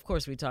talked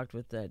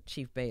with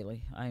Chief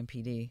Bailey,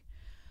 IMPD.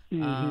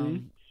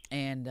 And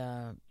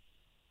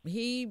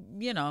he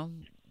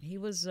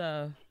was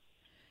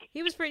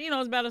pretty, it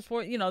was about as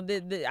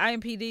the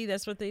IMPD,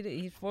 that's what they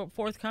did. He's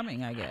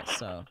forthcoming, I guess,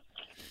 so.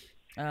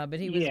 But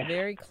he was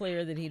very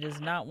clear that he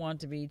does not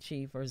want to be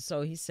chief, or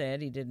so he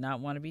said. He did not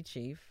want to be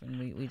chief,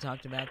 and we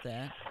talked about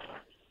that.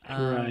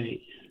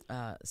 Right.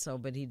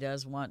 But he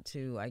does want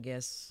to, I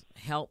guess,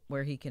 help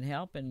where he can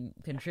help and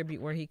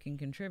contribute where he can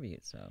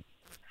contribute. So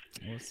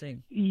we'll see.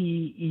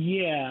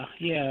 Yeah,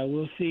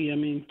 we'll see. I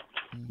mean,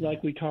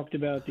 like we talked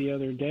about the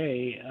other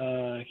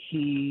day,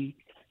 he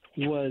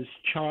was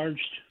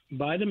charged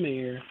by the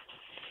mayor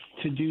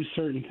to do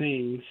certain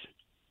things.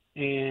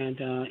 And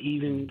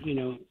even,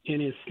 in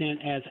his stint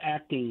as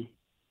acting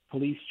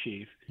police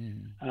chief,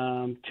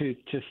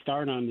 to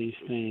start on these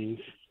things.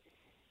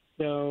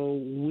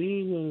 So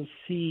we will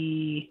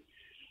see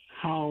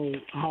how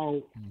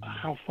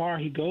far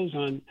he goes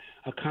on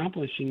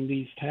accomplishing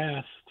these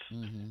tasks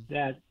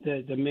that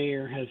the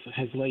mayor has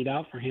laid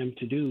out for him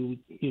to do,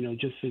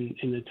 just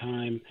in the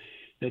time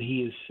that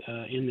he is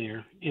in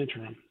there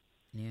interim.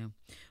 Yeah.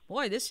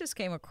 Boy, this just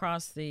came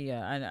across the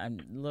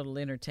little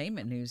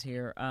entertainment news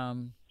here.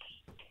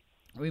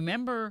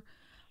 Remember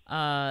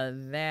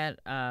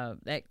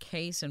that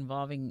case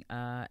involving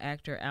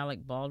actor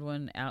Alec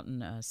Baldwin out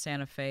in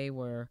Santa Fe,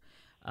 where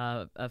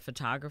a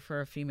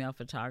female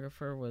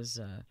photographer, was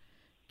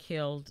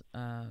killed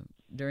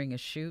during a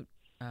shoot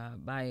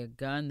by a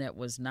gun that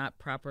was not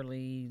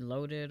properly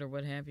loaded or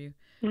what have you?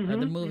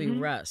 The movie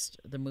Rust.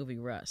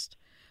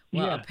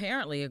 Well,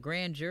 apparently a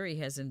grand jury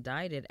has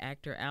indicted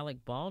actor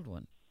Alec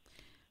Baldwin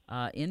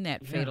in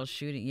that fatal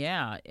shooting.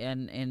 Yeah,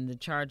 and the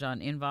charge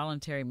on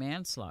involuntary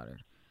manslaughter.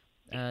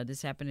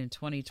 This happened in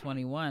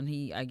 2021.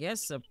 He, I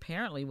guess,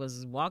 apparently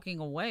was walking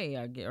away,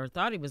 or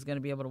thought he was going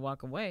to be able to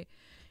walk away.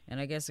 And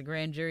I guess the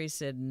grand jury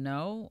said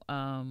no.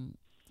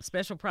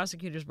 Special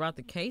prosecutors brought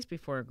the case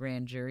before a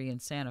grand jury in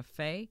Santa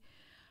Fe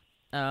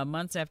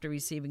months after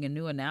receiving a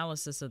new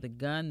analysis of the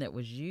gun that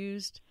was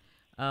used.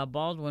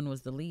 Baldwin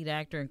was the lead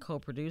actor and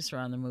co-producer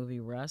on the movie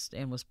Rust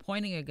and was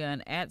pointing a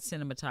gun at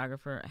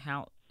cinematographer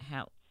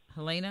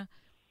Helena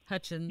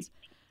Hutchins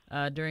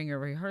during a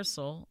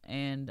rehearsal,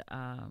 and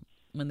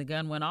when the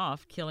gun went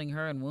off, killing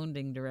her and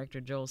wounding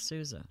director Joel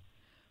Souza.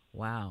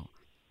 Wow.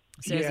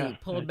 Says he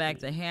pulled back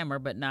the hammer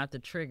but not the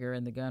trigger,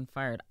 and the gun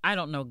fired. I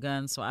don't know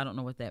guns, so I don't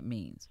know what that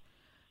means.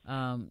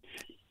 Apparently.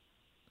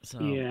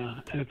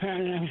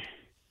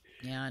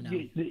 Yeah, I know.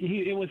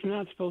 It was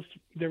not supposed to.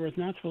 There was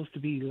not supposed to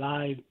be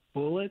live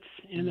bullets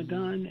in the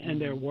gun,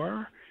 and there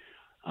were.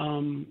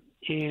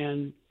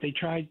 And they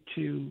tried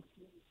to.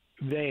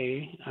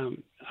 I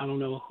don't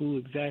know who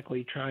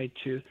exactly tried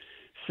to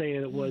say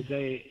it was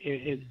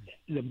the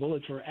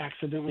bullets were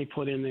accidentally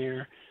put in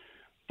there,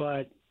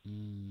 but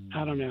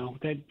I don't know.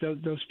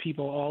 Those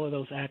people, all of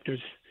those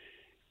actors,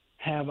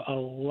 have a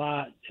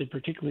lot,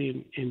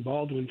 particularly in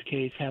Baldwin's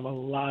case, have a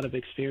lot of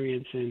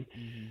experience, and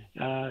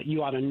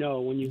you ought to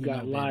know when you've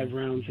got live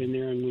rounds in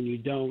there, and when you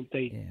don't,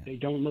 they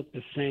don't look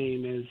the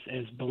same as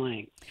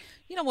blank.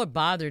 You know what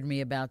bothered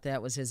me about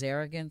that was his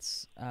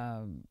arrogance.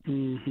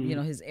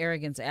 His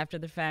arrogance after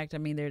the fact. I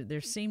mean,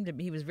 there seemed to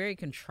be, he was very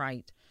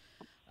contrite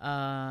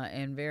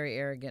and very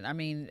arrogant. I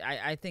mean,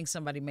 I think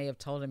somebody may have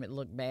told him it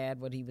looked bad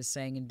what he was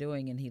saying and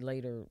doing, and he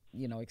later,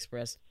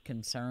 expressed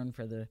concern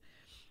for the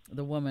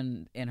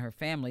woman and her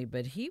family.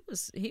 But he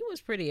was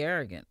pretty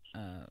arrogant.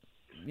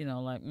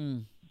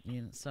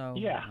 So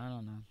yeah. I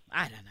don't know.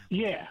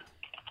 Yeah.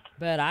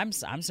 But I'm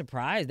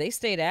surprised they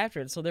stayed after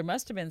it. So there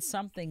must have been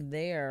something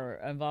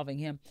there involving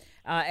him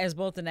as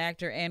both an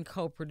actor and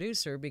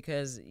co-producer,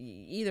 because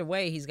either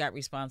way he's got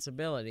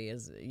responsibility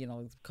as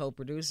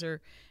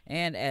co-producer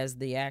and as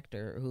the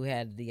actor who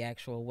had the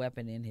actual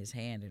weapon in his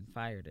hand and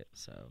fired it.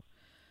 So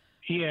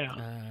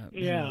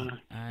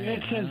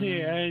it says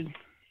here.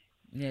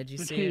 Did you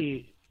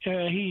see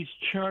it? He's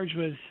charged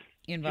with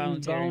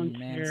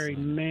involuntary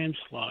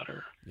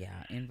manslaughter.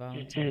 Yeah,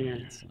 involuntary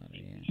manslaughter.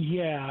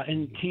 Yeah,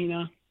 and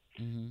Tina.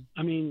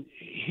 I mean,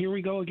 here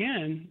we go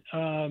again.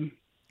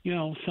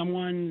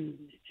 Someone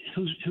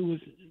who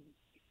was,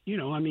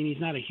 he's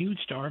not a huge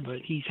star, but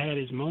he's had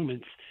his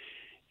moments,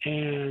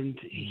 and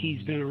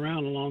he's been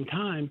around a long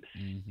time.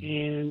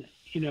 And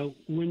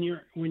when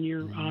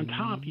you're on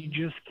top, you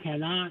just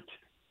cannot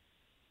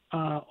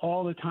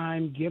all the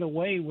time get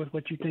away with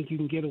what you think you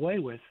can get away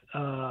with.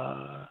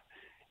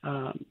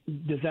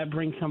 does that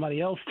bring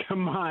somebody else to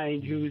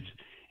mind who's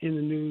in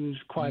the news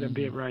quite a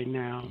bit right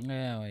now?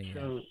 Yeah.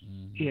 So,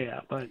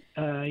 but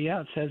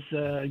it says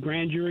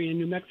grand jury in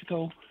New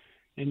Mexico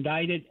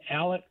indicted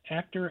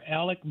actor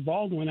Alec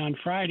Baldwin on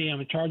Friday on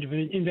a charge of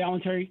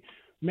involuntary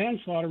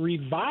manslaughter,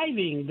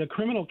 reviving the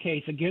criminal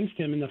case against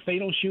him in the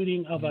fatal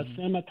shooting of a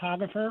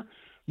cinematographer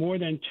more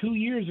than 2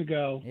 years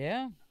ago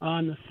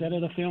on the set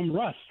of the film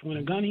Rust, when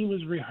a gun he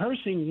was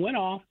rehearsing went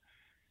off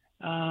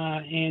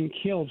and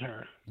killed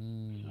her.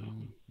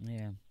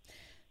 Yeah.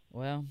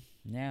 Well,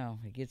 now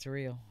it gets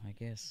real, I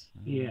guess.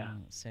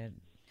 Sad.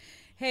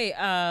 Hey,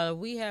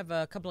 we have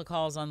a couple of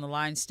calls on the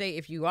line.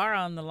 If you are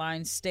on the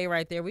line, stay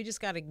right there. We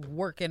just got to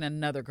work in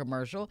another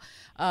commercial,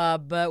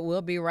 but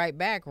we'll be right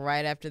back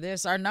right after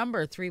this. Our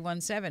number,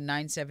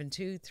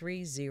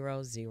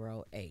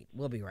 317-972-3008.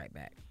 We'll be right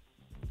back.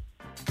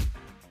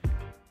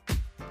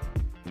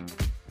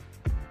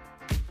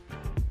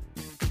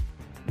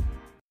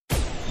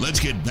 Let's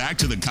get back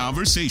to the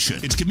conversation.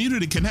 It's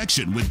Community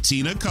Connection with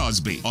Tina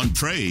Cosby on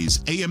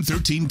Praise AM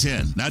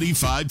 1310,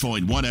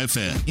 95.1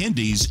 FM,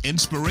 Indy's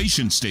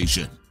Inspiration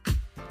Station.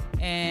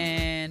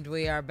 And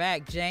we are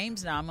back,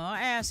 James. Now I'm going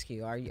to ask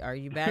you: Are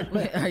you back?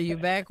 Are you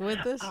back with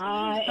us?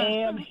 I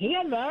am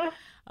here.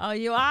 Oh,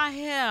 you are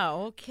here.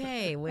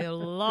 Okay, we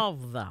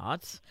love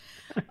that.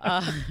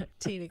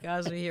 Tina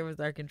Cosby here with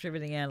our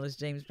contributing analyst,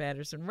 James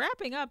Patterson.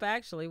 Wrapping up,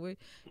 actually. We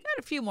got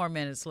a few more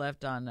minutes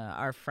left on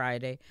our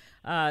Friday.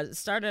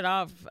 Started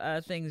off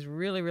things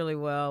really, really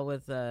well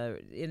with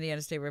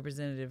Indiana State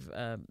Representative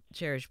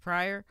Cherish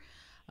Pryor.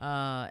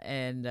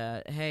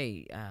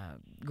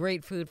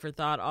 Great food for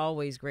thought,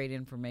 always great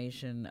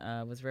information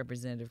with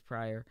Representative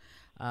Pryor.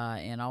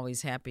 And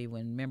always happy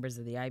when members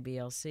of the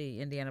IBLC,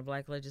 Indiana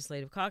Black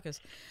Legislative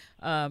Caucus,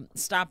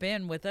 stop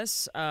in with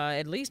us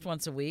at least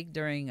once a week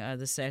during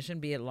the session,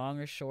 be it long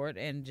or short,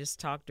 and just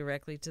talk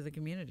directly to the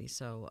community.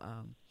 So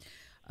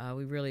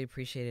we really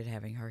appreciated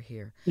having her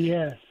here.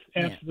 Yes,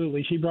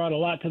 absolutely. Yeah. She brought a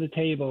lot to the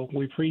table.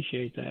 We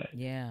appreciate that.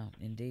 Yeah,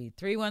 indeed.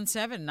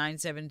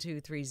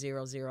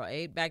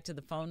 317-972-3008. Back to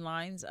the phone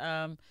lines.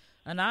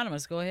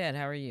 Anonymous, go ahead.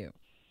 How are you?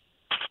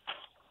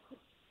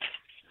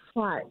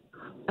 Hi.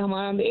 Am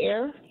I on the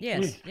air?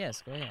 Yes,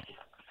 go ahead.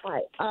 Hi.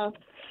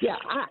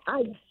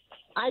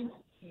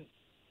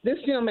 This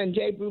gentleman,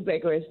 Jay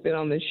Brubaker, has been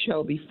on this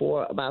show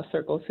before about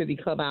Circle City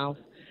Clubhouse,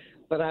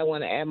 but I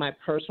want to add my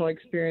personal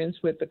experience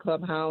with the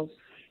Clubhouse,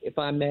 if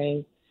I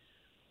may.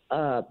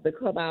 The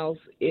Clubhouse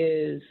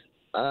is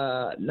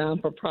a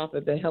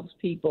non-for-profit that helps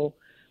people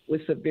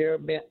with severe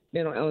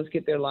mental illness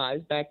get their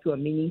lives back to a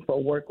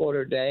meaningful work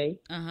order day.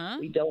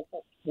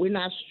 We're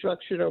not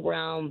structured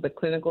around the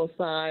clinical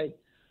side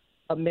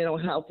of mental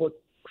health.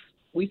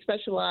 We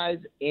specialize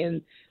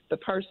in the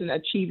person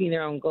achieving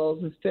their own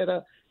goals instead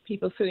of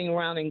people sitting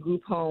around in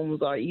group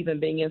homes or even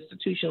being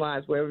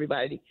institutionalized where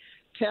everybody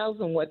tells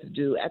them what to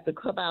do. At the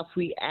Clubhouse,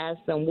 we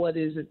ask them, what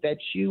is it that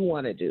you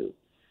want to do?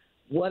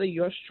 What are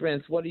your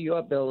strengths? What are your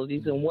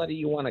abilities? And what do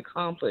you want to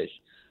accomplish?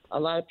 A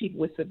lot of people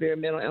with severe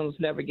mental illness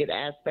never get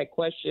asked that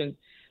question.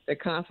 They're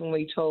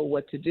constantly told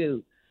what to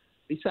do.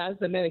 Besides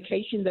the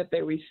medication that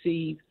they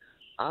receive,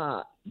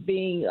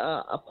 being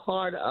a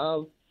part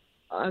of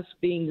us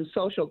being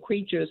social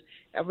creatures,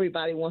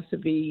 everybody wants to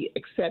be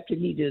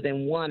accepted, needed,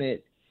 and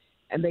wanted,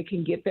 and they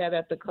can get that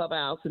at the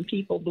Clubhouse, and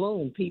people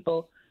bloom.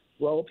 People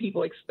grow,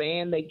 people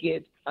expand, they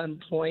get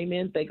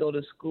employment, they go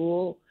to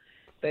school,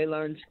 they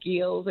learn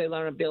skills, they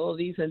learn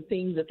abilities and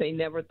things that they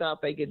never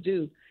thought they could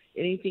do.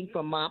 Anything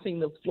from mopping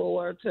the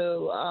floor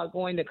to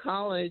going to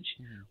college,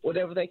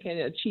 whatever they can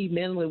achieve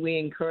mentally, we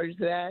encourage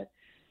that.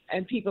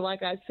 And people,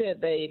 like I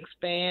said, they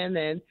expand,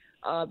 and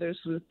there's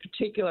a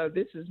particular,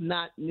 this is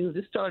not new.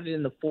 This started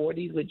in the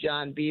 40s with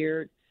John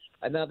Beard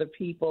and other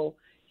people.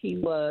 He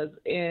was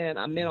in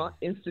a mental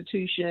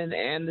institution,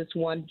 and this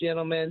one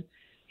gentleman,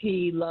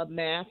 he loved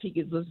math. He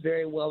was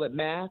very well at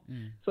math.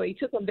 So he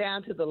took him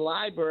down to the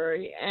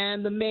library,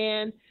 and the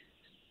man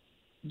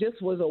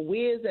just was a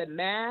whiz at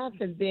math.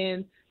 And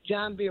then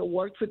John Beard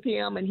worked with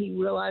him, and he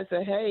realized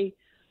that, hey,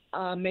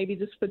 maybe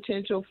this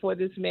potential for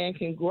this man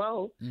can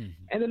grow.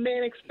 And the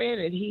man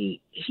expanded.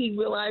 He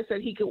realized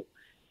that he could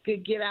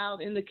get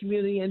out in the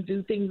community and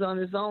do things on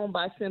his own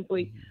by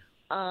simply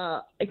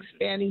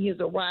expanding his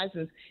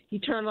horizons. He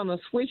turned on a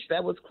switch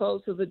that was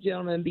closed to the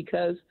gentleman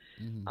because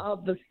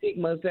of the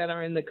stigmas that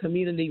are in the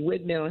community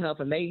with mental health,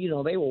 and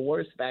they were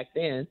worse back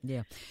then.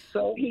 Yeah.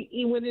 So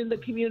he went in the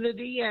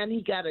community and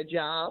he got a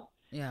job.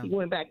 Yeah. He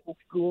went back to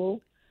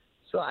school.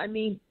 So, I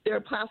mean, there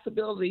are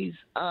possibilities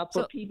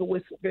for people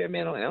with severe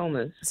mental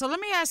illness. So let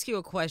me ask you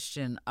a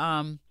question.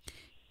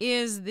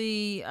 Is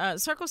the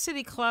Circle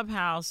City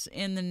Clubhouse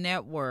in the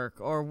network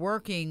or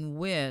working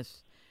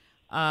with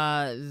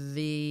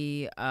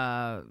the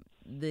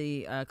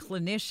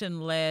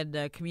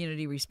clinician-led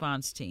community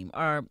response team?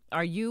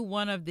 Are you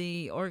one of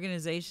the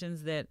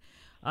organizations that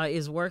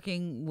is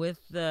working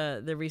with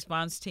the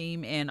response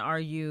team, and are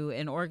you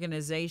an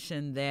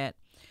organization that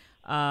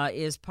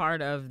is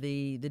part of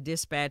the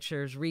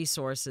dispatchers'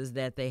 resources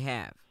that they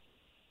have?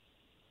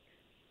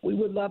 we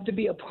would love to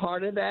be a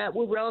part of that.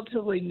 We're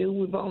relatively new.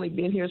 We've only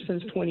been here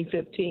since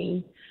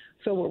 2015,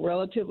 so we're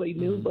relatively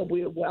new, but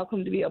we're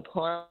welcome to be a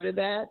part of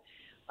that.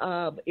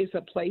 It's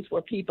a place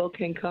where people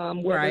can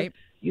come, whether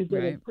you've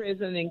been in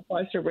prison,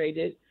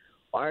 incarcerated,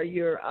 or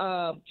you're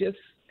just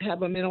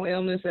have a mental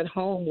illness at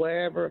home,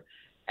 wherever,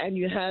 and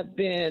you have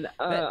been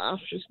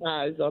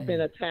ostracized or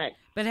been attacked.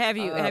 But have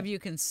you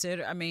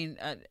considered? I mean,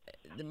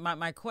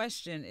 my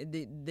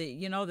question,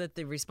 you know that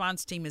the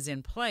response team is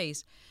in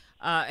place.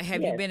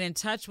 Have you been in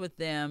touch with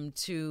them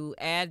to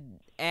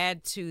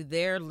add to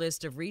their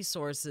list of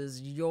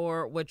resources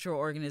what your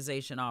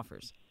organization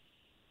offers?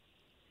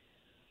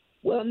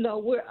 Well, no,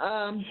 we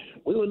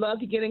would love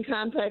to get in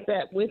contact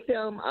with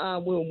them.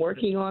 We're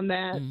working on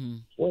that. Mm-hmm.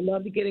 We'd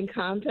love to get in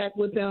contact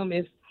with them.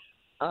 If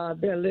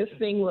they're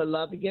listening, we'd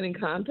love to get in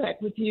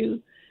contact with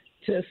you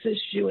to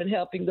assist you in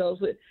helping those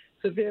with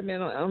severe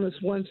mental illness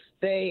once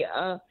they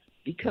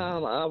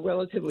become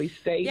relatively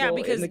stable. Yeah,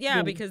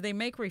 because they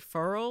make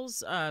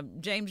referrals.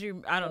 James,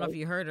 I don't know if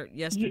you heard it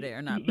yesterday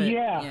or not, but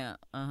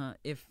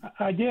If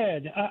I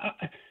did.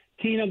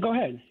 Tina, go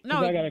ahead.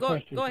 No, I got a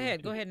question. Go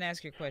ahead. Go ahead and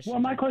ask your question. Well,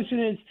 my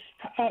question is,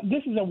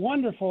 this is a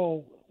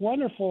wonderful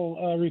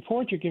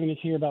report you're giving us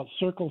here about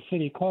Circle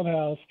City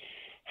Clubhouse.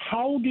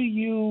 How do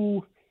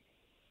you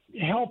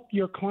help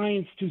your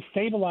clients to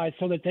stabilize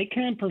so that they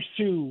can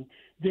pursue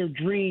their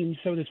dreams,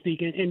 so to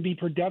speak, and be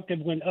productive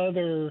when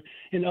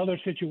in other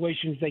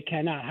situations they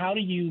cannot? How do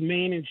you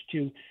manage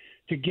to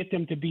get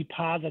them to be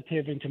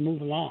positive and to move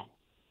along?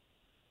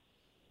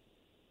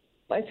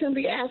 By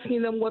simply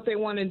asking them what they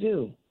want to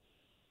do.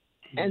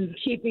 And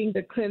keeping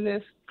the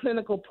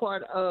clinical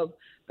part of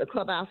the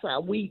clubhouse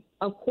out.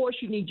 Of course,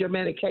 you need your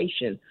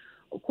medication.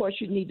 Of course,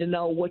 you need to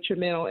know what your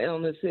mental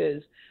illness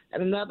is.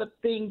 And another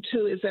thing,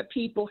 too, is that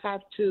people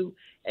have to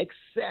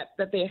accept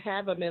that they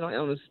have a mental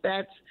illness.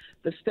 That's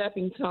the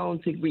stepping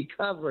stone to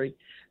recovery.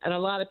 And a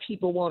lot of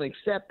people won't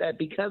accept that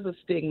because of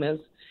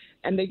stigmas,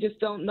 and they just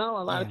don't know.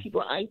 A lot of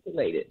people are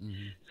isolated.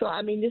 Mm-hmm. So,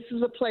 I mean, this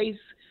is a place.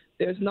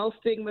 There's no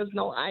stigmas,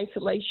 no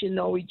isolation,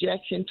 no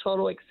rejection,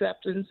 total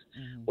acceptance.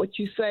 Mm-hmm. What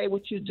you say,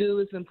 what you do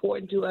is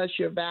important to us.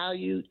 You're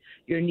valued,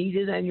 you're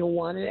needed, and you're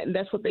wanted. And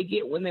that's what they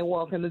get when they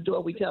walk in the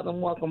door. We tell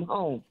them, welcome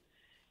home.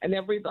 And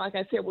like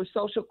I said, we're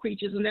social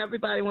creatures, and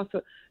everybody wants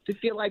to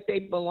feel like they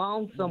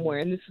belong somewhere.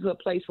 And this is a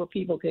place where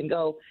people can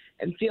go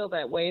and feel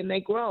that way, and they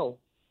grow.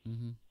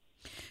 Mm-hmm.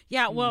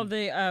 Yeah, well,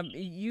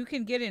 you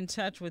can get in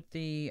touch with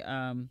the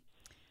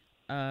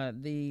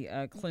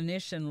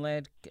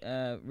clinician-led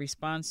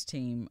response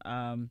team.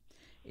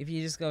 If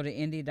you just go to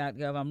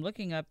indy.gov, I'm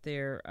looking up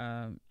their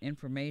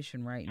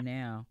information right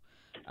now.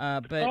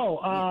 I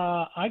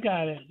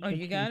got it. Oh,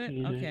 you got it?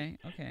 Okay.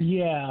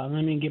 Yeah,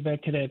 let me get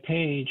back to that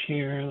page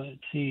here. Let's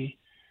see.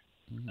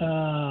 Mm-hmm.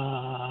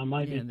 I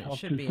might be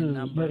talking too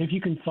soon, but if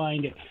you can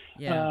find it.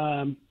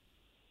 Yeah.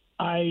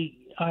 I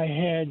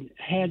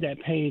had that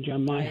page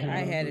on my head.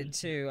 I had it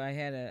too. I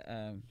had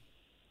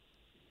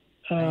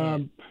a...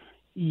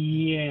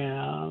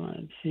 Yeah,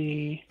 let's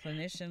see.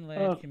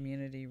 Clinician-led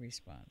community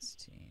response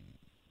team.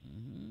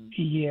 Mm-hmm.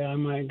 Yeah, I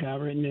might have got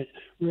rid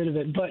of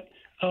it, but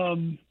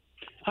I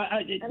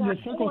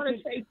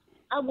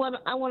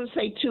want to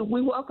say too,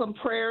 we welcome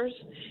prayers,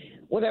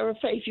 whatever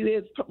faith you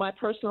is. My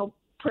personal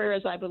prayer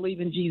is I believe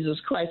in Jesus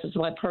Christ. It's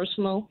my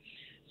personal.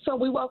 So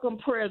we welcome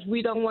prayers.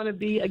 We don't want to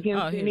be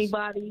against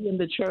anybody in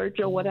the church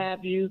or what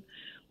have you.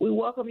 We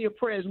welcome your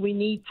prayers. We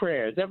need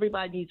prayers.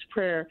 Everybody needs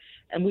prayer,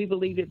 and we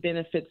believe it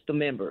benefits the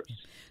members.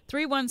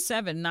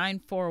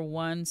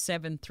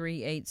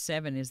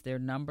 317-941-7387 is their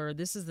number.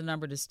 This is the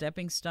number to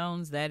Stepping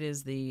Stones. That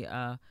is the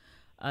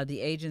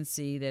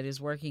agency that is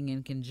working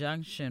in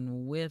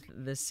conjunction with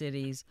the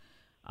city's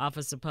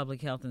Office of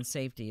Public Health and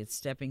Safety. It's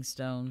Stepping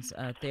Stones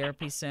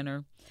Therapy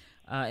Center,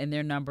 and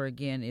their number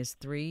again is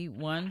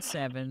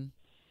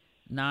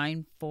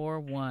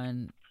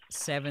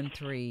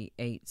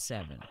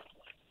 317-941-7387.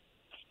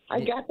 I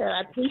got that.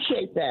 I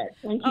appreciate that.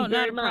 Thank you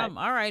very much. Problem.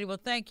 All right. Well,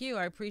 thank you.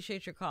 I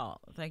appreciate your call.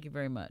 Thank you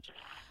very much.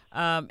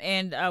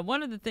 And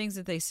one of the things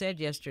that they said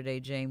yesterday,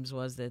 James,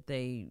 was that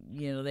they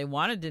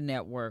wanted to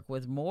network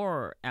with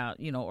more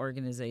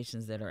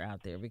organizations that are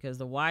out there, because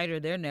the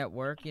wider their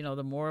network,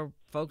 the more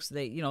folks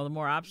the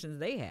more options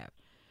they have.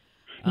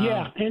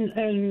 Yeah,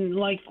 and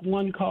like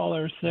one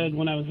caller said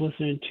when I was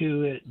listening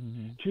to it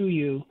to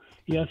you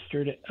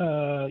yesterday,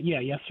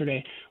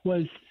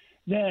 was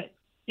that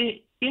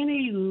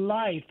any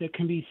life that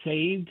can be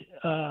saved,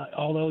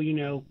 although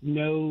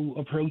no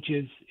approach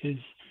is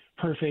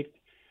perfect.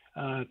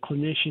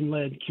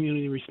 Clinician-led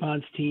community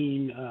response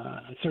team,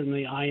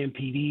 certainly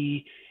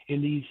IMPD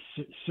in these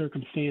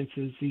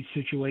circumstances, these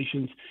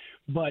situations.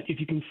 But if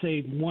you can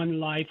save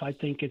one life, I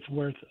think it's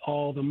worth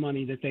all the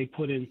money that they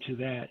put into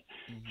that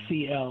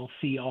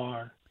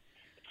CLCR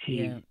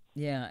team.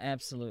 Yeah,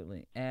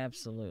 absolutely.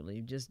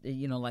 Just,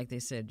 like they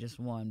said, just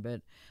one.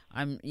 But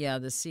the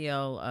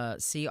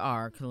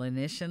CLCR,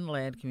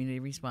 Clinician-Led Community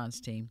Response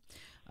Team,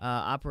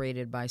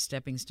 operated by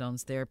Stepping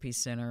Stones Therapy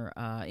Center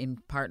in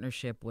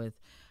partnership with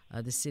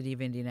the City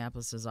of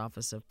Indianapolis's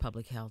Office of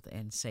Public Health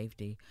and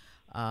Safety.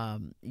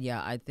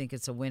 I think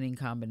it's a winning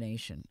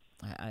combination.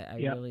 I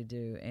Yep. really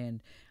do.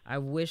 And I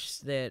wish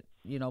that,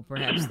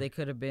 perhaps they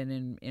could have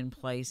been in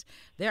place.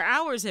 Their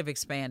hours have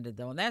expanded,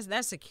 though, and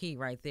that's the key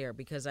right there,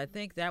 because I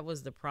think that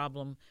was the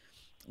problem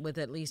with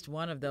at least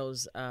one of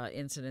those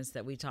incidents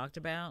that we talked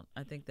about.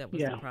 I think that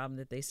was the problem,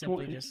 that they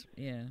simply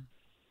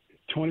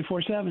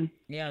 24/7.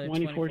 Yeah, they're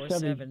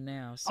 24/7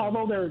 now. So.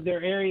 Although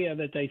their area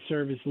that they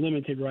serve is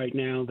limited right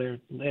now, they're,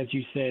 as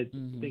you said,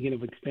 thinking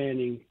of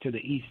expanding to the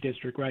East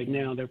District. Right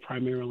now, they're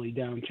primarily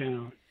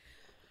downtown.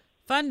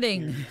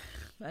 Funding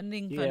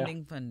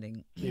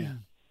Yeah.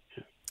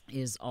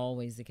 is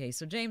always the case.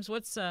 So, James,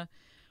 what's on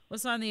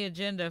the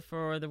agenda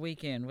for the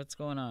weekend? What's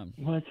going on?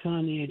 What's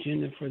on the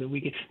agenda for the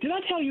weekend? Did I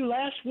tell you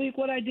last week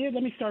what I did?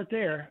 Let me start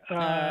there.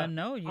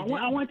 No, you didn't.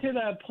 I went to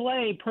the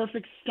play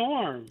Perfect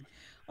Storm.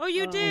 Oh,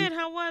 you did?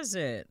 How was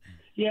it?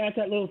 Yeah, at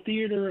that little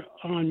theater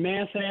on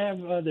Mass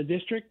Ave, the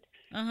District.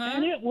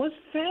 And it was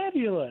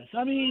fabulous.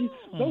 I mean,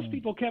 those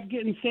people kept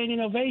getting standing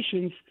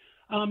ovations.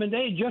 And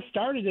they had just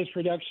started this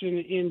production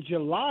in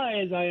July,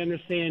 as I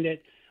understand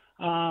it.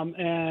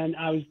 And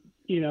I was,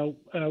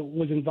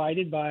 was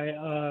invited by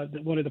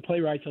one of the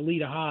playwrights,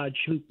 Alita Hodge,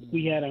 who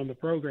we had on the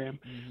program.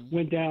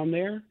 Went down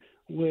there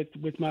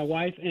with my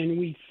wife, and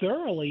we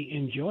thoroughly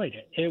enjoyed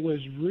it. It was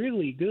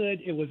really good.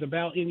 It was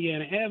about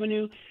Indiana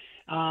Avenue.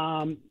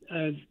 Some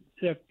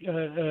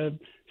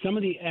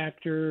of the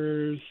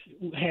actors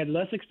had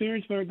less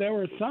experience, but there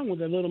were some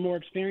with a little more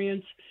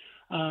experience.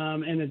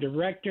 And the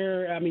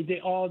director, I mean,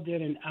 they all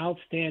did an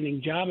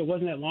outstanding job. It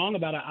wasn't that long,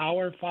 about an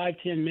hour,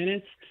 5-10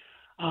 minutes.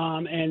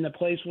 And the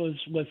place was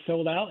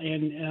sold out,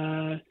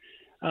 and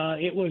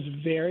it was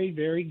very,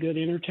 very good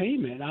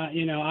entertainment.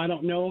 I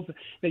don't know if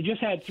they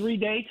just had 3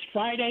 dates,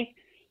 Friday,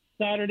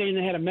 Saturday, and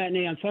they had a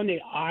matinee on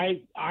Sunday.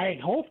 I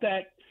hope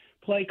that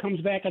play comes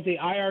back at the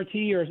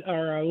IRT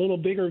or a little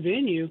bigger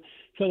venue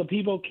so that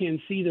people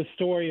can see the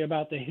story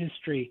about the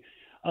history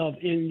of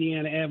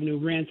Indiana Avenue,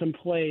 Ransom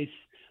Place,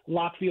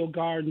 Lockfield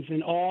Gardens,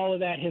 and all of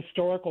that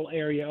historical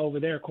area over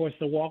there. Of course,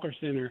 the Walker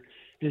Center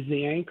is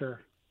the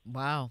anchor.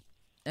 Wow.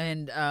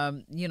 And,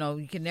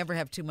 you can never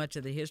have too much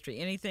of the history.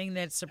 Anything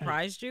that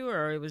surprised you,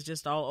 or it was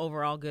just all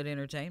overall good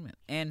entertainment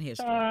and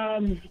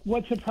history?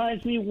 What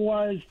surprised me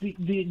was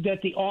that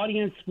the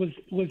audience was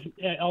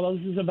although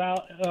this is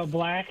about a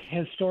black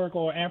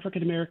historical or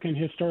African-American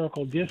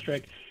historical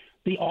district,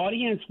 the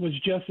audience was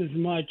just as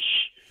much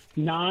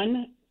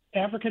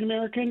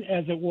non-African-American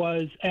as it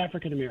was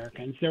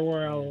African-Americans. There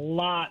were a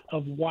lot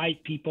of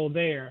white people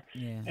there,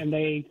 and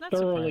they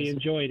thoroughly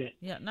enjoyed it.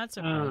 Yeah, not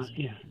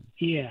surprising.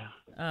 Yeah.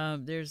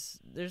 There's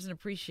an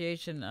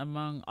appreciation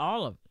among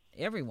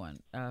everyone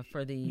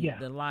for the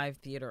live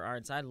theater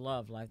arts. I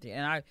love live theater,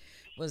 and I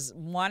was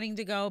wanting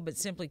to go, but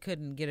simply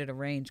couldn't get it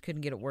arranged,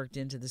 couldn't get it worked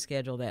into the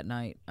schedule that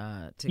night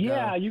to go.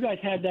 Yeah, you guys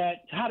had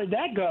that. How did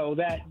that go?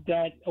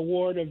 That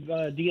award of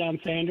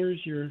Deion Sanders,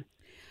 your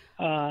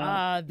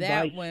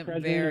that went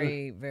president?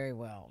 very, very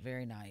well,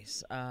 very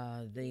nice.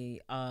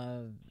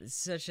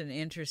 Such an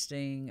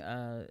interesting.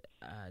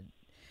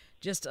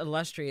 Just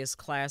illustrious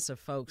class of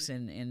folks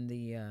in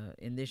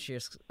this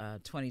year's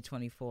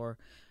 2024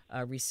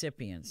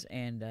 recipients,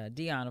 and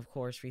Deion, of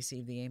course,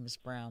 received the Amos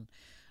Brown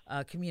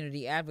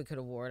Community Advocate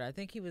Award. I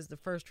think he was the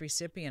first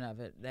recipient of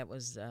it that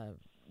was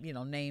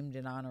named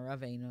in honor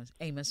of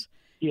Amos.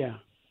 Yeah,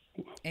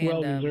 and,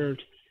 well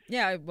deserved.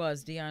 Yeah, it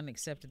was. Deion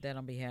accepted that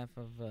on behalf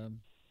of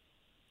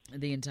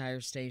the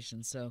entire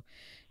station. So,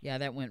 yeah,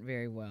 that went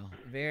very well.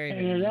 Very,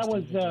 very and nice. That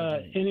was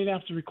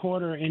Indianapolis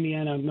Recorder,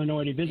 Indiana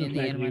Minority Business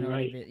Magazine,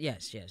 right?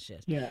 Yes.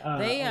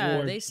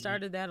 Yeah, they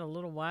started that a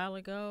little while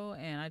ago,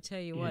 and I tell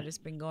you what, it's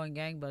been going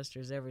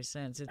gangbusters ever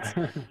since.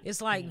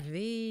 It's like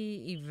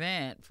the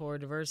event for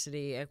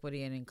diversity,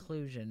 equity, and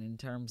inclusion in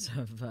terms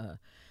of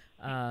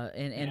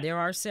and there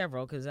are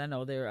several, because I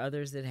know there are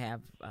others that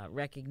have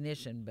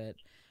recognition, but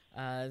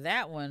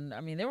that one,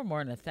 I mean, there were more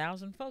than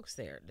 1,000 folks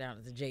there down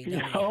at the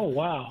JW. Oh,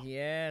 wow.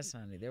 Yes,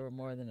 honey. There were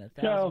more than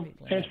 1,000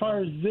 people. So, as far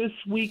as this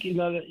week,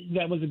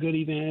 that was a good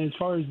event. As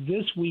far as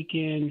this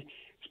weekend,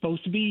 it's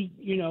supposed to be,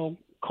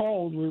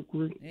 cold.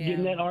 We're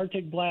getting that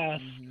Arctic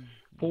blast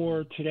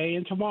for today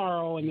and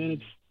tomorrow, and then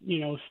it's,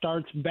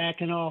 starts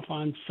backing off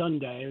on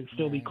Sunday. It'll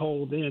still be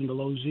cold then,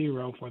 below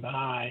zero for the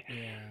high.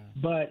 Yeah.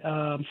 But,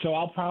 so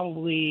I'll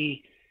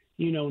probably,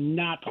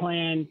 not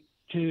plan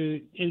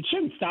to, it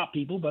shouldn't stop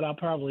people, but I'll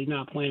probably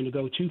not plan to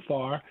go too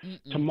far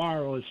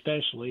tomorrow,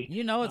 especially.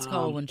 It's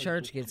cold when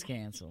church gets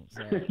canceled.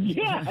 So.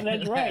 Yeah,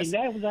 that's right.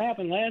 That was what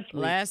happened last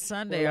week. Last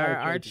Sunday,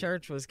 our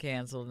church was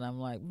canceled, and I'm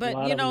like, but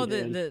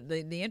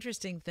the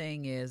interesting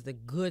thing is, the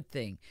good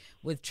thing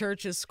with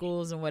churches,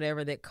 schools, and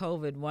whatever, that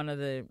COVID, one of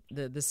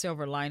the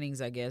silver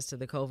linings, I guess, to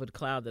the COVID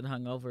cloud that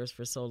hung over us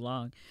for so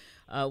long,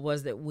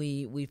 was that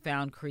we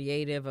found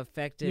creative,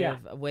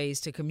 effective ways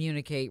to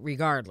communicate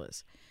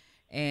regardless.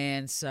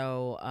 And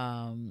so,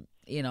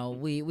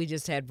 we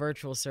just had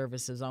virtual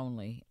services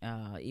only,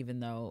 even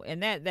though,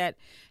 and that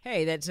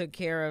took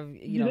care of,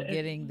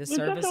 getting the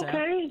service that's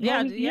okay.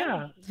 out.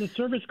 Yeah. The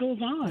service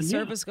goes on. The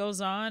service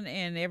goes on,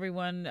 and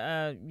everyone,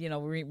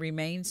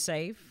 remains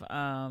safe.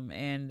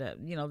 And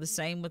the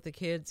same with the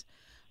kids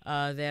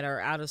that are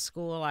out of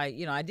school.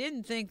 I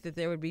didn't think that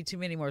there would be too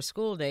many more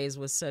school days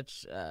with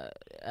such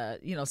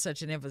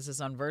an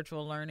emphasis on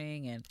virtual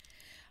learning and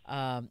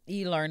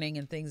e-learning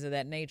and things of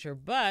that nature.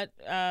 But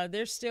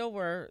there still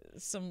were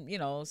some,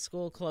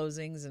 school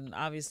closings and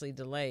obviously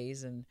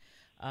delays. And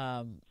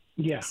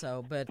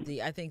so, but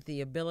I think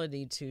the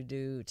ability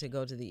to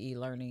go to the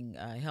e-learning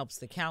helps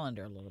the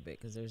calendar a little bit,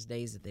 because there's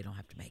days that they don't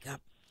have to make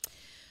up.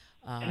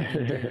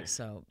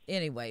 So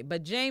anyway,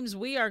 but James,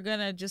 we are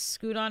gonna just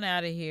scoot on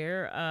out of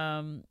here.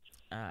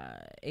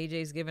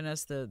 AJ's giving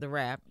us the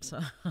wrap. So.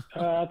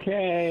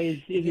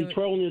 Okay, is he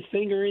throwing his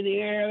finger in the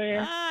air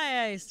there?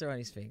 Yeah, he's throwing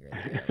his finger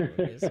in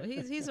the air. So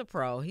he's a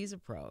pro. He's a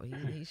pro.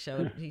 He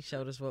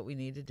showed us what we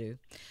need to do.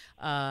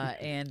 So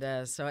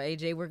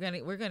AJ,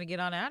 we're gonna get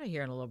on out of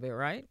here in a little bit,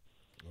 right?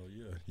 Oh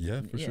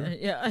yeah, for sure.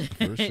 Yeah,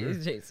 for sure.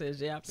 AJ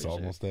says it's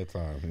almost that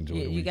time. Enjoy the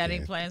weekend. You got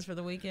any plans for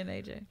the weekend,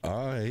 AJ?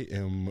 I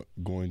am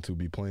going to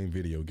be playing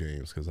video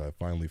games because I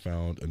finally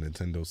found a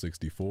Nintendo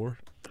 64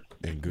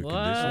 in good condition.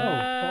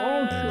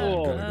 And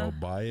I'm gonna go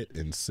buy it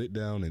and sit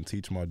down and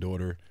teach my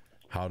daughter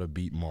how to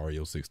beat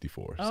Mario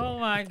 64. Oh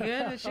my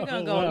goodness, you're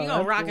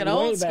gonna rock it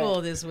old school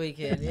this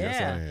weekend. Yeah.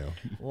 Yes, I am.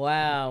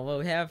 Wow.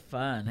 Well, have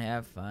fun.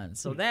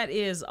 So that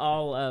is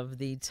all of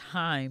the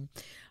time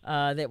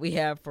that we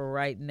have for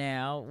right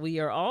now. We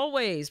are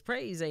always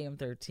Praise AM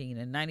 13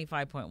 and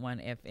 95.1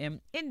 FM,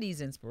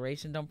 Indy's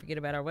Inspiration. Don't forget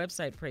about our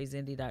website,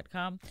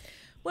 praiseindy.com.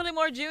 Willie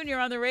Moore Jr.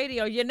 on the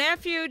radio. Your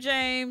nephew,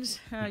 James.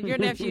 Your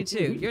nephew,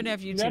 too. Your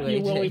nephew, too,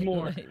 AJ. Willie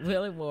Moore.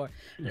 Willie Moore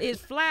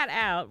is flat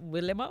out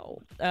Willie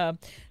Moore.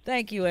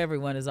 Thank you,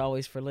 everyone, as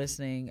always, for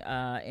listening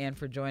and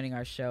for joining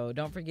our show.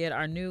 Don't forget,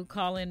 our new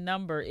call-in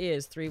number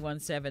is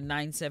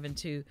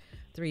 317-972-3008,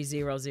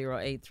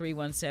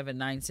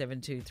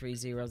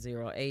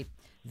 317-972-3008.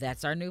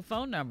 That's our new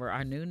phone number,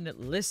 our new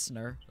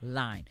listener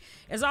line.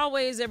 As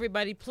always,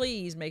 everybody,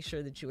 please make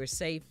sure that you are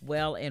safe,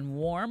 well, and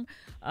warm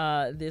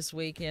this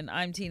weekend.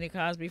 I'm Tina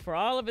Cosby. For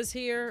all of us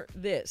here,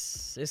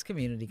 this is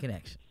Community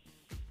Connection.